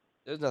topped it.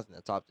 There's nothing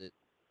that topped it.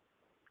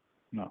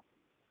 No,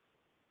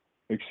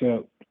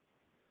 except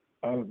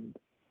I,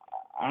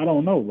 I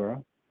don't know,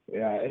 bro.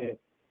 Yeah, if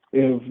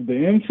the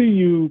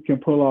MCU can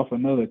pull off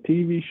another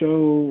TV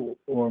show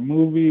or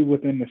movie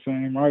within the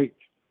same rights,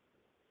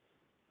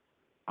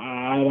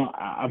 I don't.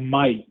 I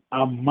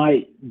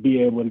might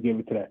be able to give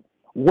it to that.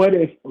 What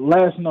if?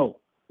 Last note.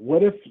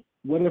 What if?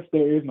 What if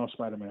there is no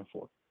Spider-Man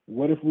 4?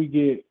 What if we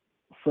get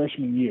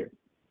freshman year,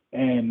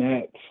 and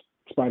that's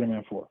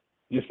Spider-Man 4,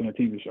 just in a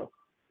TV show?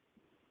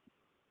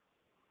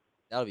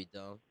 That'll be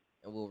dumb,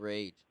 and we'll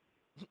rage.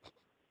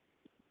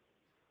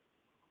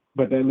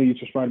 But that leads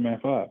to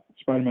Spider-Man 5.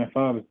 Spider-Man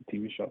 5 is the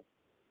TV show,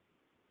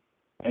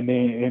 and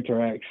then it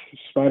interacts.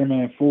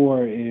 Spider-Man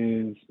 4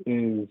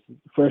 is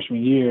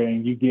freshman year,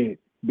 and you get,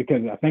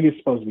 because I think it's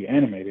supposed to be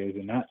animated, is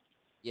it not?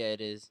 Yeah, it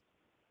is.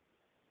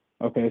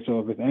 Okay, so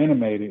if it's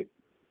animated,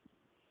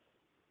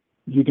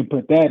 you can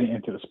put that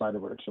into the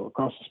Spider-Verse, so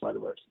across the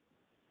Spider-Verse.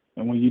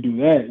 And when you do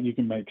that, you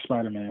can make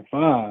Spider-Man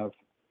 5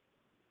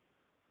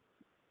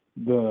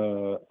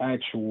 the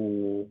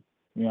actual,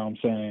 you know what I'm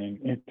saying,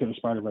 Into the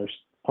Spider-Verse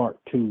Part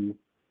 2,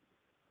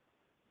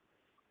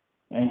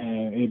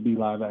 and it'd be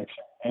live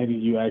action.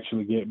 And you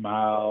actually get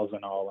Miles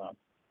and all of them.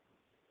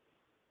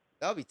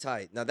 That'll be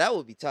tight. Now that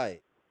would be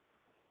tight.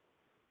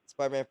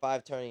 Spider-Man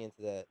 5 turning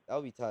into that. That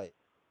would be tight.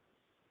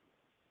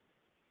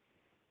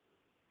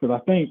 Because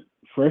I think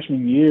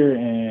freshman year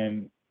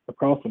and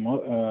across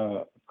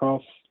the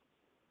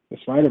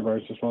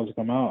Spider-Verse is supposed to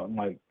come out, and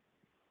like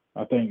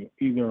I think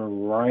either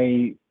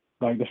right,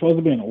 like they're supposed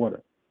to be in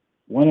order.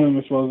 One of them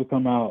is supposed to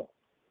come out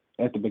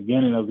at the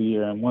beginning of the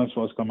year, and one's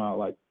supposed to come out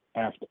like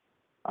after.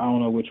 I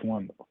don't know which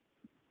one though.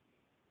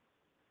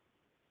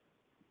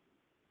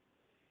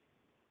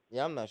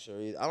 Yeah, I'm not sure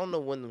either. I don't know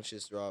when them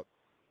shits drop.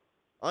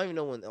 I don't even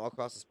know when All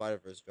Across the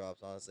Spider-Verse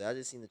drops, honestly. I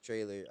just seen the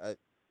trailer. Yeah,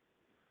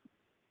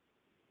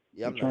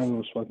 The I'm not trailer sure.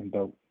 was fucking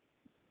dope.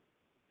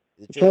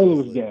 The The trailer trailer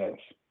was was lit. gas.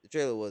 The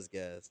trailer was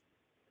gas.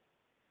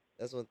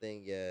 That's one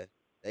thing, yeah.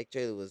 That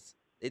trailer was.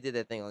 They did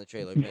that thing on the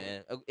trailer,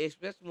 man.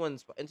 Especially when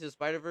Into the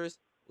Spider-Verse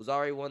was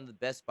already one of the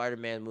best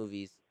Spider-Man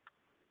movies.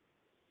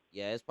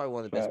 Yeah, it's probably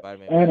one of the best Facts.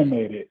 Spider-Man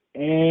movies.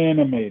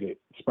 Animated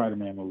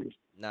Spider-Man movies.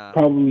 Nah,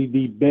 Probably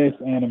the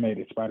best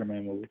animated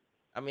Spider-Man movie.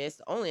 I mean it's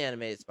the only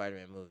animated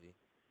Spider-Man movie.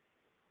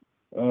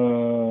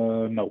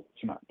 No,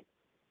 it's not.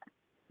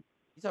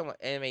 You talking about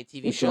animated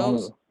TV It's the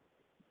only. shows?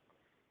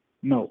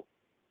 No,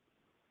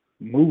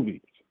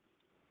 movies.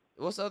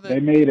 What's the other? They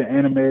made an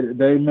animated.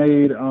 They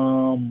made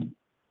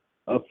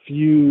a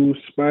few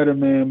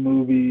Spider-Man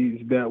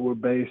movies that were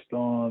based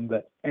on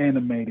the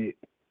animated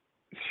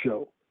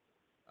show,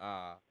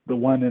 Ah, the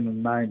one in the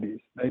 '90s.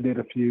 They did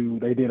a few.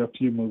 They did a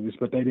few movies,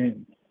 but they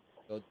didn't.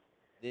 go.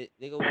 They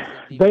go watch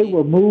the They DVD.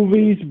 were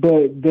movies,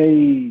 but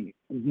they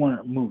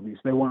weren't movies.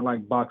 They weren't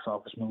like box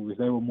office movies.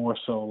 They were more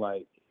so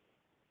like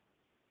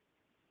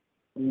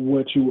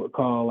what you would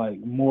call like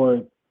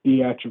more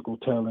theatrical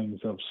tellings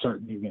of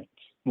certain events,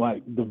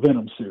 like the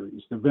Venom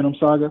series, the Venom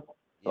saga.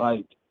 Yeah,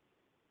 Like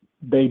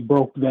they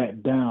broke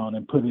that down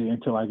and put it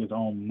into like its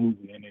own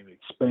movie, and it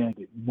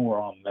expanded more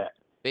on that.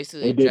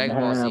 basically a It didn't Dragon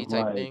Ball Z have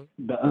type like thing.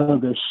 the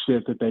other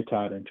shit that they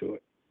tied into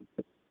it.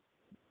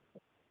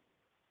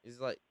 It's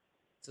like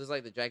so it's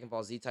like the Dragon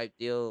Ball Z type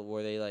deal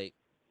where they like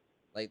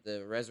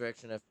the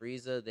resurrection of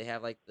Frieza. They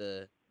have like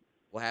the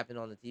what happened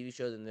on the TV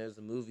show. Then there's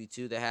a movie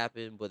too that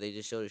happened, but they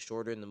just showed it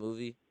shorter in the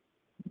movie.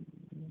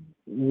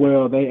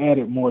 Well, they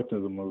added more to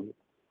the movie.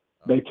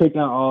 Uh, They took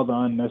out all the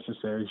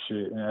unnecessary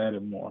shit and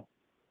added more.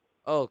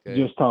 Oh, okay.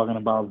 Just talking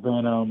about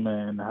Venom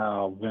and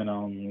how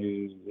Venom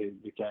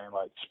it became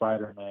like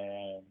Spider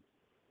Man,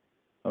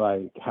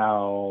 like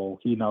how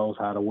he knows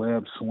how to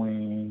web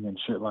swing and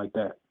shit like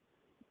that.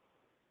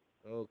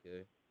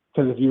 Okay.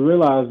 Because if you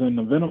realize in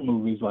the Venom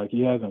movies, like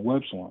he hasn't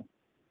web swung.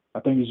 I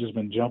think he's just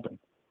been jumping.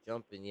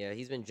 Jumping, yeah.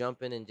 He's been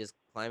jumping and just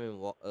climbing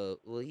well,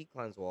 he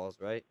climbs walls,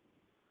 right?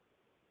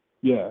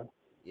 Yeah,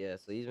 Yeah,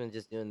 so he's been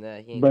just doing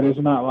that. He ain't but going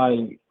for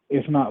no.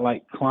 it's not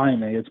like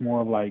climbing. It's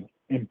more of like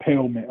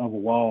impalement of a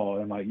wall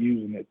and like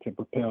using it to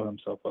propel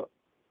himself up.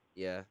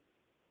 Yeah.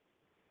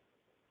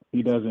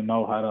 He doesn't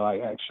know how to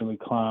like actually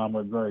climb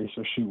or brace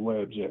or shoot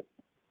webs yet.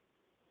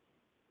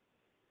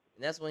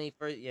 And that's when he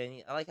first, yeah.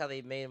 I like how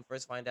they made him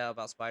first find out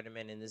about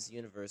Spider-Man in this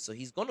universe. So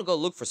he's gonna go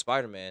look for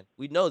Spider-Man.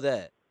 We know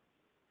that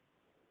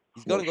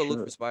he's For gonna go look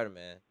for sure.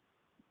 Spider-Man.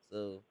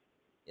 So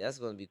yeah, that's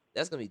gonna be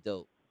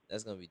dope.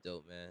 That's gonna be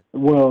dope, man.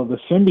 Well, the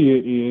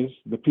symbiote is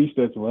the piece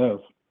that's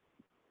left.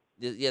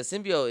 Yeah,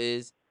 symbiote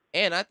is,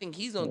 and I think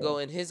he's gonna Yeah. go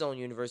in his own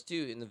universe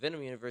too. In the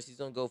Venom universe, he's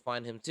gonna go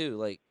find him too.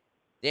 Like,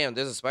 damn,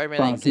 there's a Spider-Man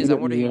that Find exists. I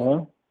Peter, wonder he,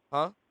 yeah,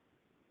 huh?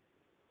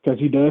 because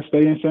he does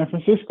stay in San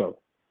Francisco.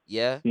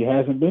 Yeah, He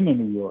hasn't been to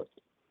New York,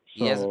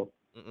 he hasn't.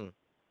 so Mm-mm.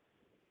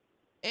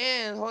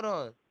 And hold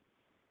on,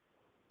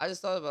 I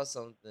just thought about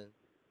something.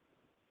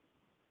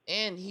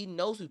 And he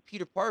knows who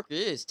Peter Parker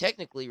is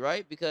technically,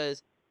 right?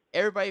 Because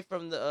everybody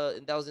from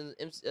the that was in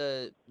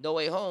No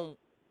Way Home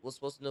was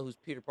supposed to know who's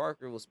Peter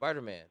Parker was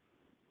Spider Man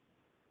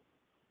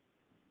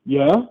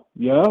yeah,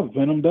 yeah.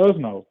 Venom does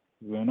know.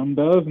 Venom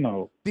does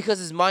know. because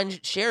his mind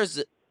shares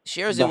it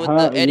The with the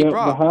hive, Eddie yep, the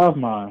Brock, hive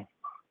mind,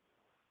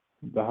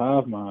 the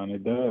hive mind.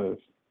 It does.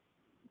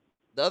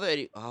 the other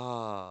Eddie.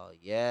 Oh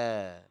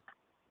yeah,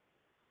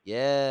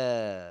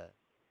 yeah.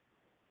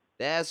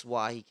 That's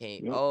why he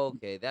came. Yep.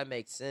 Okay, that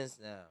makes sense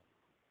now.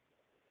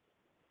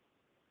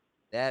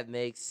 That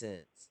makes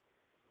sense.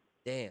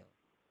 Damn.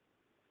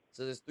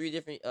 So there's three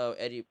different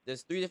Eddie.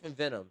 There's three different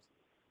Venoms.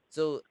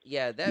 So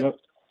Yep.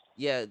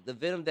 yeah, the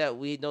Venom that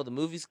we know the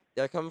movies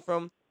that are coming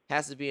from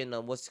has to be in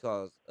what's it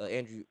called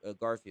Andrew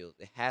Garfield.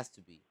 It has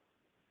to be.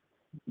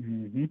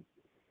 Hmm.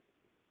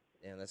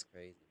 Damn, that's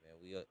crazy,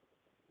 man.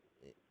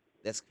 Eh,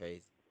 that's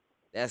crazy.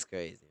 That's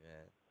crazy,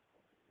 man.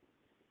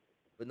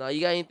 But no,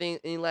 you got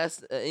any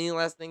last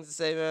things to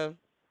say, man?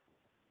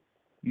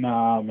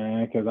 Nah,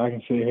 man, because I can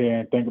sit here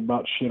and think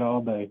about shit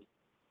all day.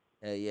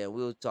 Hell yeah,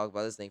 we'll talk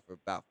about this thing for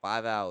about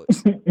 5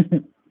 hours.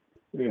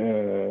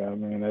 Yeah, I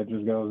mean that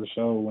just goes to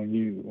show when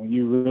you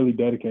really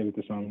dedicated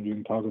to something, you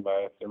can talk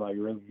about it. It like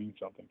really means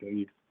something to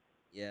you.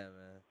 Yeah,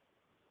 man.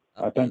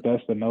 I I feel think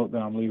that's the note that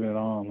I'm leaving it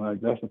on.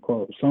 Like that's the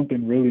quote.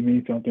 Something really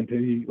means something to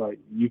you. Like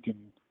you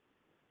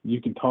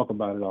can talk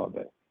about it all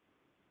day.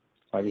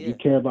 hell Like if you yeah.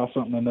 care about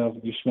something enough,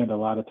 you spend a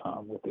lot of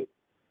time with it.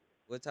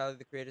 What Tyler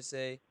the Creator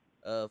say?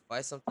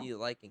 Find something you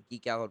like and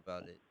geek out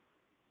about it.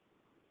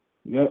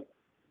 Yep,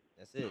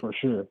 That's it. for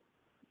sure.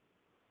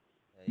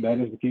 Hell That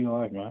yeah. is the key to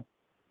life, man.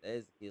 That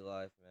is the key to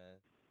life, man.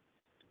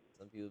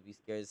 Some people be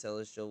scared to tell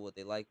us show what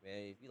they like,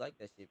 man. If you like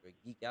that shit, bro,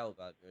 geek out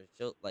about it, bro.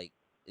 Show like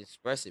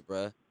express it,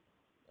 bro.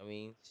 I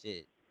mean,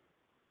 shit.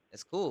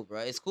 It's cool, bro.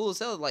 It's cool to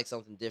tell like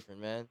something different,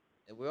 man.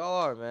 And we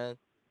all are, man.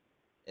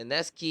 And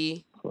that's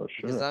key For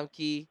because sure. I'm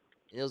key.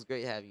 And it was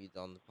great having you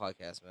on the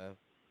podcast, man.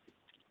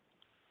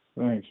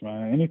 Thanks,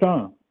 man.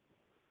 Anytime.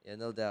 Yeah,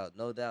 no doubt,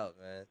 no doubt,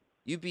 man.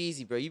 You be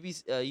easy, bro. You be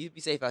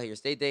safe out here.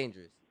 Stay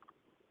dangerous.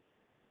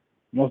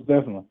 Most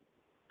definitely.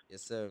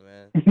 Yes, sir,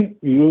 man.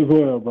 You as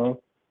well,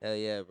 bro. Hell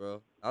yeah,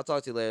 bro. I'll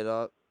talk to you later,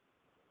 dog.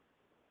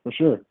 For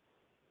sure.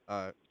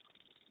 All right.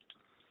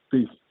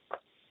 Peace.